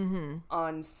getting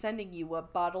on sending you a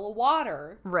bottle of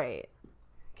water. Right.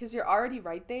 Because you're already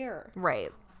right there.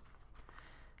 Right.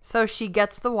 So she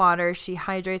gets the water, she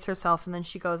hydrates herself, and then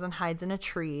she goes and hides in a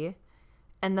tree.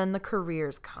 And then the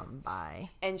careers come by.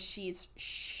 And she's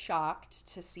shocked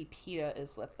to see Peeta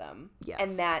is with them. Yes.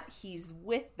 And that he's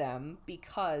with them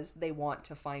because they want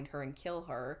to find her and kill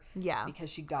her. Yeah. Because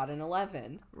she got an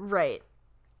 11. Right.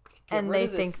 And they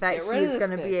think that he's going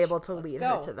to be able to lead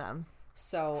her to them.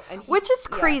 So, which is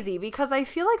crazy because I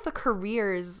feel like the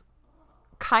careers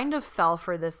kind of fell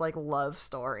for this, like, love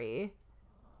story.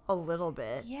 A little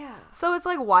bit. Yeah. So it's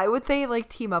like, why would they, like,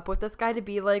 team up with this guy to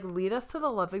be like, lead us to the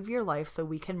love of your life so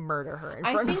we can murder her in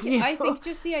front of you? I think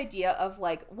just the idea of,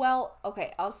 like, well,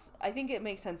 okay, I think it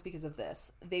makes sense because of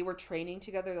this. They were training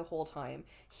together the whole time.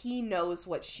 He knows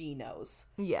what she knows.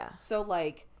 Yeah. So,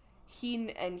 like, he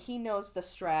knows the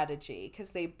strategy because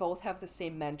they both have the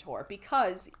same mentor,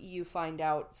 because you find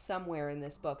out somewhere in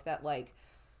this book that, like,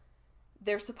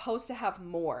 they're supposed to have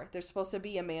more. They're supposed to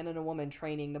be a man and a woman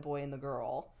training the boy and the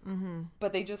girl. Mm-hmm.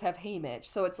 But they just have Haymitch.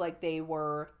 So it's like they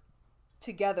were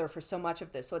together for so much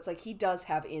of this. So it's like he does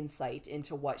have insight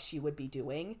into what she would be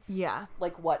doing. Yeah.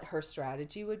 Like what her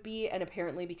strategy would be. And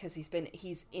apparently because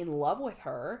he's in love with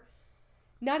her.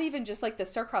 Not even just like the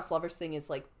star-crossed lovers thing is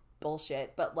like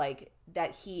bullshit. But like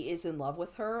that he is in love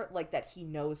with her. Like that he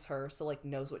knows her. So like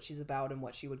knows what she's about and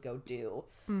what she would go do.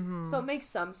 Mm-hmm. So it makes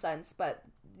some sense. But...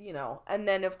 you know, and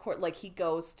then of course, like, he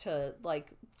goes to,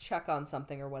 like, check on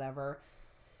something or whatever,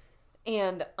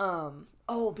 and,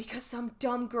 because some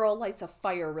dumb girl lights a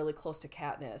fire really close to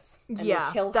Katniss, and they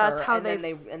kill her, that's how and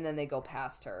then they go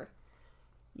past her.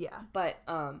 Yeah. But,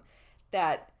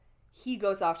 that he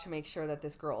goes off to make sure that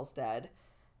this girl's dead,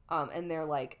 and they're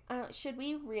like, should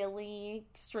we really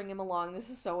string him along?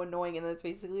 This is so annoying, and then it's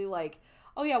basically like,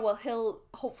 oh yeah, well, he'll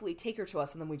hopefully take her to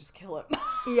us, and then we just kill him.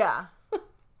 Yeah.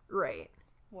 Right.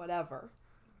 Whatever.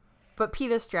 But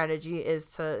Peeta's strategy is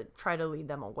to try to lead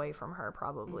them away from her,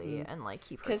 probably, and, like,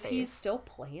 keep her safe. Because he's still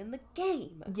playing the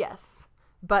game. Yes.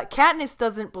 But Katniss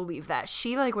doesn't believe that.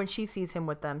 She, like, when she sees him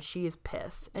with them, she is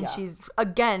pissed. And she's,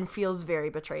 again, feels very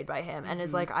betrayed by him. And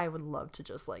is like, I would love to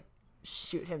just, like,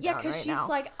 shoot him down right now. Yeah, because she's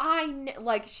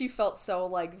like, she felt so,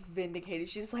 like, vindicated.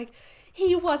 She's like,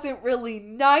 he wasn't really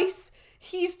nice.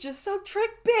 He's just some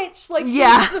trick bitch. Like,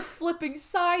 he's flipping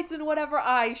sides and whatever.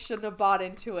 I shouldn't have bought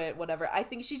into it, whatever. I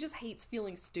think she just hates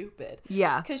feeling stupid.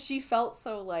 Yeah. Because she felt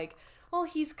so like, well,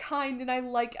 he's kind and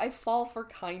I fall for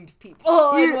kind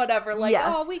people and whatever. Like,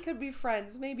 oh, we could be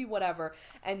friends, maybe whatever.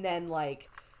 And then, like,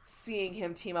 seeing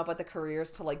him team up with the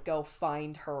careers to, like, go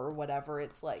find her or whatever,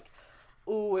 it's like,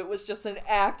 ooh, it was just an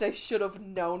act. I should have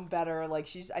known better. Like,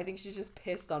 I think she's just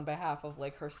pissed on behalf of,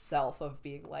 like, herself of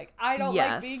being like, I don't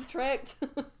like being tricked.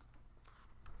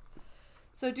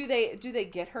 So do they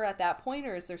get her at that point,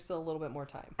 or is there still a little bit more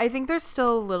time? I think there's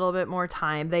still a little bit more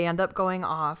time. They end up going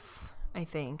off, I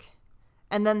think.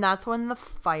 And then that's when the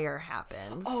fire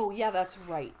happens. Oh, yeah, that's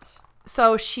right.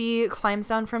 So she climbs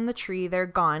down from the tree. They're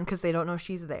gone because they don't know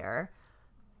she's there.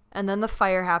 And then the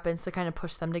fire happens to kind of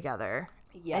push them together.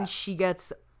 Yes. And she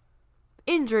gets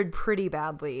injured pretty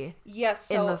badly. Yes,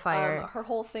 so, in the fire. Her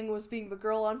whole thing was being the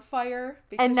girl on fire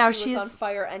because and now she's on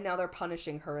fire, and now they're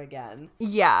punishing her again.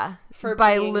 Yeah,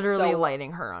 by literally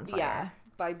lighting her on fire. Yeah,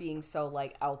 by being so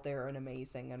like out there and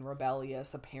amazing and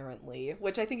rebellious, apparently.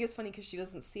 Which I think is funny because she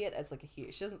doesn't see it as like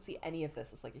she doesn't see any of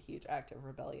this as like a huge act of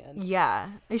rebellion. Yeah,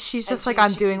 she's just like,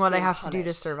 I'm doing what I have to do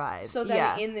to survive. So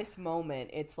then in this moment,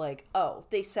 it's like, oh,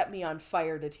 they set me on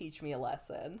fire to teach me a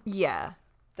lesson. Yeah.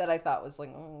 That I thought was like,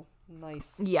 oh,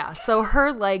 nice. Yeah, so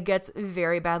her leg gets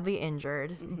very badly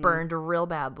injured, burned real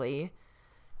badly,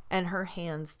 and her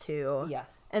hands too.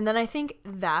 Yes. And then I think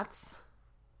that's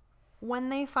when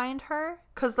they find her,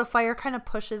 because the fire kind of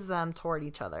pushes them toward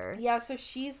each other. Yeah, so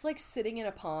she's like sitting in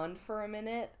a pond for a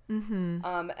minute, and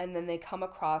then they come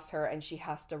across her, and she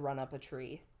has to run up a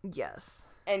tree. Yes.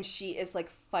 And she is like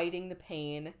fighting the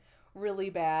pain really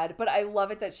bad, but I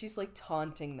love it that she's like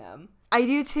taunting them. I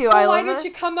do too. Oh, I why love didn't this.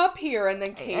 you come up here? And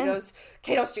then Kato's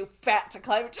too fat to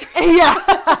climb a tree.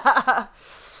 Yeah.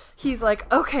 He's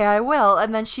like, okay, I will.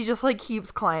 And then she just like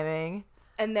keeps climbing.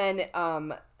 And then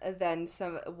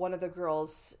one of the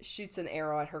girls shoots an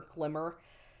arrow at her, Glimmer.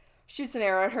 Shoots an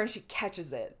arrow at her and she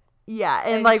catches it. Yeah,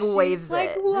 and like she's waves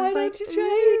like, it. why It's don't like, you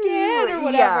try it again? Or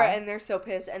whatever. Yeah. And they're so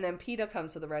pissed. And then PETA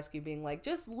comes to the rescue being like,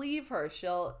 just leave her.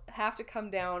 She'll have to come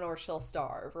down or she'll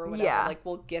starve or whatever. Yeah. Like,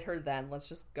 we'll get her then. Let's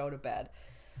just go to bed.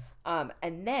 And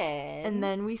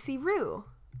then we see Rue.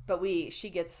 But she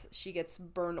gets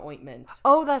burn ointment.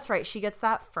 Oh, that's right. She gets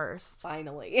that first.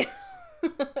 Finally.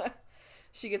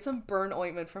 She gets some burn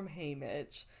ointment from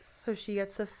Haymitch. So she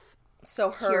gets to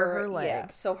cure her leg. Yeah.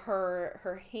 So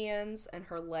her hands and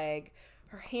her leg.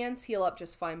 Her hands heal up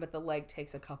just fine, but the leg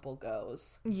takes a couple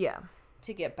goes. Yeah.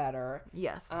 To get better.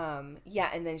 Yes.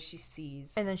 Yeah, and then she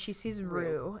sees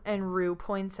Rue. And Rue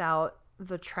points out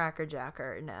the Tracker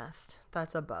Jacker nest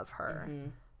that's above her. Mm-hmm.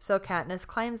 So Katniss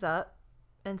climbs up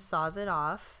and saws it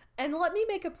off. And let me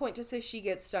make a point to say she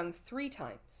gets stung 3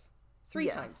 times. 3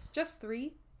 Yes. times. Just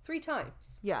 3? 3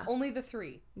 times. Yeah. Only the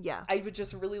 3. Yeah. I would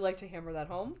just really like to hammer that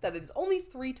home, that it is only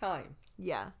 3 times.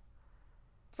 Yeah.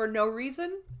 For no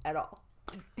reason at all.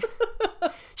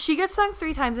 She gets stung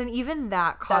 3 times, and even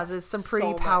that causes some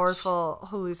pretty so powerful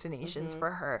hallucinations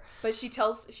for her. But she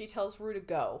tells Rue to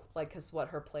go, like, because what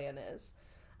her plan is.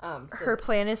 Her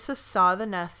plan is to saw the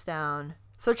nest down.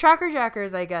 So Tracker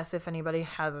Jackers, I guess, if anybody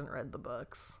hasn't read the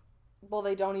books. Well,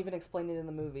 they don't even explain it in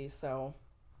the movie, so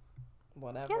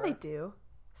whatever. Yeah, they do.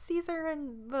 Caesar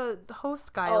and the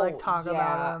host guy talk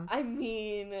about them. I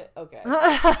mean, okay.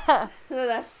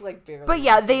 That's like barely. But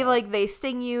yeah, they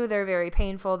sting you. They're very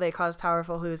painful. They cause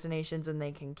powerful hallucinations, and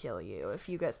they can kill you if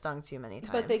you get stung too many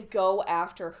times. But they go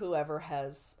after whoever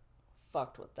has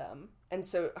fucked with them, and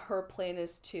so her plan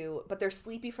is to. But they're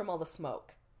sleepy from all the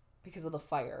smoke because of the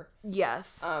fire.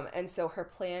 Yes. And so her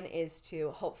plan is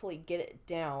to hopefully get it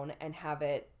down and have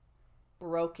it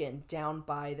broken down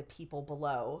by the people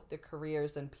below, the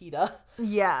careers and PETA.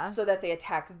 Yeah. So that they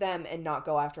attack them and not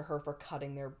go after her for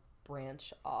cutting their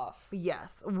branch off.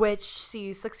 Yes, which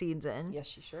she succeeds in. Yes,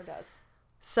 she sure does.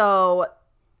 So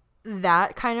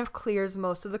that kind of clears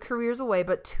most of the careers away,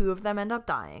 but 2 of them end up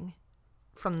dying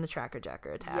from the Tracker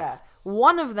Jacker attacks. Yes.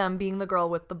 One of them being the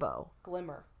girl with the bow.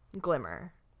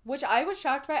 Glimmer. Which I was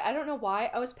shocked by. I don't know why.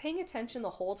 I was paying attention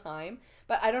the whole time,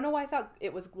 but I don't know why I thought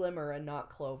it was Glimmer and not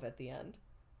Clove at the end.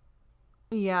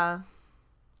 Yeah.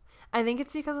 I think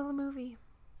it's because of the movie.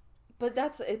 But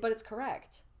it's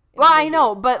correct. Well, I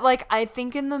know, but like I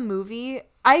think in the movie,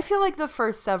 I feel like the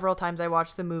first several times I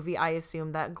watched the movie, I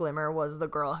assumed that Glimmer was the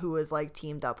girl who was like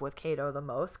teamed up with Cato the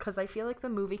most, because I feel like the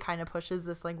movie kind of pushes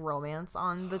this like romance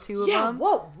on the 2 of them. Yeah,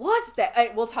 what was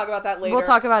that? We'll talk about that later. We'll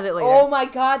talk about it later. Oh my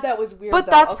god, that was weird. But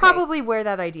that's probably where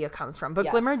that idea comes from. But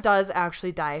Yes. Glimmer does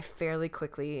actually die fairly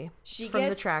quickly from the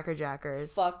gets Tracker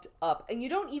Jackers. Fucked up, and you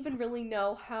don't even really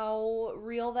know how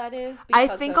real that is. I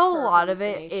think a lot of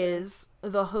it is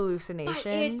the hallucinations.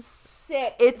 But it's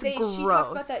sick. Gross. She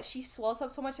talks about that she swells up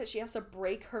so much that she has to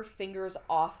break her fingers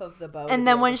off of the bow. And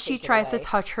then when she tries to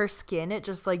touch her skin, it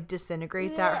just like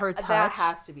disintegrates at her touch. That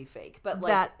has to be fake. But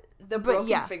like the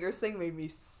broken fingers thing made me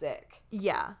sick.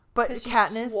 Yeah, but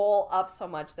Katniss swole up so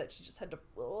much that she just had to.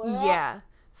 Yeah.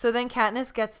 So then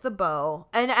Katniss gets the bow,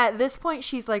 and at this point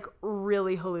she's like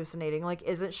really hallucinating, like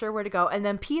isn't sure where to go. And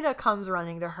then PETA comes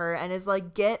running to her and is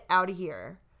like, "Get out of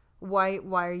here! Why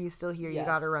are you still here? You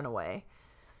gotta run away."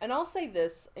 And I'll say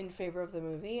this in favor of the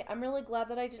movie. I'm really glad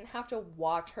that I didn't have to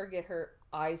watch her get her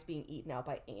eyes being eaten out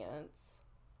by ants.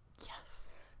 Yes.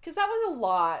 Because that was a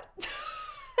lot.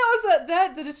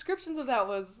 The descriptions of that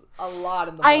was a lot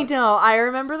in the book. I know. I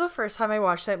remember the first time I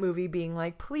watched that movie being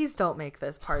like, please don't make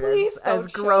this part as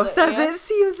gross as it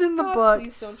seems in the book.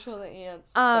 Please don't show the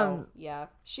ants. So, yeah.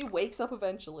 She wakes up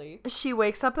eventually.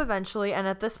 And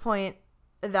at this point,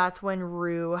 that's when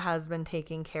Rue has been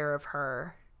taking care of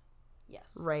her.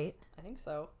 Yes. Right? I think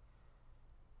so.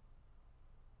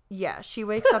 Yeah, she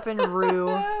wakes up in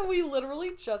Rue. We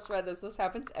literally just read this. This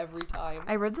happens every time.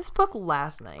 I read this book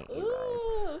last night,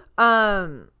 you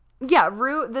guys. Yeah,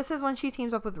 Rue, this is when she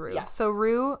teams up with Rue. Yes. So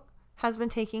Rue has been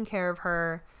taking care of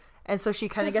her, and so she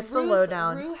kind of gets the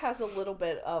lowdown. Rue has a little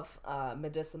bit of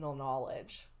medicinal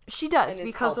knowledge. She does,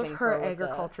 because of her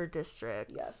agriculture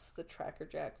district. Yes, the Tracker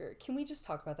Jacker. Can we just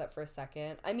talk about that for a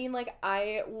second? I mean, like,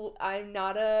 I'm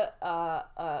not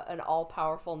an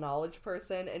all-powerful knowledge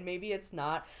person, and maybe it's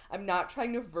not. I'm not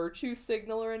trying to virtue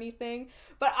signal or anything,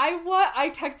 but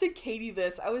I texted Katie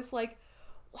this. I was like,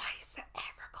 why is the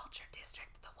agriculture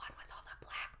district the one with all the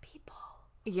black people?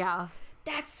 Yeah.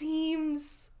 That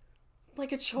seems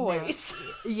like a choice.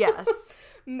 Yes.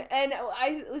 And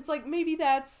it's like, maybe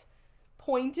that's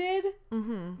pointed,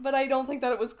 but I don't think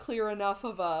that it was clear enough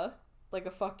of a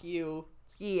fuck you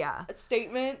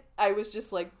statement. I was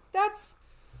just like, that's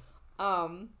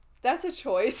a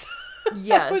choice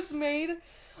that was made.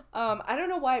 I don't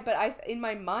know why, but in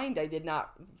my mind, I did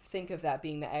not think of that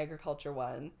being the agriculture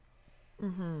one.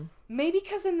 Mm-hmm. Maybe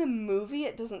because in the movie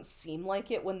it doesn't seem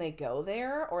like it when they go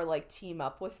there or like team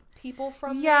up with people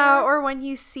from there. Yeah, or when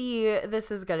you see, this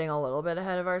is getting a little bit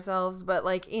ahead of ourselves, but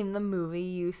like in the movie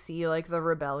you see like the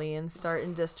rebellion start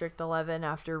in District 11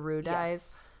 after Rue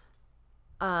dies.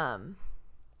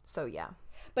 So yeah.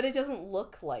 But it doesn't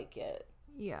look like it.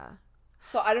 Yeah.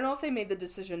 So I don't know if they made the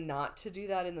decision not to do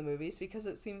that in the movies because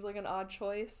it seems like an odd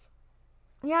choice.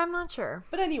 Yeah, I'm not sure.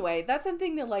 But anyway, that's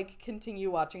something to like continue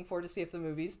watching for to see if the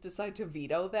movies decide to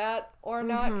veto that or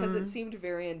not, because it seemed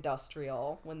very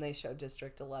industrial when they showed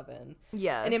District 11.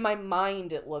 Yes. And in my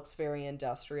mind, it looks very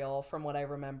industrial from what I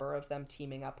remember of them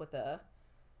teaming up with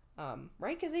right?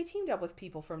 Because they teamed up with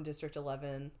people from District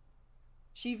 11.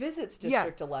 She visits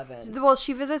District 11. Well,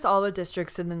 she visits all the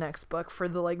districts in the next book for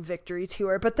the like victory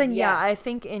tour. But then, I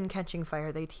think in Catching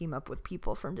Fire, they team up with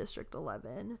people from District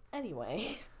 11.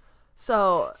 Anyway.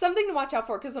 So something to watch out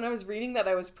for, because when I was reading that,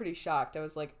 I was pretty shocked. I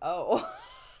was like, oh,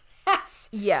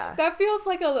 that feels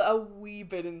like a wee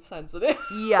bit insensitive.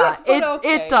 Yeah,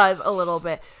 it does a little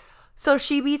bit. So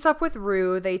she meets up with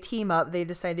Rue. They team up. They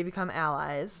decide to become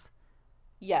allies.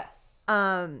 Yes.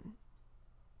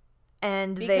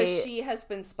 And because she has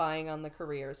been spying on the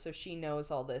careers, so she knows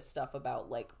all this stuff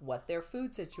about like what their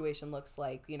food situation looks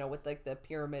like, you know, with like the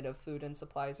pyramid of food and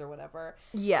supplies or whatever.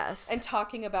 Yes. And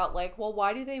talking about like, well,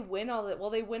 why do they win all that?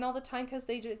 Well, they win all the time because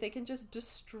they can just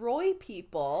destroy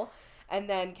people. And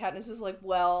then Katniss is like,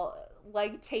 well,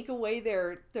 like take away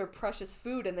their precious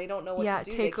food and they don't know what to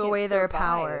do. Take away their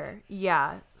power.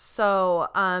 Yeah. So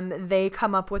they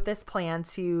come up with this plan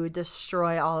to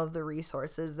destroy all of the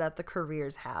resources that the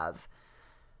careers have.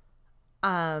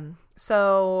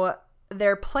 So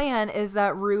their plan is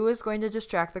that Rue is going to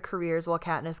distract the careers while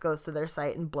Katniss goes to their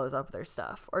site and blows up their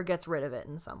stuff or gets rid of it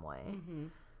in some way. Mm-hmm.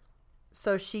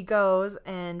 So she goes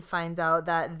and finds out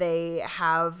that they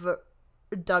have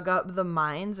dug up the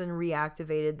mines and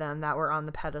reactivated them that were on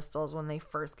the pedestals when they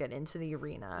first get into the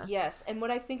arena. Yes, and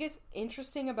what I think is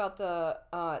interesting about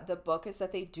the book is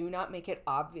that they do not make it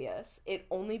obvious. It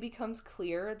only becomes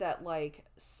clear that like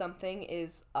something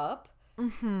is up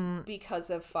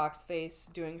because of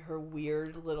Foxface doing her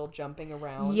weird little jumping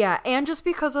around. Yeah, and just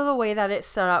because of the way that it's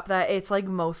set up, that it's like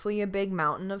mostly a big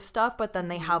mountain of stuff, but then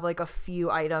they have like a few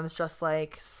items just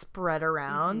like spread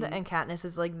around, and Katniss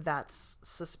is like, that's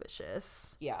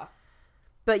suspicious. Yeah.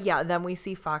 But yeah, then we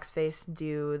see Foxface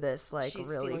do this like She's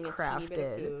really crafted. A teeny bit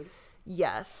of food.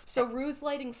 Yes. So Rue's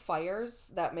lighting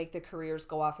fires that make the careers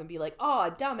go off and be like,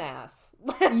 oh, dumbass.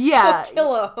 Let's go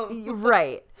kill him.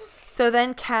 Right. So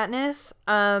then Katniss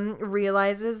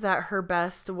realizes that her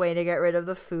best way to get rid of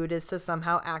the food is to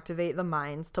somehow activate the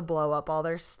mines to blow up all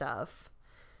their stuff.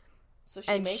 So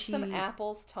she makes some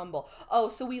apples tumble. Oh,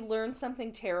 so we learned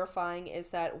something terrifying is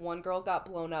that one girl got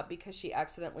blown up because she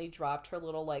accidentally dropped her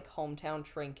little like hometown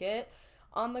trinket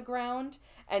on the ground,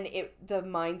 and the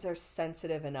mines are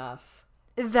sensitive enough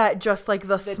that just like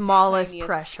the smallest tiniest,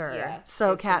 pressure.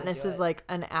 So Katniss is like,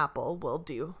 an apple will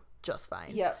do just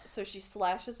fine. Yep. So she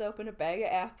slashes open a bag of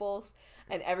apples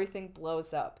and everything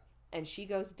blows up, and she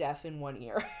goes deaf in one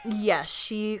ear. Yes,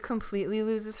 she completely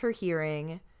loses her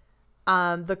hearing.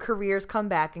 The careers come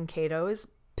back and Cato is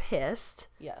pissed.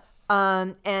 Yes.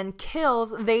 And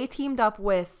kills. They teamed up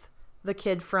with the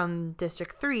kid from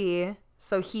District 3.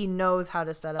 So he knows how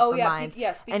to set up the mines.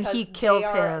 Yes, because and he kills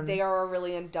him. They are a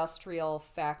really industrial,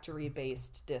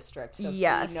 factory-based district. So he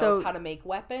knows how to make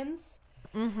weapons.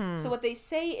 Mm-hmm. So what they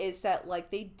say is that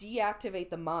like they deactivate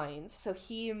the mines. So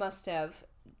he must have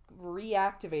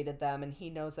reactivated them, and he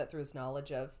knows that through his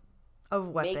knowledge of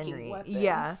weaponry. Making weapons.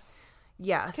 Yeah.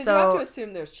 Yeah. Because you have to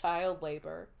assume there's child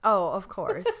labor. Oh, of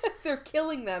course. They're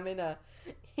killing them in a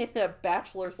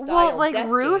bachelor style. Well, like death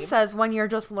Rue game. says, when you're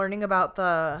just learning about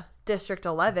the District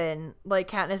 11, like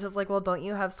Katniss is like, well, don't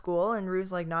you have school? And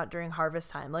Rue's like, not during harvest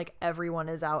time. Like everyone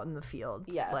is out in the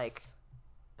fields, like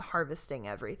harvesting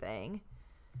everything.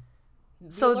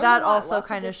 So that also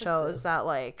kind of shows that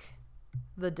like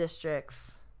the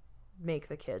districts make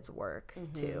the kids work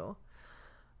too.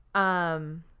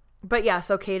 But yeah,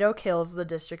 so Cato kills the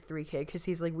District 3 kid because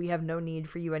he's like, we have no need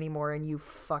for you anymore and you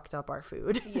fucked up our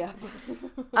food. Yeah.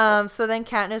 So then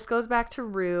Katniss goes back to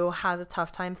Rue, has a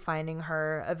tough time finding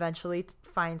her, eventually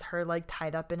finds her like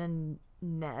tied up in a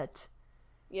net.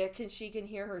 Yeah, she can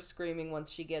hear her screaming once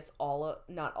she gets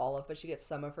not all of, but she gets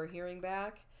some of her hearing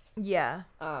back. Yeah.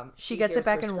 She gets it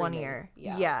back in one ear.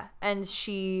 Yeah. And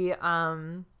she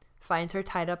finds her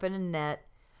tied up in a net,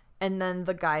 and then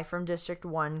the guy from District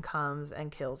 1 comes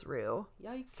and kills Rue.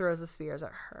 Yikes. Throws the spears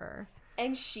at her.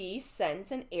 And she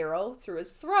sends an arrow through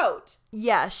his throat.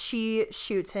 Yeah, she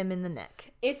shoots him in the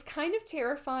neck. It's kind of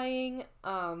terrifying.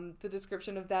 The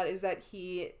description of that is that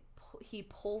he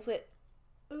pulls it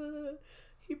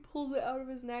out of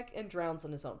his neck and drowns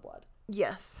in his own blood.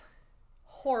 Yes.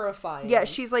 Horrifying. Yeah,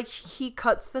 she's like, he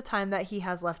cuts the time that he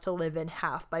has left to live in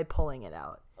half by pulling it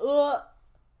out. Ugh.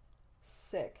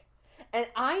 Sick. And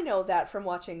I know that from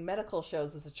watching medical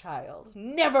shows as a child.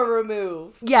 Never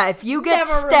remove. Yeah, if you get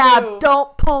stabbed,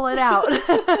 don't pull it out.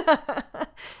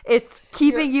 It's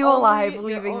keeping you alive,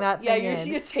 leaving that thing in.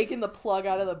 You're taking the plug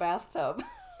out of the bathtub.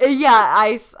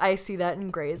 Yeah, I see that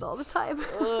in Grey's all the time.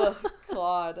 Ugh,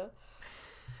 God.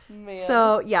 Man.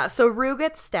 So Rue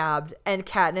gets stabbed, and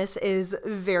Katniss is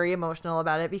very emotional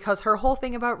about it because her whole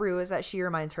thing about Rue is that she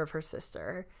reminds her of her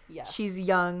sister. Yes. She's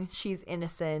young, she's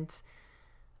innocent.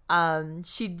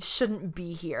 She shouldn't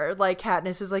be here. Like,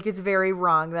 Katniss is like, it's very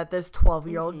wrong that this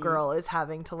 12-year-old girl is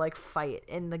having to, like, fight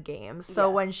in the game. So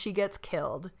when she gets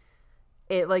killed,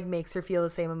 it, like, makes her feel the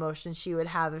same emotion she would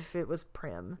have if it was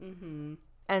Prim. Mm-hmm.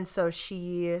 And so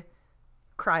she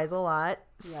cries a lot,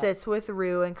 sits with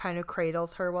Rue and kind of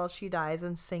cradles her while she dies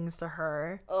and sings to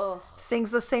her. Ugh.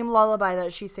 Sings the same lullaby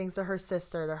that she sings to her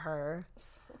sister to her.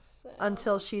 So sad.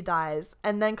 Until she dies.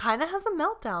 And then kind of has a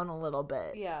meltdown a little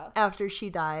bit. Yeah. After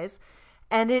she dies.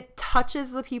 And it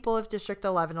touches the people of District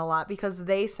 11 a lot because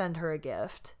they send her a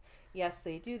gift. Yes,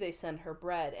 they do. They send her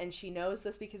bread. And she knows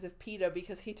this because of Peeta,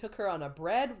 because he took her on a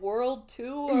bread world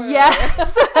tour.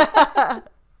 Yes.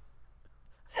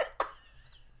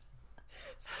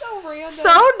 So random.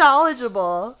 So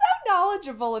knowledgeable. So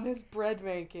knowledgeable in his bread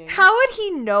making. How would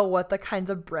he know what the kinds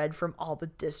of bread from all the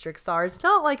districts are? It's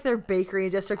not like their bakery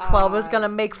in District 12 is going to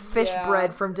make fish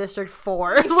bread from District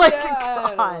 4. Like,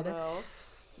 God. I don't know.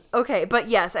 Okay, but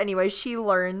yes, anyway, she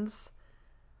learns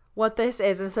what this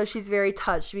is, and so she's very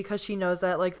touched because she knows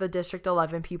that, like, the District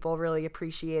 11 people really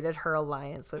appreciated her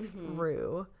alliance with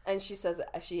Rue. And she says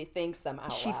she thanks them out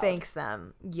loud. She thanks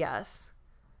them, yes.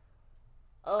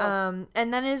 Oh.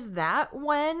 And then is that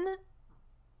when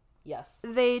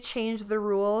they change the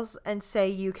rules and say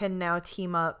you can now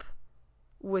team up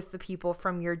with the people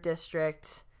from your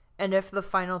district, and if the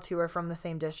final two are from the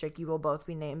same district, you will both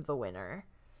be named the winner?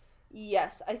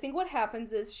 Yes, I think what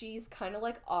happens is she's kind of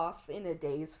like off in a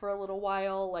daze for a little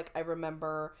while. Like, I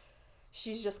remember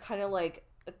she's just kind of like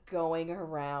going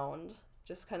around,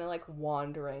 just kind of like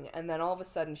wandering, and then all of a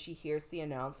sudden she hears the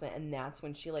announcement, and that's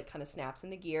when she like kind of snaps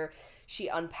into gear. She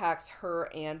unpacks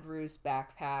her and Rue's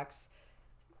backpacks,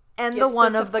 and the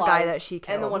one of the guy that she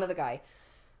killed, and the one of the guy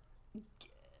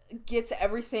gets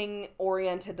everything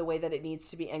oriented the way that it needs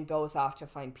to be, and goes off to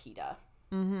find Peeta.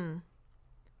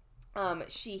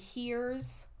 She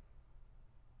hears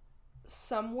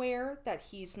somewhere that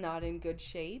he's not in good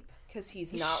shape. Because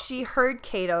he's not. She heard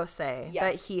Cato say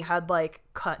that he had, like,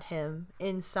 cut him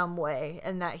in some way,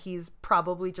 and that he's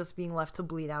probably just being left to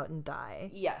bleed out and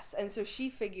die. Yes, and so she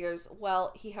figures,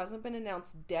 well, he hasn't been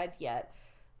announced dead yet,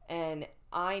 and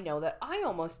I know that I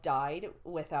almost died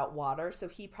without water, so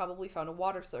he probably found a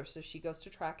water source, so she goes to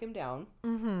track him down.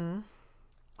 And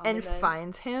then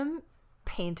finds him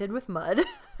painted with mud.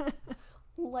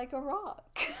 Like a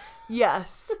rock.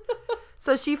 Yes.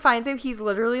 So she finds him. He's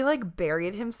literally, like,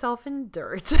 buried himself in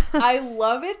dirt. I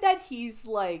love it that he's,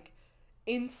 like,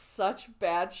 in such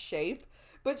bad shape,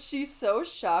 but she's so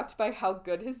shocked by how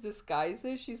good his disguise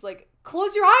is. She's like,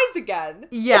 close your eyes again.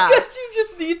 Yeah. Because she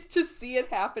just needs to see it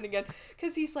happen again.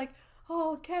 Because he's like,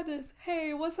 oh, Katniss,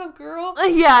 hey, what's up, girl?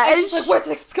 Yeah. And she's like,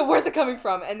 where's it coming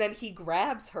from? And then he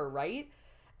grabs her, right?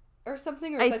 Or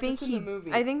something, or is that just in the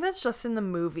movie? I think that's just in the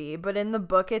movie, but in the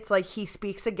book, it's like he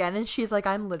speaks again, and she's like,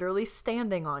 "I'm literally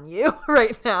standing on you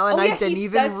right now," and I didn't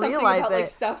even realize about, it. Like,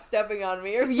 stop stepping on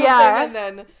me, or something. Yeah,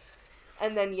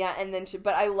 and then she.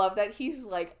 But I love that he's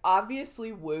like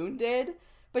obviously wounded,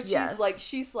 but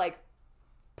she's like,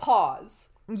 pause.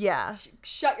 Yeah.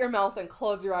 Shut your mouth and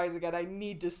close your eyes again. I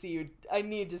need to see you. I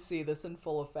need to see this in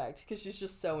full effect, because she's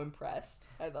just so impressed.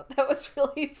 I thought that was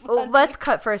really funny. Well, let's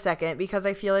cut for a second, because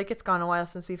I feel like it's gone a while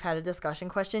since we've had a discussion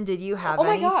question. Did you have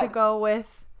any to go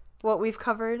with what we've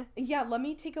covered? Yeah, let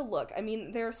me take a look. I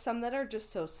mean, there are some that are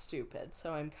just so stupid,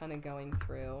 so I'm kind of going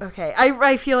through. Okay,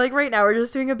 I feel like right now we're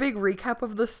just doing a big recap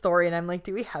of the story, and I'm like,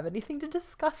 do we have anything to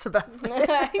discuss about this?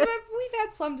 We've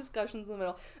had some discussions in the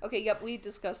middle. Okay, yep, we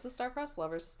discussed the Star-Crossed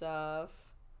Lovers stuff.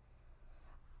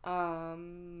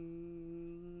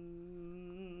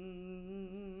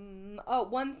 Oh,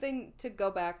 one thing to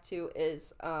go back to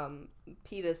is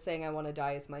Peeta saying, I want to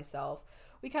die as myself.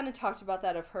 We kind of talked about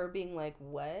that, of her being like,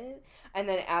 what? And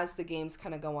then as the games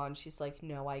kind of go on, she's like,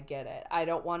 no, I get it. I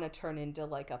don't want to turn into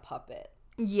like a puppet.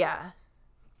 Yeah.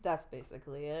 That's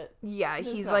basically it. Yeah,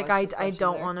 he's like, I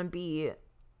don't want to be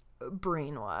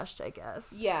brainwashed, I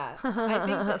guess. Yeah. I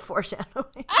think that...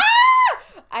 Foreshadowing.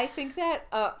 I think that,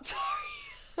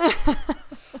 sorry.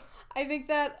 I think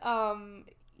that,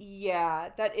 yeah,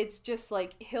 that it's just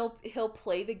like he'll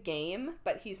play the game,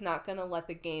 but he's not gonna let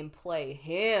the game play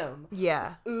him.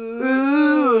 Yeah.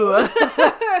 Ooh.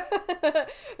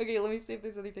 Okay, let me see if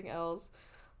there's anything else.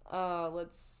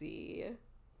 Let's see.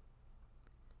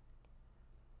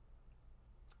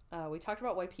 We talked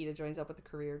about why Peeta joins up with the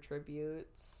career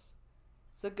tributes.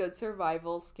 It's a good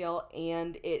survival skill,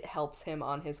 and it helps him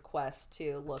on his quest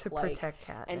to look like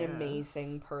an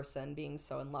amazing person, being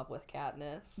so in love with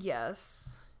Katniss.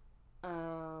 Yes.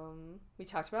 We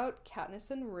talked about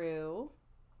Katniss and Rue.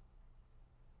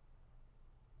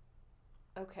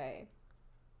 Okay.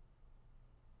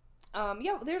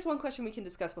 Yeah, there's one question we can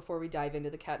discuss before we dive into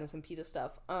the Katniss and Peeta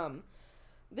stuff.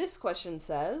 This question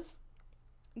says,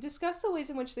 discuss the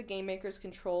ways in which the game makers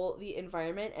control the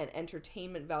environment and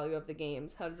entertainment value of the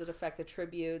games. How does it affect the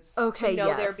tributes? Okay, to know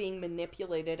yes. They're being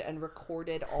manipulated and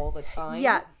recorded all the time.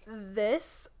 Yeah,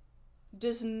 this...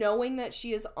 Does knowing that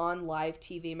she is on live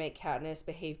TV make Katniss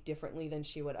behave differently than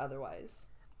she would otherwise?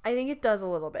 I think it does a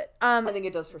little bit. I think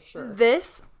it does for sure.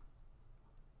 This,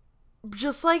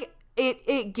 just like,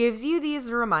 it gives you these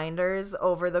reminders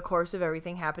over the course of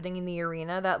everything happening in the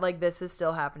arena that, like, this is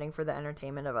still happening for the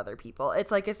entertainment of other people.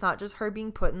 It's like, it's not just her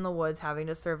being put in the woods having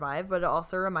to survive, but it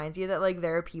also reminds you that, like,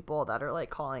 there are people that are, like,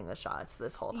 calling the shots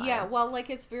this whole time. Yeah, well, like,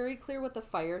 it's very clear with the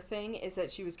fire thing is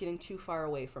that she was getting too far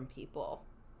away from people.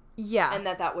 Yeah. And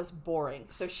that was boring.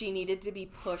 So she needed to be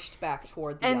pushed back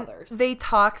toward the others. They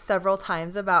talk several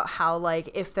times about how, like,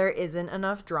 if there isn't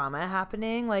enough drama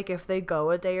happening, like, if they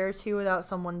go a day or two without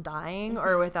someone dying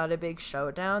or without a big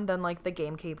showdown, then, like, the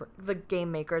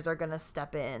game makers are going to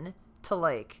step in to,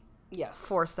 like,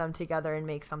 force them together and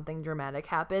make something dramatic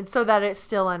happen so that it's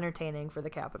still entertaining for the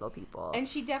Capitol people. And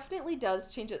she definitely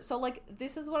does change it. So, like,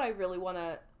 this is what I really want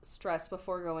to stress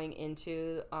before going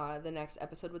into the next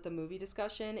episode with the movie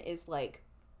discussion is, like,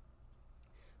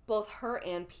 both her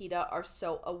and Peeta are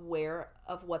so aware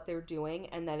of what they're doing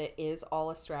and that it is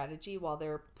all a strategy while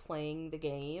they're playing the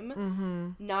game. Mm-hmm.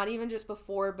 Not even just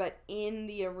before, but in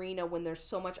the arena when there's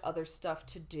so much other stuff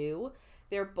to do.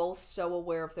 They're both so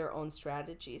aware of their own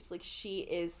strategies. Like, she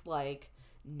is, like,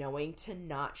 knowing to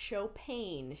not show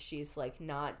pain. She's, like,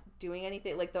 not doing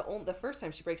anything. Like, the first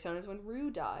time she breaks down is when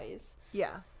Rue dies.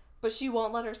 Yeah. But she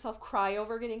won't let herself cry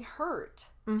over getting hurt.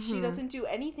 Mm-hmm. She doesn't do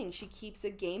anything. She keeps a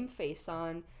game face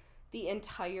on the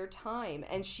entire time.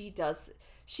 And she does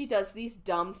these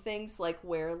dumb things, like,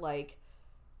 where, like,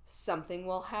 something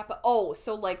will happen. Oh,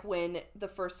 so, like, when the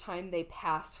first time they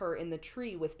pass her in the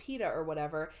tree with Peeta or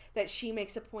whatever, that she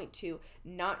makes a point to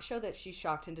not show that she's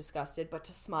shocked and disgusted, but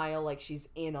to smile like she's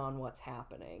in on what's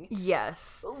happening.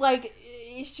 Yes. Like,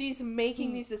 she's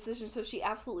making these decisions, so she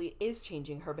absolutely is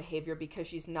changing her behavior because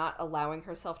she's not allowing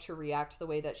herself to react the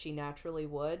way that she naturally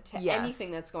would to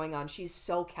anything that's going on. She's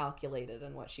so calculated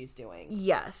in what she's doing.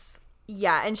 Yes.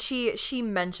 Yeah, and she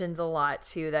mentions a lot,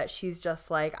 too, that she's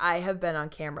just like, I have been on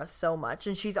camera so much,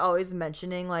 and she's always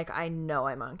mentioning, like, I know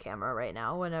I'm on camera right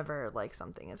now whenever, like,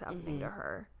 something is happening to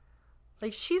her.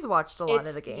 Like, she's watched a lot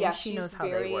of the games. Yeah, she knows how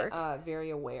they work.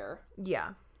 Very aware. Yeah.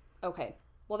 Okay.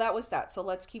 Well, that was that, so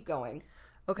let's keep going.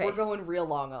 Okay. We're going real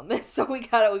long on this, so we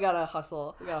gotta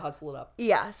hustle. We gotta hustle it up.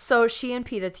 Yeah, so she and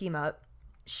Peeta team up.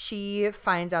 She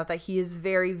finds out that he is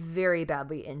very, very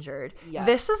badly injured. Yes.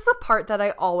 This is the part that I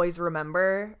always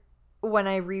remember when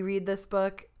I reread this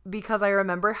book because I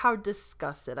remember how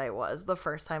disgusted I was the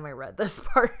first time I read this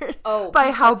part by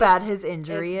how bad his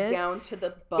injury is. It's down to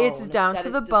the bone. It's down to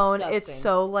the bone. Disgusting. It's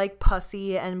so, like,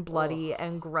 pussy and bloody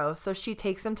and gross. So she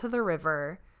takes him to the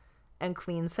river and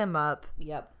cleans him up.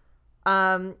 Yep.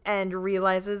 And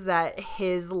realizes that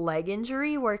his leg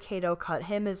injury where Cato cut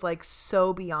him is, like,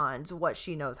 so beyond what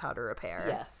she knows how to repair.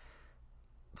 Yes.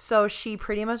 So she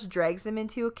pretty much drags him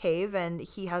into a cave and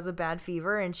he has a bad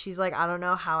fever and she's like, I don't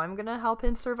know how I'm gonna help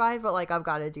him survive, but, like, I've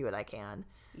got to do what I can.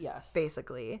 Yes.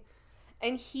 Basically.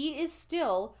 And he is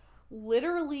still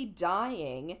literally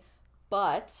dying,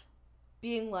 but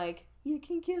being like, you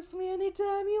can kiss me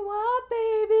anytime you want,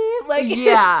 baby. Like,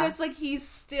 yeah. It's just like he's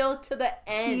still to the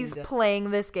end. He's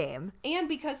playing this game. And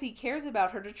because he cares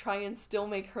about her to try and still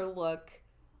make her look,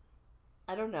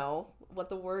 I don't know, what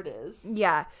the word is.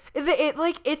 Yeah. It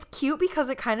like, it's cute because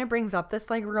it kind of brings up this,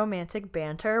 like, romantic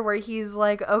banter where he's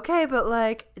like, okay, but,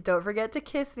 like, don't forget to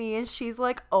kiss me. And she's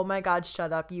like, oh my God,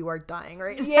 shut up. You are dying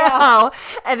right now.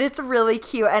 And it's really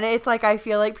cute. And it's like, I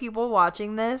feel like people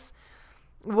watching this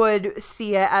would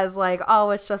see it as like,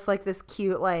 oh, it's just like this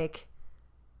cute, like,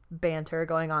 banter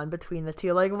going on between the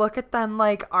two. Like, look at them,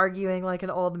 like, arguing like an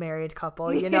old married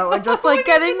couple, you know, and just like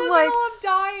getting in the like middle of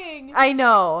dying. I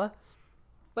know.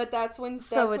 But that's when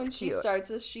she starts,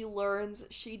 as she learns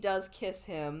she does kiss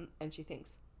him, and she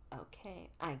thinks, okay,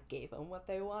 I gave them what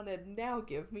they wanted. Now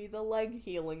give me the leg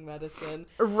healing medicine.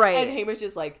 Right. And Hamish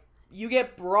is like, you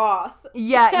get broth.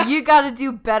 Yeah, you gotta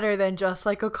do better than just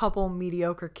like a couple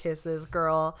mediocre kisses,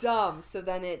 girl. Dumb. So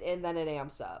then it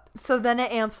amps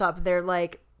up. They're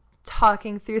like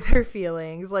talking through their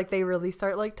feelings. Like, they really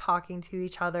start like talking to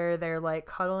each other. They're like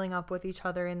cuddling up with each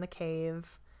other in the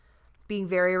cave, being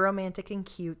very romantic and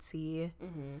cutesy.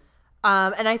 Mm-hmm.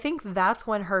 And I think that's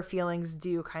when her feelings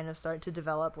do kind of start to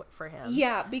develop for him.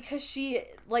 Yeah, because she,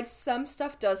 like, some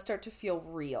stuff does start to feel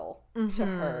real to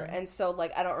her. And so,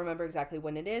 like, I don't remember exactly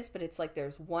when it is, but it's like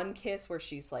there's one kiss where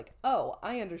she's like, oh,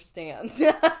 I understand.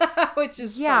 Which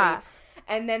is funny.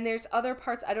 And then there's other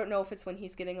parts, I don't know if it's when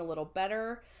he's getting a little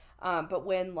better, but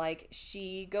when, like,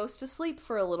 she goes to sleep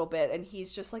for a little bit and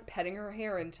he's just, like, petting her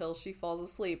hair until she falls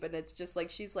asleep. And it's just,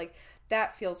 like, she's like,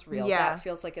 that feels real. Yeah. That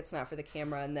feels like it's not for the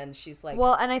camera. And then she's, like,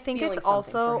 well, and I think it's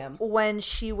also when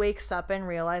she wakes up and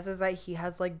realizes that he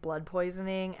has, like, blood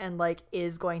poisoning and, like,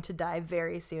 is going to die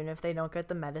very soon if they don't get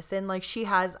the medicine. Like,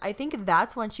 I think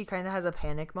that's when she kind of has a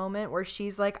panic moment where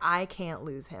she's like, I can't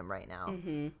lose him right now.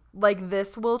 Mm-hmm. Like,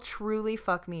 this will truly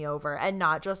fuck me over. And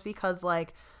not just because,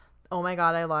 like, oh my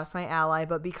God, I lost my ally,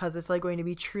 but because it's, like, going to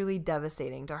be truly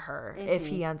devastating to her if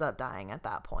he ends up dying at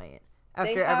that point.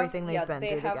 After everything they've been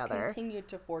through together. They have continued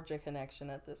to forge a connection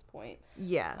at this point.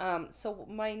 Yeah. So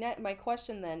my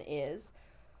question then is,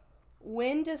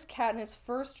 when does Katniss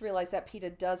first realize that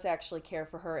Peeta does actually care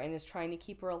for her and is trying to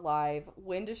keep her alive?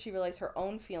 When does she realize her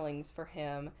own feelings for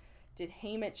him? Did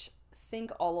Haymitch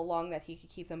think all along that he could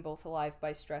keep them both alive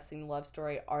by stressing the love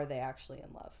story? Are they actually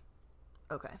in love?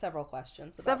 Okay. Several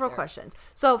questions. Questions.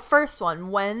 So, first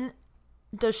one, when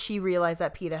does she realize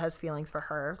that Peeta has feelings for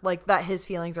her? Like, that his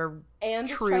feelings are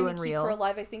true and real? Keep her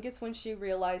alive. I think it's when she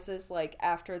realizes, like,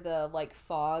 after the, like,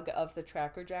 fog of the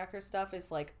Tracker Jacker stuff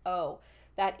is like, oh,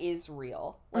 that is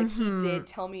real. Like, he did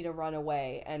tell me to run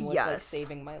away and was, like,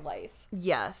 saving my life.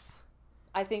 Yes.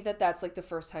 I think that's, like, the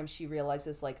first time she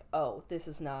realizes, like, oh, this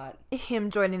is not... Him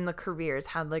joining the careers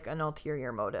had, like, an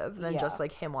ulterior motive than just,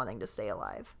 like, him wanting to stay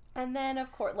alive. And then, of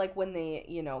course, like, when they,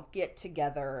 you know, get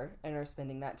together and are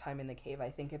spending that time in the cave, I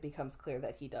think it becomes clear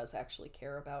that he does actually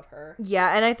care about her.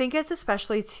 Yeah, and I think it's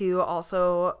especially, too,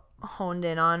 also honed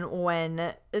in on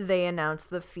when they announce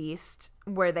the feast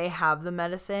where they have the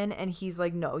medicine, and he's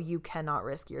like, no, you cannot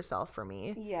risk yourself for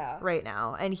me right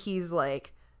now. And he's,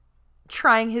 like,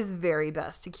 trying his very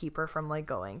best to keep her from, like,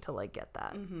 going to, like, get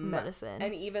that medicine.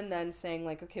 And even then saying,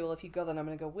 like, okay, well, if you go, then I'm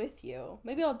gonna go with you.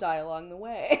 Maybe I'll die along the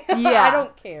way. Yeah. I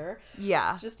don't care.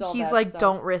 Yeah. Just all he's that like, stuff.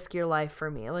 Don't risk your life for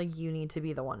me. Like, you need to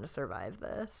be the one to survive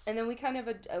this. And then we kind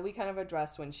of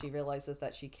addressed when she realizes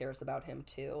that she cares about him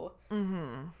too.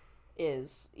 Mm-hmm.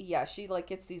 She, like,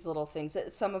 gets these little things.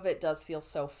 Some of it does feel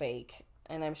so fake,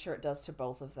 and I'm sure it does to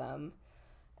both of them.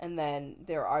 And then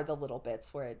there are the little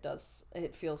bits where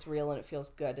it feels real and it feels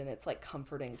good, and it's, like,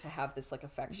 comforting to have this, like,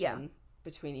 affection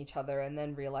between each other, and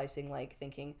then realizing, like,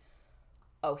 thinking,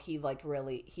 oh, he's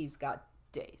got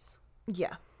days.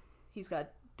 Yeah. He's got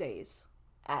days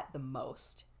at the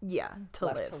most. Yeah, to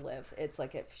live. It's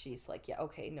like, if she's like, yeah,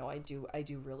 okay, no, I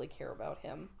do really care about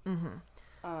him.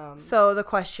 Mm-hmm. So the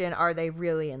question, are they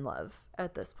really in love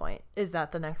at this point? Is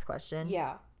that the next question?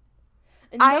 Yeah.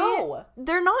 No,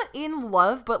 they're not in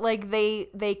love, but, like,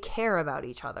 they care about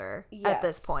each other at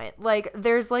this point. Like,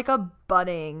 there's, like, a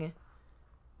budding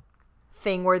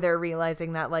thing where they're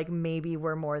realizing that, like, maybe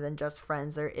we're more than just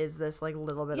friends. There is this, like,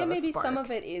 little bit of a spark. Yeah, maybe some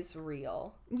of it is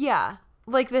real. Yeah.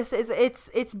 Like, this is,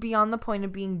 it's beyond the point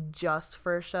of being just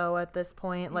for show at this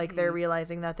point. Like, they're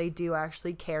realizing that they do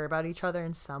actually care about each other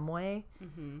in some way.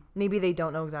 Mm-hmm. Maybe they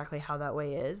don't know exactly how that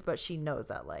way is, but she knows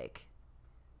that, like...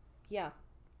 Yeah.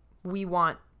 We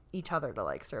want each other to,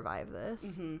 like, survive this.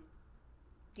 Mm-hmm.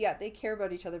 Yeah, they care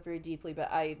about each other very deeply,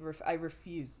 but I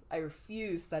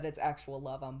refuse that it's actual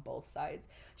love on both sides.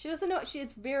 She doesn't know.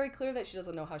 It's very clear that she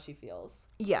doesn't know how she feels.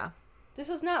 Yeah. This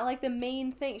is not, like, the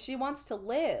main thing. She wants to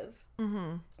live.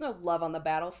 Mm-hmm. There's no love on the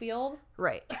battlefield.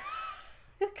 Right.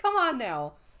 Come on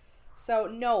now. So,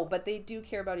 no, but they do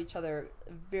care about each other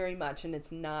very much, and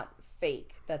it's not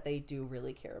fake that they do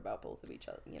really care about both of each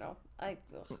other, you know?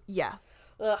 Ugh. Yeah.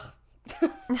 Ugh.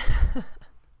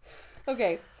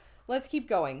 Okay, let's keep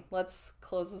going. Let's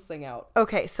close this thing out.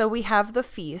 Okay, so we have the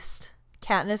feast.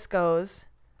 Katniss goes.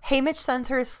 Haymitch sends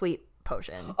her a sleep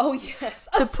potion. Oh, yes.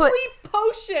 A sleep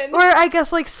potion. Or I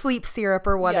guess like sleep syrup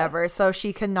or whatever, Yes. so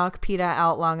she can knock Peeta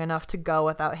out long enough to go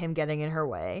without him getting in her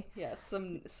way. Yes,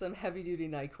 some heavy-duty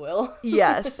NyQuil.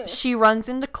 Yes. She runs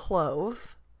into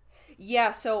Clove.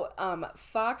 Yeah, so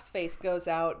Foxface goes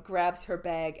out, grabs her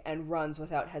bag, and runs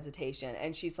without hesitation.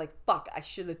 And she's like, fuck, I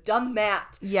should have done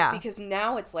that. Yeah. Because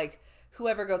now it's like,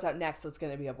 whoever goes out next, it's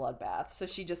going to be a bloodbath. So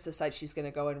she just decides she's going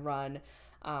to go and run.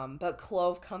 But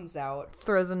Clove comes out.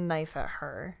 Throws a knife at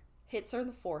her. Hits her in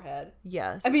the forehead.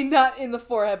 Yes. I mean, not in the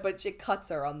forehead, but it cuts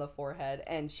her on the forehead.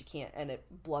 And she can't, and it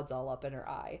blood's all up in her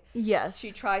eye. Yes.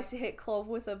 She tries to hit Clove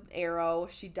with an arrow.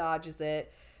 She dodges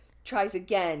it. Tries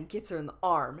again, gets her in the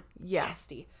arm. Yeah.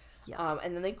 Nasty. Yeah.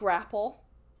 And then they grapple.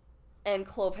 And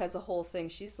Clove has a whole thing.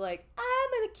 She's like,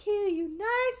 I'm gonna kill you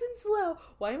nice and slow.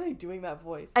 Why am I doing that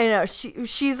voice? I know.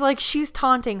 She's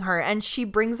taunting her, and she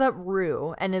brings up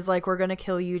Rue and is like, we're gonna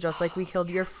kill you just like we killed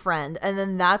your friend. And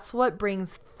then that's what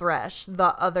brings Thresh,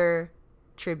 the other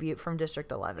tribute from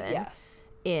District 11, Yes.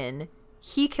 in.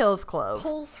 He kills Clove.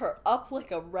 Pulls her up like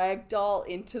a rag doll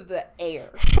into the air.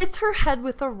 Hits her head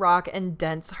with a rock and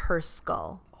dents her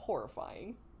skull.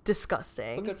 Horrifying.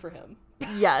 Disgusting. But good for him.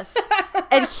 Yes.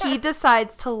 And he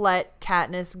decides to let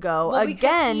Katniss go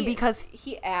because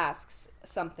he asks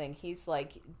something. He's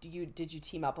like, did you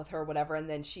team up with her or whatever? And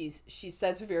then she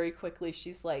says very quickly,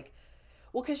 she's like,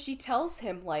 well, because she tells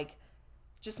him, like,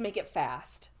 just make it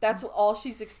fast. That's all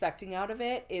she's expecting out of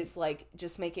it is, like,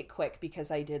 just make it quick because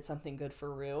I did something good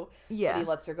for Rue. Yeah. And he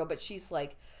lets her go. But she's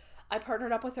like, I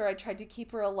partnered up with her. I tried to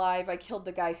keep her alive. I killed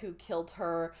the guy who killed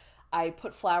her. I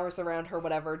put flowers around her,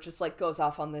 whatever. Just, like, goes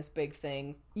off on this big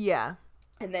thing. Yeah.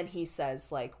 And then he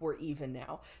says, like, we're even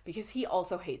now. Because he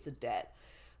also hates a debt.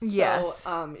 So, Yes.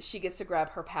 She gets to grab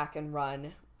her pack and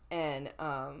run. And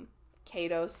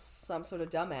Cato's some sort of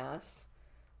dumbass.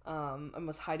 And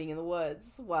was hiding in the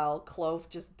woods while Clove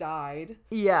just died.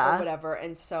 Yeah. Or whatever.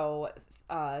 And so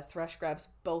Thresh grabs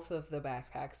both of the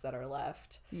backpacks that are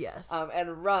left. Yes.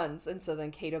 And runs. And so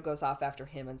then Cato goes off after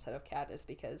him instead of Katniss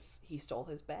because he stole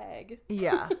his bag.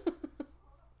 Yeah.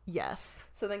 Yes.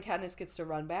 So then Katniss gets to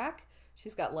run back.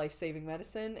 She's got life-saving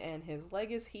medicine and his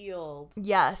leg is healed.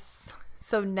 Yes.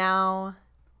 So now,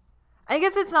 I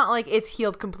guess it's not like it's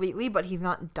healed completely, but he's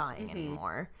not dying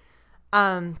anymore.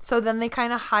 So then they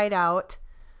kind of hide out.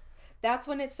 That's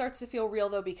when it starts to feel real,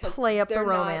 though, because play up the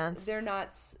romance.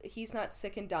 He's not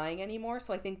sick and dying anymore.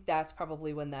 So I think that's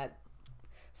probably when that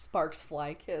sparks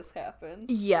fly kiss happens.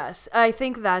 Yes, I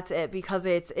think that's it because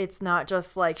it's not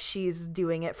just like she's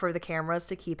doing it for the cameras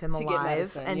to keep him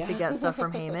alive to get stuff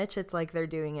from Haymitch. It's like they're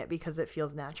doing it because it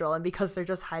feels natural and because they're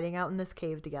just hiding out in this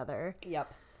cave together.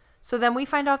 Yep. So then we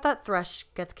find out that Thresh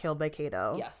gets killed by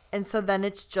Cato. Yes. And so then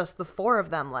it's just the four of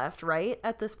them left, right?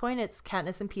 At this point, it's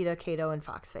Katniss and Peeta, Cato, and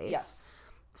Foxface. Yes.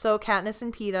 So Katniss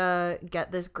and Peeta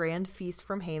get this grand feast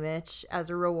from Haymitch as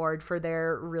a reward for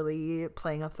their really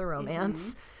playing up the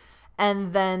romance.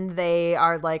 And then they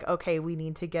are like, okay, we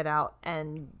need to get out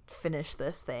and finish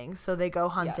this thing. So they go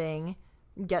hunting,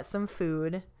 get some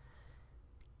food.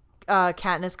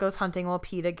 Katniss goes hunting while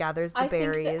Peeta gathers the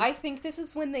berries. I think this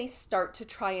is when they start to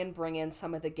try and bring in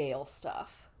some of the Gale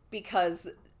stuff. Because,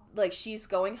 like, she's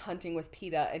going hunting with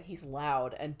Peeta and he's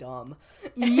loud and dumb.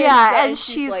 Yeah, and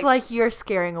she's like, you're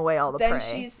scaring away all the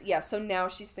prey. So now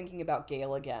she's thinking about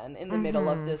Gale again. In the middle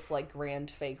of this, like,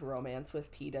 grand fake romance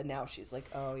with Peeta. Now she's like,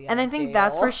 oh, yeah, and I think Gale.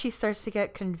 that's where she starts to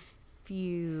get confused.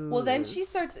 Well, then she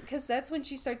starts, because that's when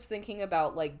she starts thinking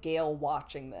about, like, Gale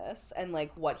watching this and,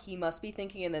 like, what he must be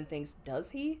thinking, and then thinks,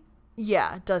 does he?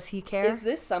 Yeah, does he care? Is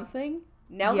this something?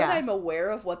 Now that I'm aware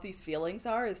of what these feelings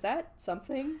are, is that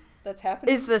something that's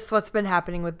happening? Is this what's been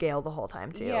happening with Gale the whole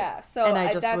time, too? Yeah, so and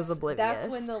I just was oblivious. That's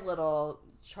when the little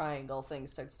triangle thing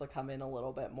starts to come in a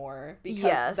little bit more,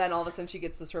 because then all of a sudden she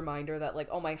gets this reminder that, like,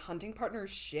 oh, my hunting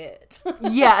partner's shit.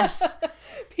 Yes.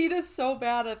 Peeta's so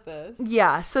bad at this.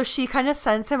 Yeah, so she kind of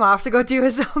sends him off to go do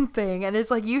his own thing, and it's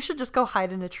like, you should just go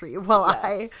hide in a tree while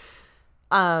I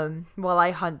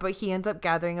hunt. But he ends up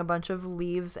gathering a bunch of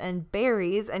leaves and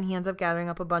berries, and he ends up gathering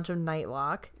up a bunch of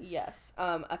nightlock. Yes.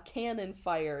 A cannon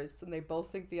fires, and they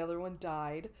both think the other one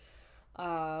died.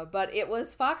 But it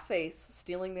was Foxface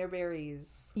stealing their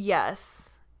berries. Yes.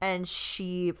 And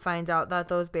she finds out that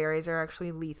those berries are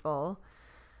actually lethal.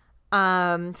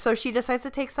 So she decides to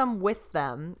take some with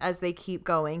them as they keep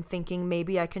going, thinking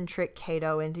maybe I can trick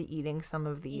Cato into eating some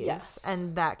of these. Yes.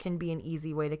 And that can be an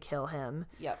easy way to kill him.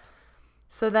 Yep.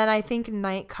 So then I think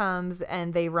night comes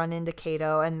and they run into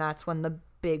Kato, and that's when the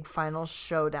big final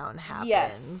showdown happens.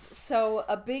 Yes. So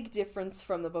a big difference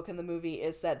from the book and the movie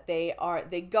is that they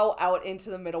go out into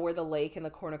the middle where the lake and the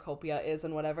cornucopia is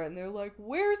and whatever, and they're like,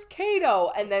 "Where's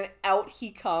Kato?" And then out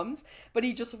he comes, but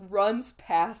he just runs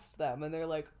past them, and they're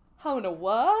like, "Oh no,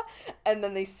 what?" And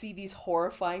then they see these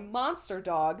horrifying monster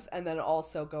dogs, and then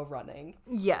also go running.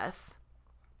 Yes.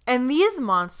 And these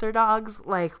monster dogs,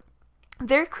 like,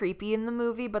 they're creepy in the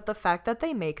movie, but the fact that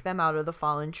they make them out of the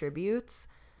fallen tributes.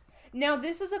 Now,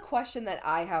 this is a question that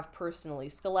I have personally.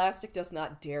 Scholastic does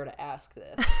not dare to ask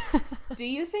this. Do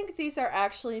you think these are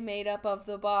actually made up of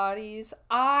the bodies?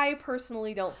 I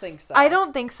personally don't think so. I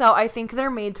don't think so. I think they're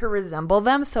made to resemble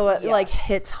them, so it, like,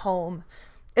 hits home.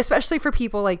 Especially for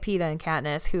people like Peeta and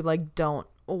Katniss who, like, don't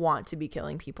want to be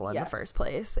killing people in the first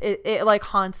place. It like,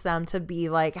 haunts them to be,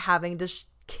 like, having to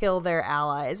kill their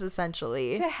allies,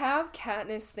 essentially. To have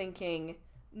Katniss thinking,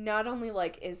 not only,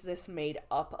 like, is this made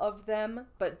up of them,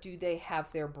 but do they have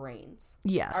their brains?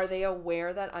 Yes. Are they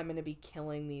aware that I'm going to be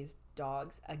killing these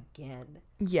dogs again?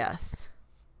 Yes.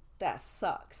 That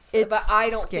sucks. It's but I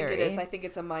don't scary. think it is. I think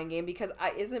it's a mind game because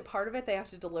isn't part of it they have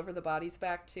to deliver the bodies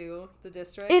back to the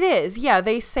district? It is. Yeah,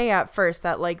 they say at first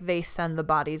that, like, they send the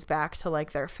bodies back to,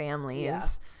 like, their families. Yeah.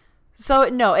 So,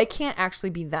 no, it can't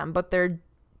actually be them, but they're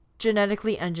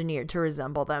genetically engineered to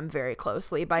resemble them very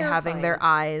closely by having their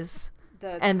eyes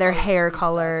and their hair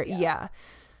color. Stuff,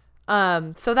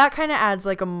 yeah. So that kind of adds,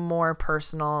 like, a more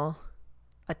personal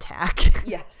attack.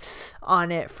 Yes.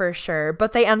 On it for sure.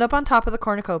 But they end up on top of the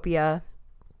cornucopia.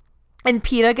 And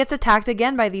Peeta gets attacked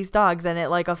again by these dogs, and it,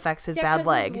 like, affects his bad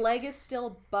leg. His leg is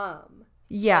still bum.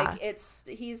 Yeah. Like,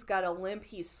 he's got a limp.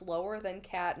 He's slower than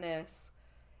Katniss.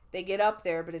 They get up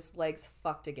there, but his leg's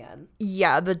fucked again.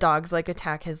 Yeah, the dogs, like,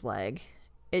 attack his leg.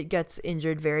 It gets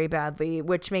injured very badly,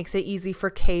 which makes it easy for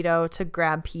Kato to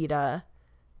grab Peeta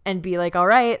and be like, all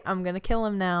right, I'm going to kill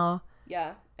him now.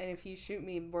 Yeah, and if you shoot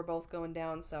me, we're both going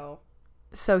down, so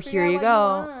here you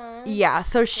go. Yeah,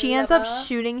 so she ends up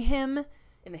shooting him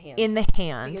in the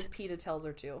hand. Because Peeta tells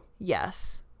her to.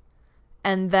 Yes.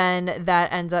 And then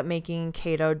that ends up making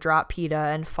Kato drop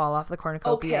Peeta and fall off the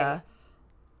cornucopia. Okay.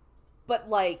 But,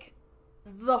 like,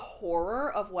 the horror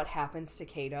of what happens to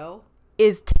Kato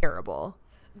is terrible.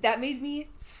 That made me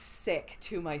sick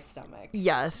to my stomach.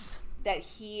 Yes. That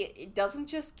he doesn't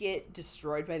just get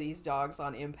destroyed by these dogs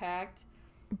on impact,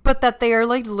 but that they are,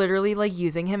 like, literally, like,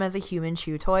 using him as a human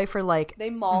chew toy for, like, they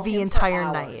maul the him entire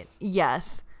for night. hours.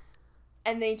 Yes.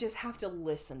 And they just have to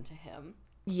listen to him.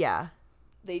 Yeah.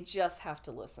 They just have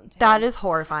to listen to him. That is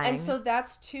horrifying. And so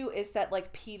that's, too, is that,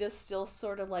 like, Peeta's still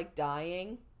sort of, like,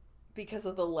 dying because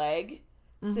of the leg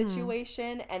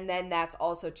situation. And then that's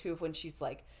also true of when she's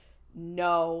like,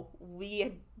 no,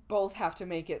 we both have to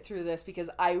make it through this because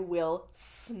I will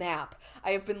snap.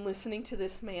 I have been listening to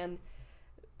this man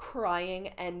crying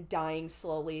and dying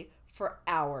slowly for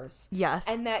hours. Yes.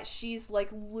 And that she's, like,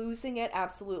 losing it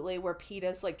absolutely, where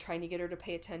Peeta's, like, trying to get her to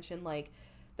pay attention, like,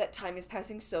 that time is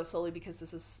passing so slowly because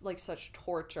this is, like, such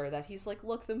torture, that he's like,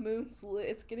 look, the moon's lit,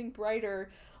 it's getting brighter,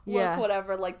 look,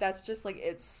 whatever. Like, that's just, like,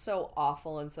 it's so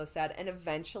awful and so sad. And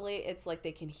eventually it's like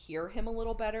they can hear him a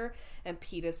little better, and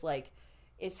Peeta's like,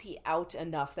 is he out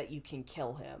enough that you can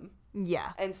kill him?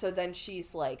 Yeah. And so then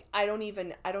she's like, I don't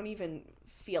even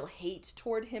feel hate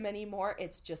toward him anymore,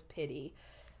 it's just pity.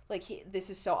 Like, this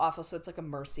is so awful, so it's like a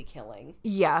mercy killing.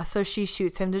 Yeah, so she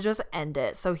shoots him to just end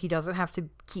it, so he doesn't have to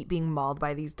keep being mauled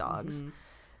by these dogs.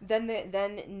 Then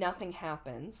nothing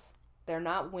happens. They're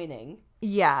not winning.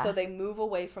 Yeah. So they move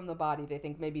away from the body. They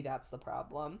think maybe that's the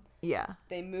problem. Yeah.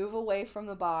 They move away from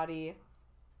the body.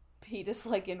 Pete is,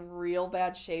 like, in real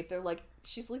bad shape. They're like,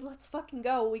 she's like, let's fucking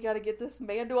go. We got to get this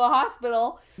man to a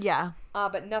hospital. Yeah.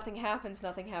 But nothing happens.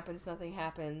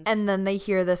 And then they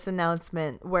hear this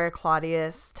announcement where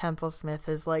Claudius Templesmith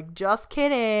is like, just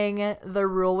kidding. The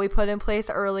rule we put in place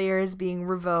earlier is being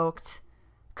revoked.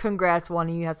 Congrats, one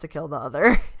of you has to kill the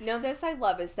other. Now, this I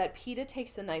love is that Peeta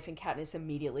takes the knife and Katniss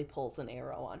immediately pulls an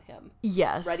arrow on him.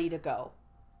 Yes. Ready to go.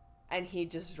 And he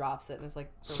just drops it and is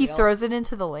like, he throws it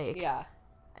into the lake. Yeah.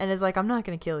 And is like, I'm not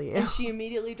going to kill you. And she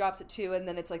immediately drops it too, and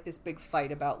then it's like this big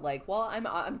fight about, like, well,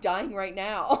 I'm dying right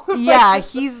now. Yeah, like,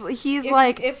 he's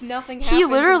like, if nothing happens, he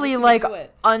literally, like,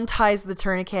 unties the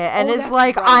tourniquet and is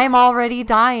like, right. I'm already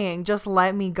dying, just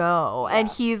let me go. Yeah. And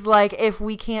he's like, if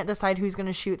we can't decide who's going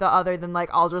to shoot the other, then, like,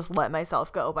 I'll just let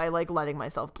myself go by, like, letting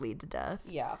myself bleed to death.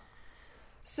 Yeah.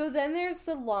 So then there's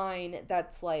the line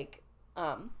that's like,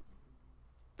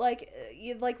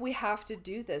 we have to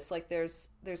do this. Like, there's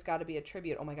got to be a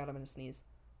tribute. Oh my god, I'm gonna sneeze.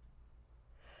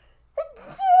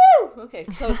 Okay,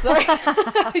 so sorry.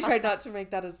 I tried not to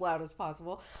make that as loud as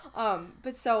possible.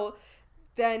 But so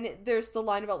then there's the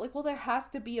line about like, well, there has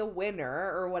to be a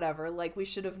winner or whatever. Like, we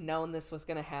should have known this was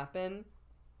going to happen.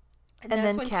 And that's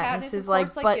then when Katniss is of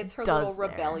course, like, but gets her does little there?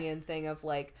 rebellion thing of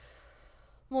like,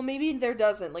 well, maybe there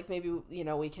doesn't. Like, maybe, you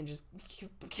know, we can just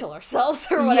kill ourselves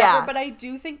or whatever. Yeah. But I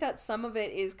do think that some of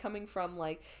it is coming from,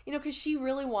 like, you know, because she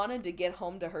really wanted to get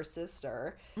home to her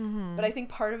sister. Mm-hmm. But I think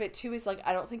part of it, too, is, like,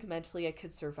 I don't think mentally I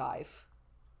could survive.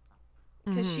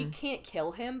 Because she can't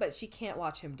kill him, but she can't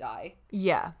watch him die.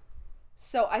 Yeah.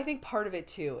 So I think part of it,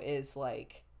 too, is,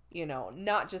 like, you know,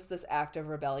 not just this act of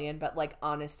rebellion, but, like,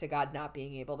 honest to God, not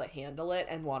being able to handle it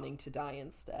and wanting to die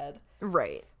instead.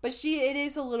 Right. But it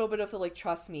is a little bit of like,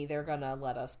 trust me, they're gonna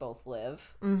let us both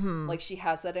live. Mm-hmm. Like, she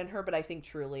has that in her, but I think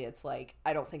truly it's like,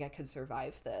 I don't think I could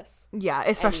survive this. Yeah,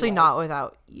 especially Anyway. not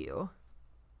without you.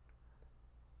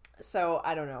 So,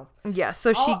 I don't know. Yeah,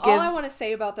 so she gives... All I want to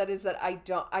say about that is that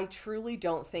I truly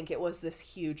don't think it was this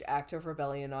huge act of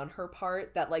rebellion on her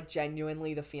part, that, like,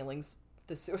 genuinely the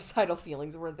suicidal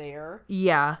feelings were there.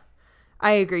 Yeah.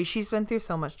 I agree. She's been through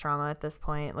so much trauma at this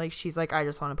point. Like, she's like, I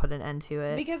just want to put an end to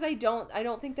it. Because I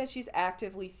don't think that she's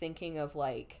actively thinking of,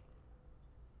 like,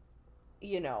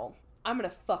 you know, I'm gonna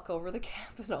fuck over the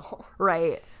Capitol.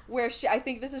 Right. Where I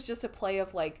think this is just a play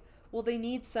of, like, well, they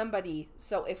need somebody,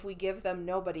 so if we give them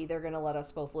nobody, they're gonna let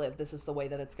us both live. This is the way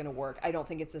that it's gonna work. I don't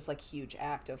think it's this, like, huge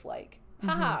act of, like,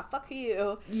 haha, fuck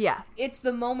you. Yeah. It's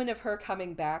the moment of her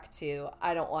coming back to,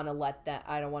 I don't want to let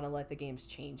the games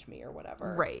change me or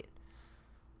whatever. Right.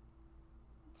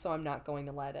 So I'm not going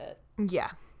to let it. Yeah.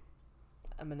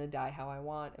 I'm going to die how I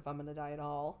want, if I'm going to die at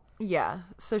all. Yeah.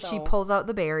 So she So- pulls out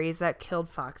the berries that killed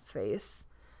Foxface,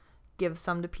 gives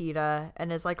some to PETA,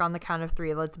 and is like, on the count of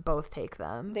 3, let's both take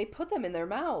them. They put them in their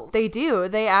mouths. They do.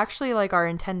 They actually, like, are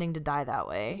intending to die that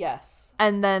way. Yes.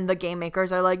 And then the game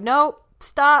makers are like, nope,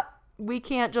 stop. We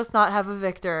can't just not have a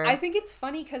victor. I think it's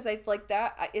funny because I like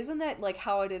that. Isn't that like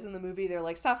how it is in the movie? They're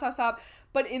like, stop, stop, stop.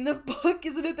 But in the book,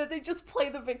 isn't it that they just play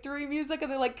the victory music and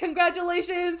they're like,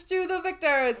 congratulations to the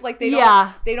victors? Like, they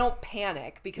don't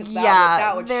panic because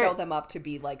that would show them up to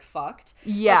be like fucked.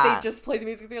 Yeah. But they just play the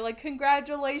music. They're like,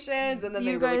 congratulations. And then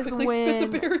they really quickly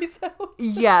spit the berries out.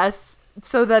 Yes.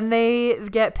 So then they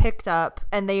get picked up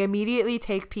and they immediately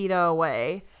take PETA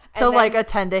away to like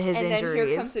attend to his injuries. And then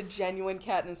here comes a genuine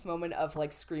Katniss moment of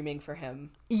like screaming for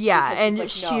him. Yeah,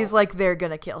 and she's like, they're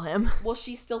gonna kill him. Well,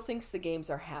 she still thinks the games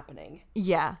are happening.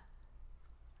 Yeah.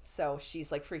 So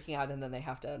she's like freaking out, and then they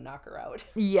have to knock her out.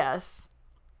 Yes.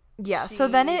 Yeah. So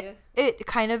then it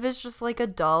kind of is just like a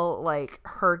dull, like,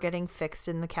 her getting fixed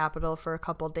in the Capitol for a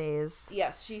couple days.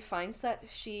 Yes, she finds that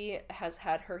she has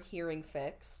had her hearing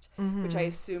fixed, which I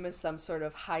assume is some sort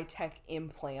of high tech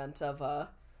implant of a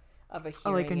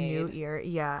hearing like a aid. new ear.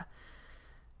 Yeah.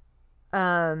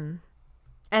 And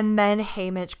then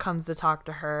Haymitch comes to talk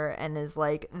to her and is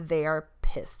like, they are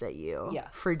pissed at you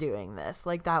for doing this.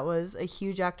 Like, that was a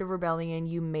huge act of rebellion.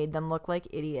 You made them look like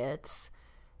idiots,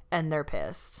 and they're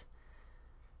pissed.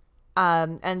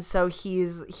 And so he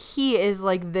is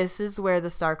like, this is where the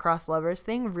star-crossed lovers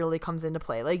thing really comes into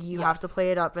play. Like, you have to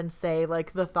play it up and say,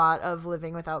 like, the thought of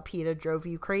living without PETA drove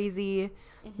you crazy.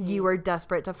 Mm-hmm. You were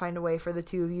desperate to find a way for the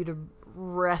two of you to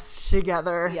rest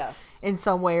together in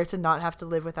some way, or to not have to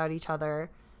live without each other.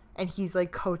 And he's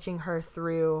like coaching her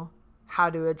through how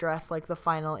to address like the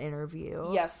final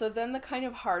interview. Yeah, so then the kind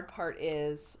of hard part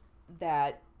is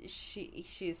that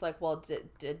she's like, well,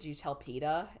 did you tell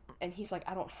PETA? And he's like,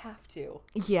 I don't have to.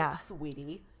 Yeah.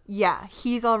 Sweetie. Yeah,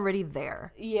 he's already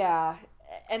there. Yeah.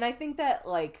 And I think that,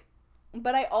 like,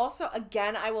 but I also,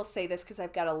 again, I will say this because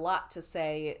I've got a lot to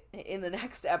say in the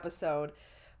next episode,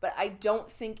 but I don't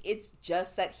think it's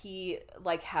just that he,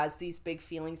 like, has these big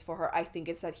feelings for her. I think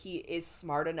it's that he is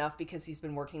smart enough because he's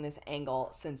been working this angle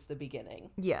since the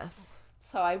beginning. Yes.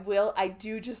 So I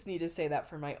do just need to say that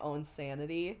for my own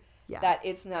sanity. Yeah. That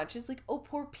it's not just like, oh,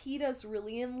 poor PETA's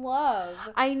really in love.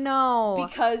 I know.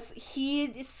 Because he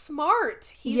is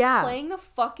smart. He's playing the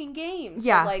fucking game. So,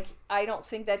 like, I don't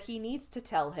think that he needs to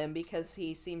tell him because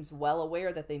he seems well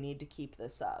aware that they need to keep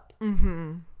this up.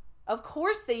 Mm-hmm. Of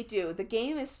course they do. The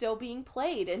game is still being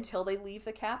played until they leave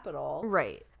the Capitol.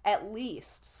 Right. At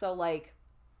least. So, like,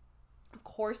 of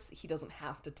course he doesn't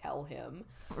have to tell him.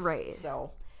 Right.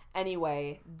 So...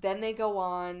 Anyway, then they go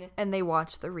on. And they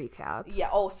watch the recap. Yeah.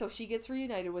 Oh, so she gets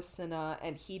reunited with Cinna,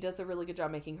 and he does a really good job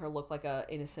making her look like a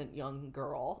innocent young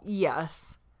girl.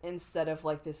 Yes. Instead of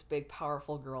like this big,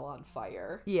 powerful girl on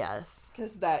fire. Yes.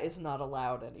 Because that is not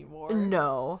allowed anymore.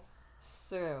 No.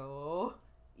 So,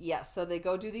 Yes, so they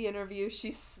go do the interview.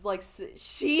 She's like,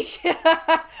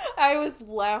 I was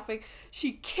laughing.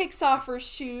 She kicks off her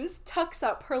shoes, tucks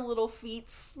up her little feet,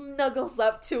 snuggles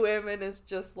up to him, and is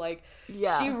just like,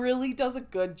 she really does a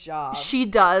good job. She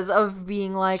does, of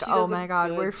being like, oh my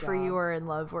God, we're free, we're in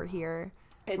love, we're here.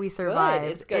 We survived.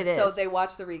 It's good. So they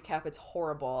watch the recap. It's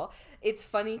horrible. It's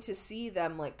funny to see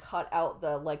them like cut out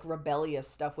the like rebellious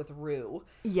stuff with Rue.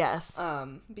 Yes.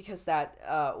 Because that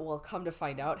will come to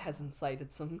find out has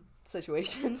incited some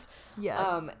situations.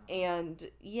 Yes. And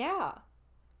yeah,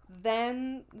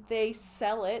 then they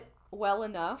sell it well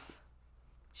enough.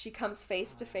 She comes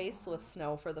face to face with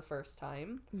Snow for the first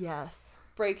time. Yes.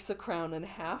 Breaks a crown in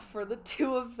half for the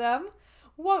two of them.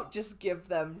 Won't just give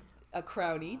them a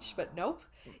crown each, but nope.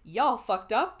 Y'all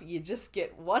fucked up. You just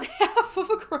get one half of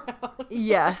a crown.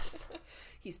 Yes.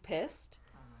 He's pissed.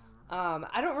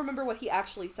 I don't remember what he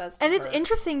actually says to her. And it's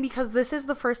interesting because this is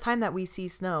the first time that we see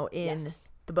Snow in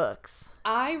the books.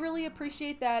 I really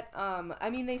appreciate that. I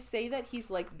mean, they say that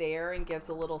he's like there and gives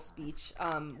a little speech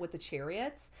with the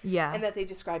chariots. Yeah. And that they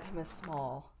describe him as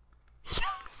small.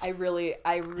 I really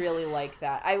like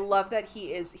that. I love that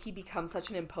he becomes such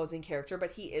an imposing character,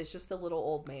 but he is just a little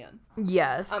old man.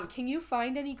 Yes. Can you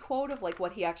find any quote of like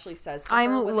what he actually says to I'm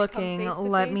her when looking. they come face to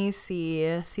Let face? me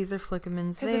see. Caesar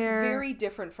Flickerman's there. Because it's very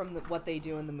different from what they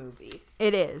do in the movie.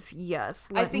 It is,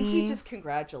 yes. I think he just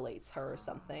congratulates her or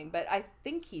something, but I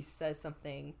think he says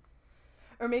something.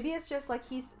 Or maybe it's just like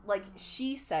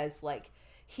she says like,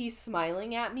 he's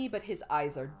smiling at me, but his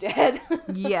eyes are dead.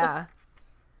 Yeah.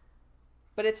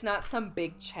 But it's not some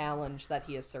big challenge that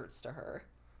he asserts to her.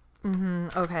 Mm-hmm.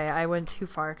 Okay, I went too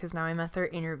far because now I'm at their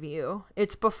interview.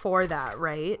 It's before that,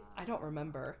 right? I don't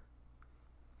remember.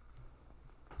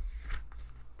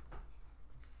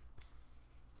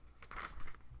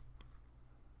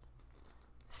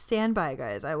 Stand by,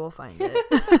 guys. I will find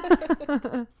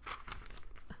it.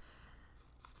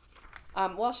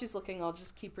 While she's looking, I'll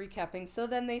just keep recapping. So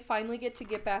then they finally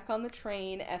get back on the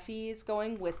train. Effie is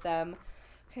going with them,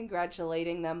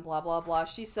 congratulating them, blah, blah, blah.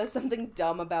 She says something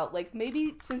dumb about, like,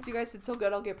 maybe since you guys did so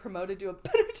good, I'll get promoted to a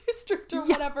better district or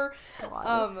whatever.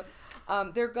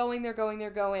 They're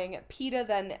going. PETA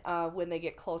then, when they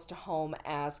get close to home,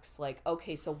 asks, like,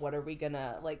 okay, so what are we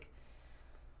gonna, like,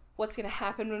 what's gonna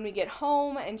happen when we get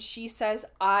home? And she says,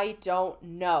 I don't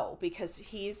know, because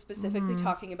he's specifically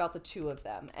talking about the two of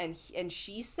them. And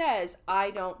she says,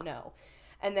 I don't know.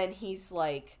 And then he's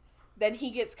like, then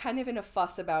he gets kind of in a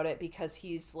fuss about it because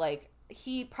he's like,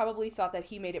 he probably thought that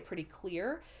he made it pretty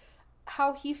clear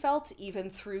how he felt even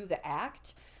through the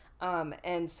act.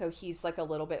 And so he's like a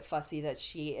little bit fussy that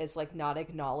she is like not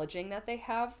acknowledging that they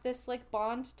have this like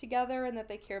bond together and that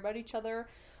they care about each other.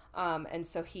 And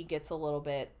so he gets a little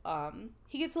bit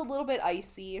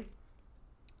icy.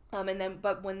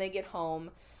 But when they get home,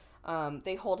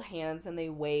 they hold hands and they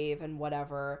wave and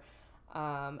whatever.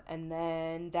 And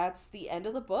then that's the end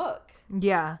of the book.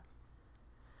 Yeah.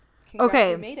 Congrats,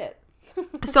 okay. You made it.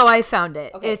 So I found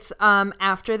it. Okay. It's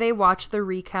after they watch the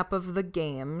recap of the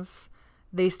games,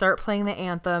 they start playing the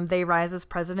anthem. They rise as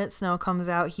President Snow comes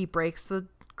out. He breaks the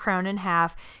crown in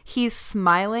half. He's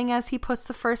smiling as he puts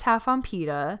the first half on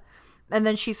PETA. And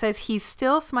then she says he's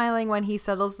still smiling when he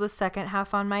settles the second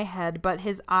half on my head, but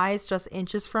his eyes just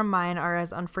inches from mine are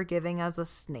as unforgiving as a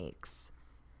snake's.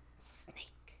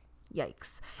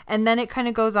 Yikes. And then it kind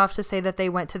of goes off to say that they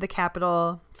went to the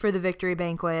Capitol for the victory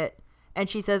banquet. And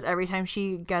she says every time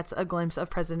she gets a glimpse of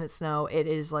President Snow, it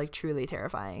is like truly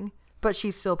terrifying. But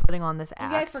she's still putting on this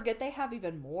act. Yeah, I forget they have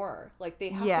even more. Like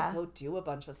they have to go do a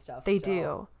bunch of stuff. They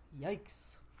do.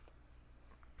 Yikes.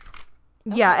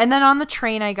 Yeah, and then on the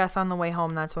train, I guess on the way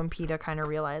home, that's when PETA kind of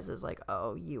realizes like,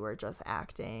 oh, you were just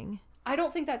acting. I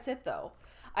don't think that's it though.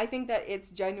 I think that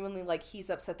it's genuinely like he's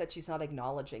upset that she's not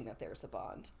acknowledging that there's a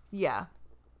bond. Yeah.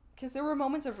 Because there were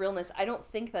moments of realness. I don't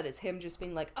think that it's him just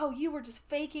being like, oh, you were just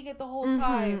faking it the whole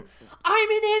time. I'm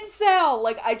an incel.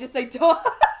 Like, I don't...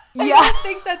 I don't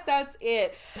think that that's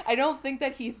it. I don't think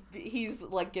that he's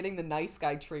like getting the nice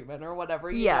guy treatment or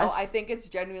whatever, you know? I think it's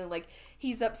genuinely like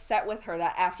he's upset with her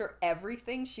that after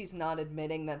everything, she's not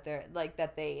admitting that they're like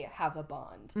that they have a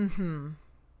bond. Mm-hmm.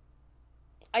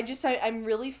 I'm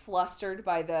really flustered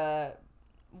by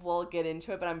we'll get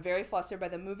into it, but I'm very flustered by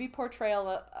the movie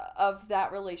portrayal of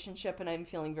that relationship, and I'm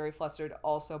feeling very flustered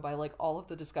also by like all of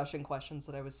the discussion questions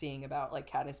that I was seeing about like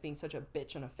Katniss being such a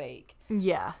bitch and a fake.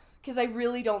 Yeah. Because I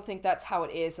really don't think that's how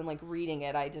it is, and like reading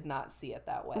it, I did not see it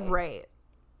that way. Right.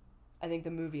 I think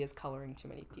the movie is coloring too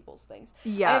many people's things.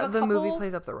 Yeah, the movie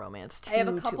plays up the romance too much. I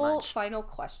have a couple final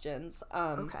questions.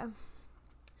 Okay.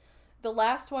 The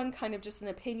last one, kind of just an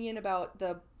opinion about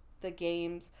the the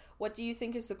games. What do you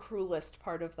think is the cruelest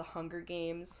part of the Hunger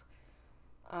Games?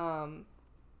 And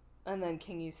then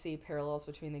can you see parallels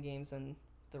between the games and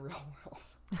the real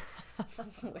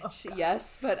world? Which,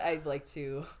 yes, but I'd like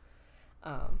to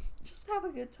just have a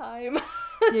good time.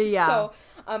 Yeah. So,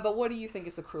 but what do you think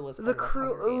is the cruelest part of the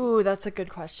Hunger Games? Ooh, that's a good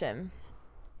question.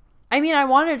 I mean, I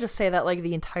want to just say that, like,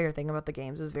 the entire thing about the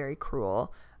games is very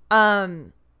cruel.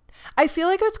 I feel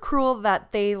like it's cruel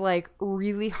that they, like,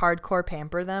 really hardcore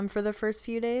pamper them for the first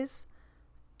few days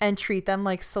and treat them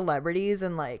like celebrities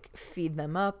and, like, feed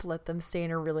them up, let them stay in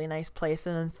a really nice place,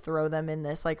 and then throw them in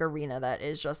this, like, arena that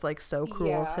is just, like, so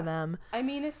cruel to them. I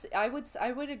mean, I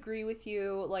would agree with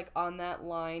you, like, on that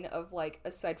line of, like,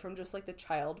 aside from just, like, the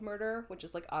child murder, which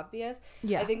is, like, obvious.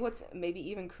 Yeah. I think what's maybe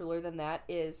even crueler than that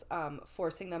is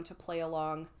forcing them to play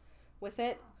along with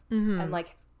it and,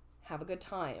 like, have a good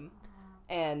time.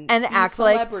 And act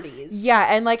celebrities.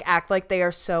 Like act like they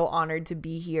are so honored to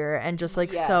be here and just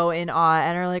like so in awe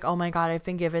and are like, oh my god, I've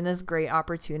been given this great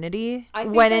opportunity,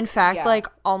 when in fact like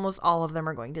almost all of them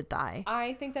are going to die.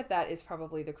 I think that is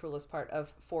probably the cruelest part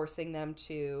of forcing them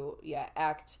to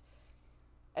act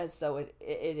as though it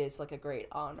is like a great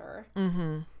honor.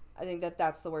 I think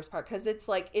that's the worst part, because it's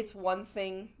like, it's one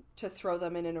thing to throw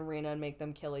them in an arena and make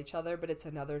them kill each other, but it's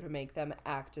another to make them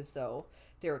act as though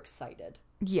they're excited.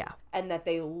 Yeah. And that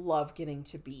they love getting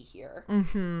to be here.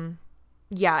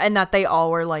 Yeah, and that they all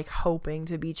were, like, hoping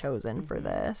to be chosen for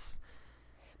this.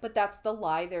 But that's the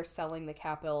lie they're selling the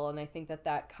Capitol, and I think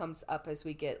that comes up as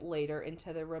we get later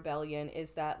into the rebellion,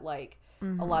 is that, like,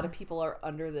 a lot of people are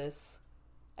under this,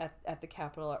 at the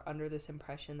Capitol, are under this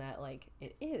impression that, like,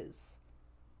 it is.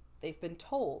 They've been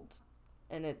told,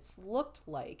 and it's looked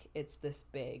like it's this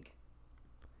big,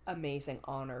 amazing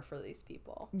honor for these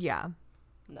people. Yeah.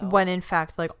 No. When in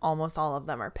fact, like, almost all of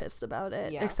them are pissed about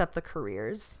it, except the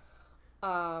careers.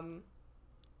 Okay,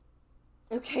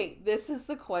 this is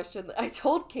the question. I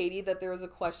told Katie that there was a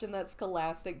question that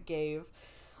Scholastic gave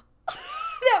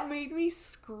that made me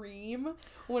scream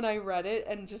when I read it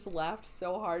and just laughed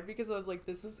so hard, because I was like,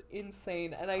 this is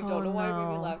insane. And I don't know why it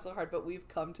made me laugh so hard, but we've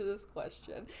come to this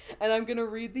question. And I'm going to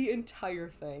read the entire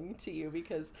thing to you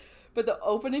but the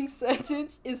opening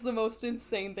sentence is the most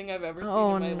insane thing I've ever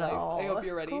seen in my life. I hope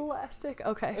you're ready. Scholastic.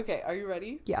 Okay. Okay, are you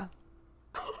ready? Yeah.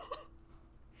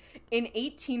 In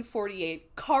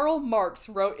 1848, Karl Marx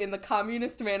wrote in the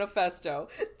Communist Manifesto,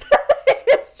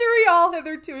 history all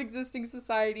hitherto existing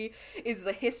society is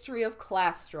the history of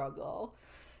class struggle.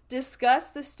 Discuss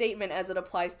the statement as it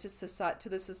applies to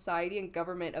the society and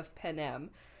government of Panem.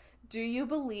 Do you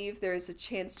believe there is a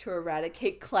chance to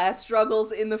eradicate class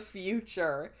struggles in the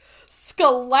future?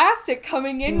 Scholastic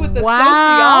coming in with the sociology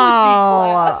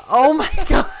class. Oh my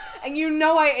god. And you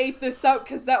know I ate this up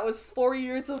because that was 4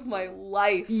 years of my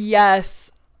life.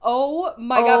 Yes. Oh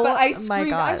my god, but I screamed.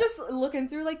 God. I'm just looking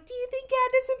through like, do you think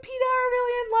Candace and Peeta are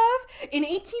really in love? In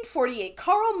 1848,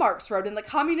 Karl Marx wrote in the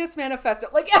Communist Manifesto.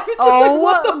 Like, I was just like,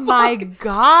 what the fuck? Oh my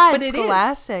god, but it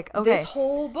Scholastic. Is. Okay. This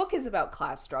whole book is about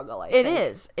class struggle, I think.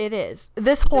 It is.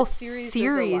 This whole series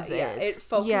is. Yeah, it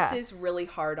focuses really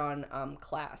hard on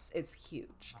class. It's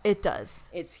huge. It does.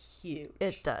 It's huge.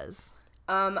 It does.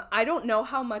 I don't know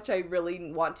how much I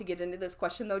really want to get into this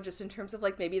question, though, just in terms of,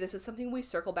 like, maybe this is something we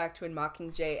circle back to in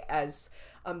Mockingjay as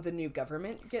the new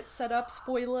government gets set up,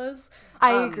 spoilers.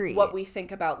 I agree. What we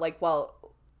think about, like, well,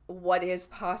 what is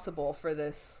possible for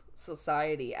this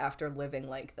society after living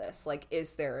like this? Like,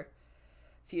 is there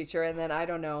future? And then, I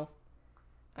don't know.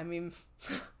 I mean,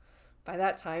 by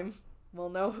that time, we'll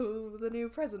know who the new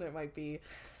president might be.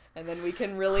 And then we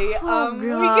can really, dive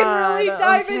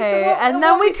into what, and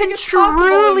then we can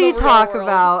truly talk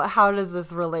about how does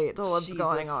this relate to what's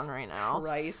going on right now.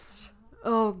 Christ.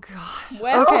 Oh god.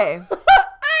 Well. Okay.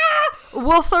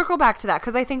 We'll circle back to that,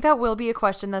 because I think that will be a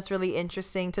question that's really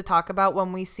interesting to talk about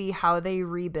when we see how they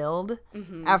rebuild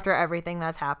after everything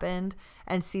that's happened,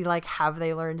 and see, like, have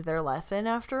they learned their lesson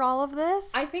after all of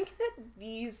this? I think that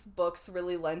these books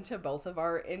really lend to both of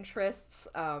our interests,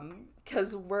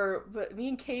 because me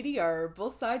and Katie are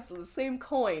both sides of the same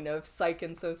coin of psych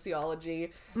and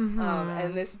sociology,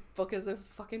 and this book is a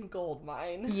fucking gold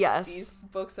mine. Yes. These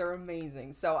books are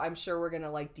amazing, so I'm sure we're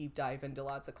gonna, like, deep dive into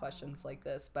lots of questions like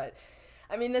this, but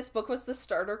I mean, this book was the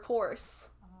starter course.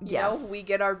 You know, we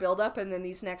get our build up, and then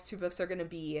these next two books are going to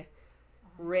be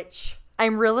rich.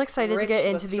 I'm real excited to get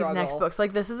into these next books.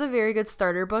 Like, this is a very good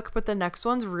starter book, but the next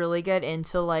ones really get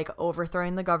into, like,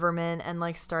 overthrowing the government and,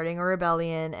 like, starting a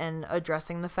rebellion and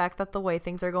addressing the fact that the way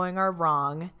things are going are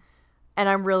wrong. And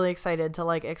I'm really excited to,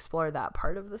 like, explore that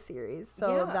part of the series.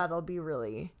 So that'll be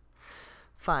really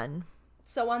fun.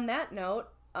 So on that note,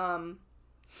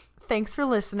 Thanks for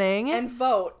listening. And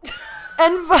vote.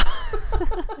 And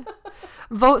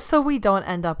vote so we don't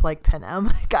end up like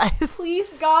Panem, guys.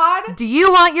 Please, God. Do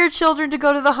you want your children to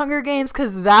go to the Hunger Games?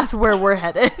 Because that's where we're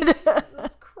headed.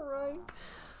 Jesus Christ.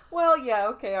 Well, yeah,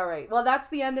 okay, all right. Well, that's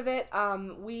the end of it.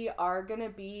 We are going to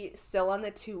be still on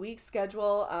the 2-week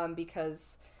schedule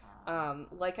because,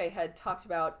 like I had talked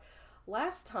about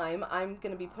last time, I'm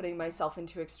going to be putting myself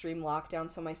into extreme lockdown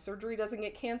so my surgery doesn't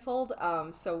get canceled.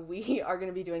 So we are going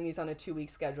to be doing these on a 2-week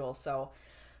schedule. So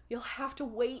you'll have to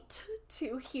wait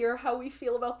to hear how we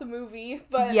feel about the movie.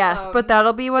 But yes, but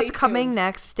that'll be what's coming tuned.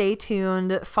 next. Stay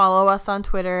tuned. Follow us on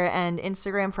Twitter and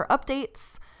Instagram for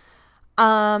updates.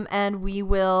 And we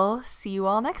will see you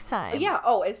all next time. Yeah.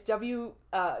 Oh, it's BWKE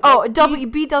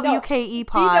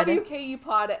Pod. BWKE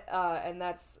Pod, and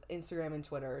that's Instagram and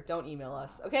Twitter. Don't email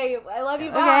us. Okay, I love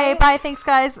you. Bye. Okay, bye. Thanks,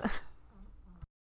 guys.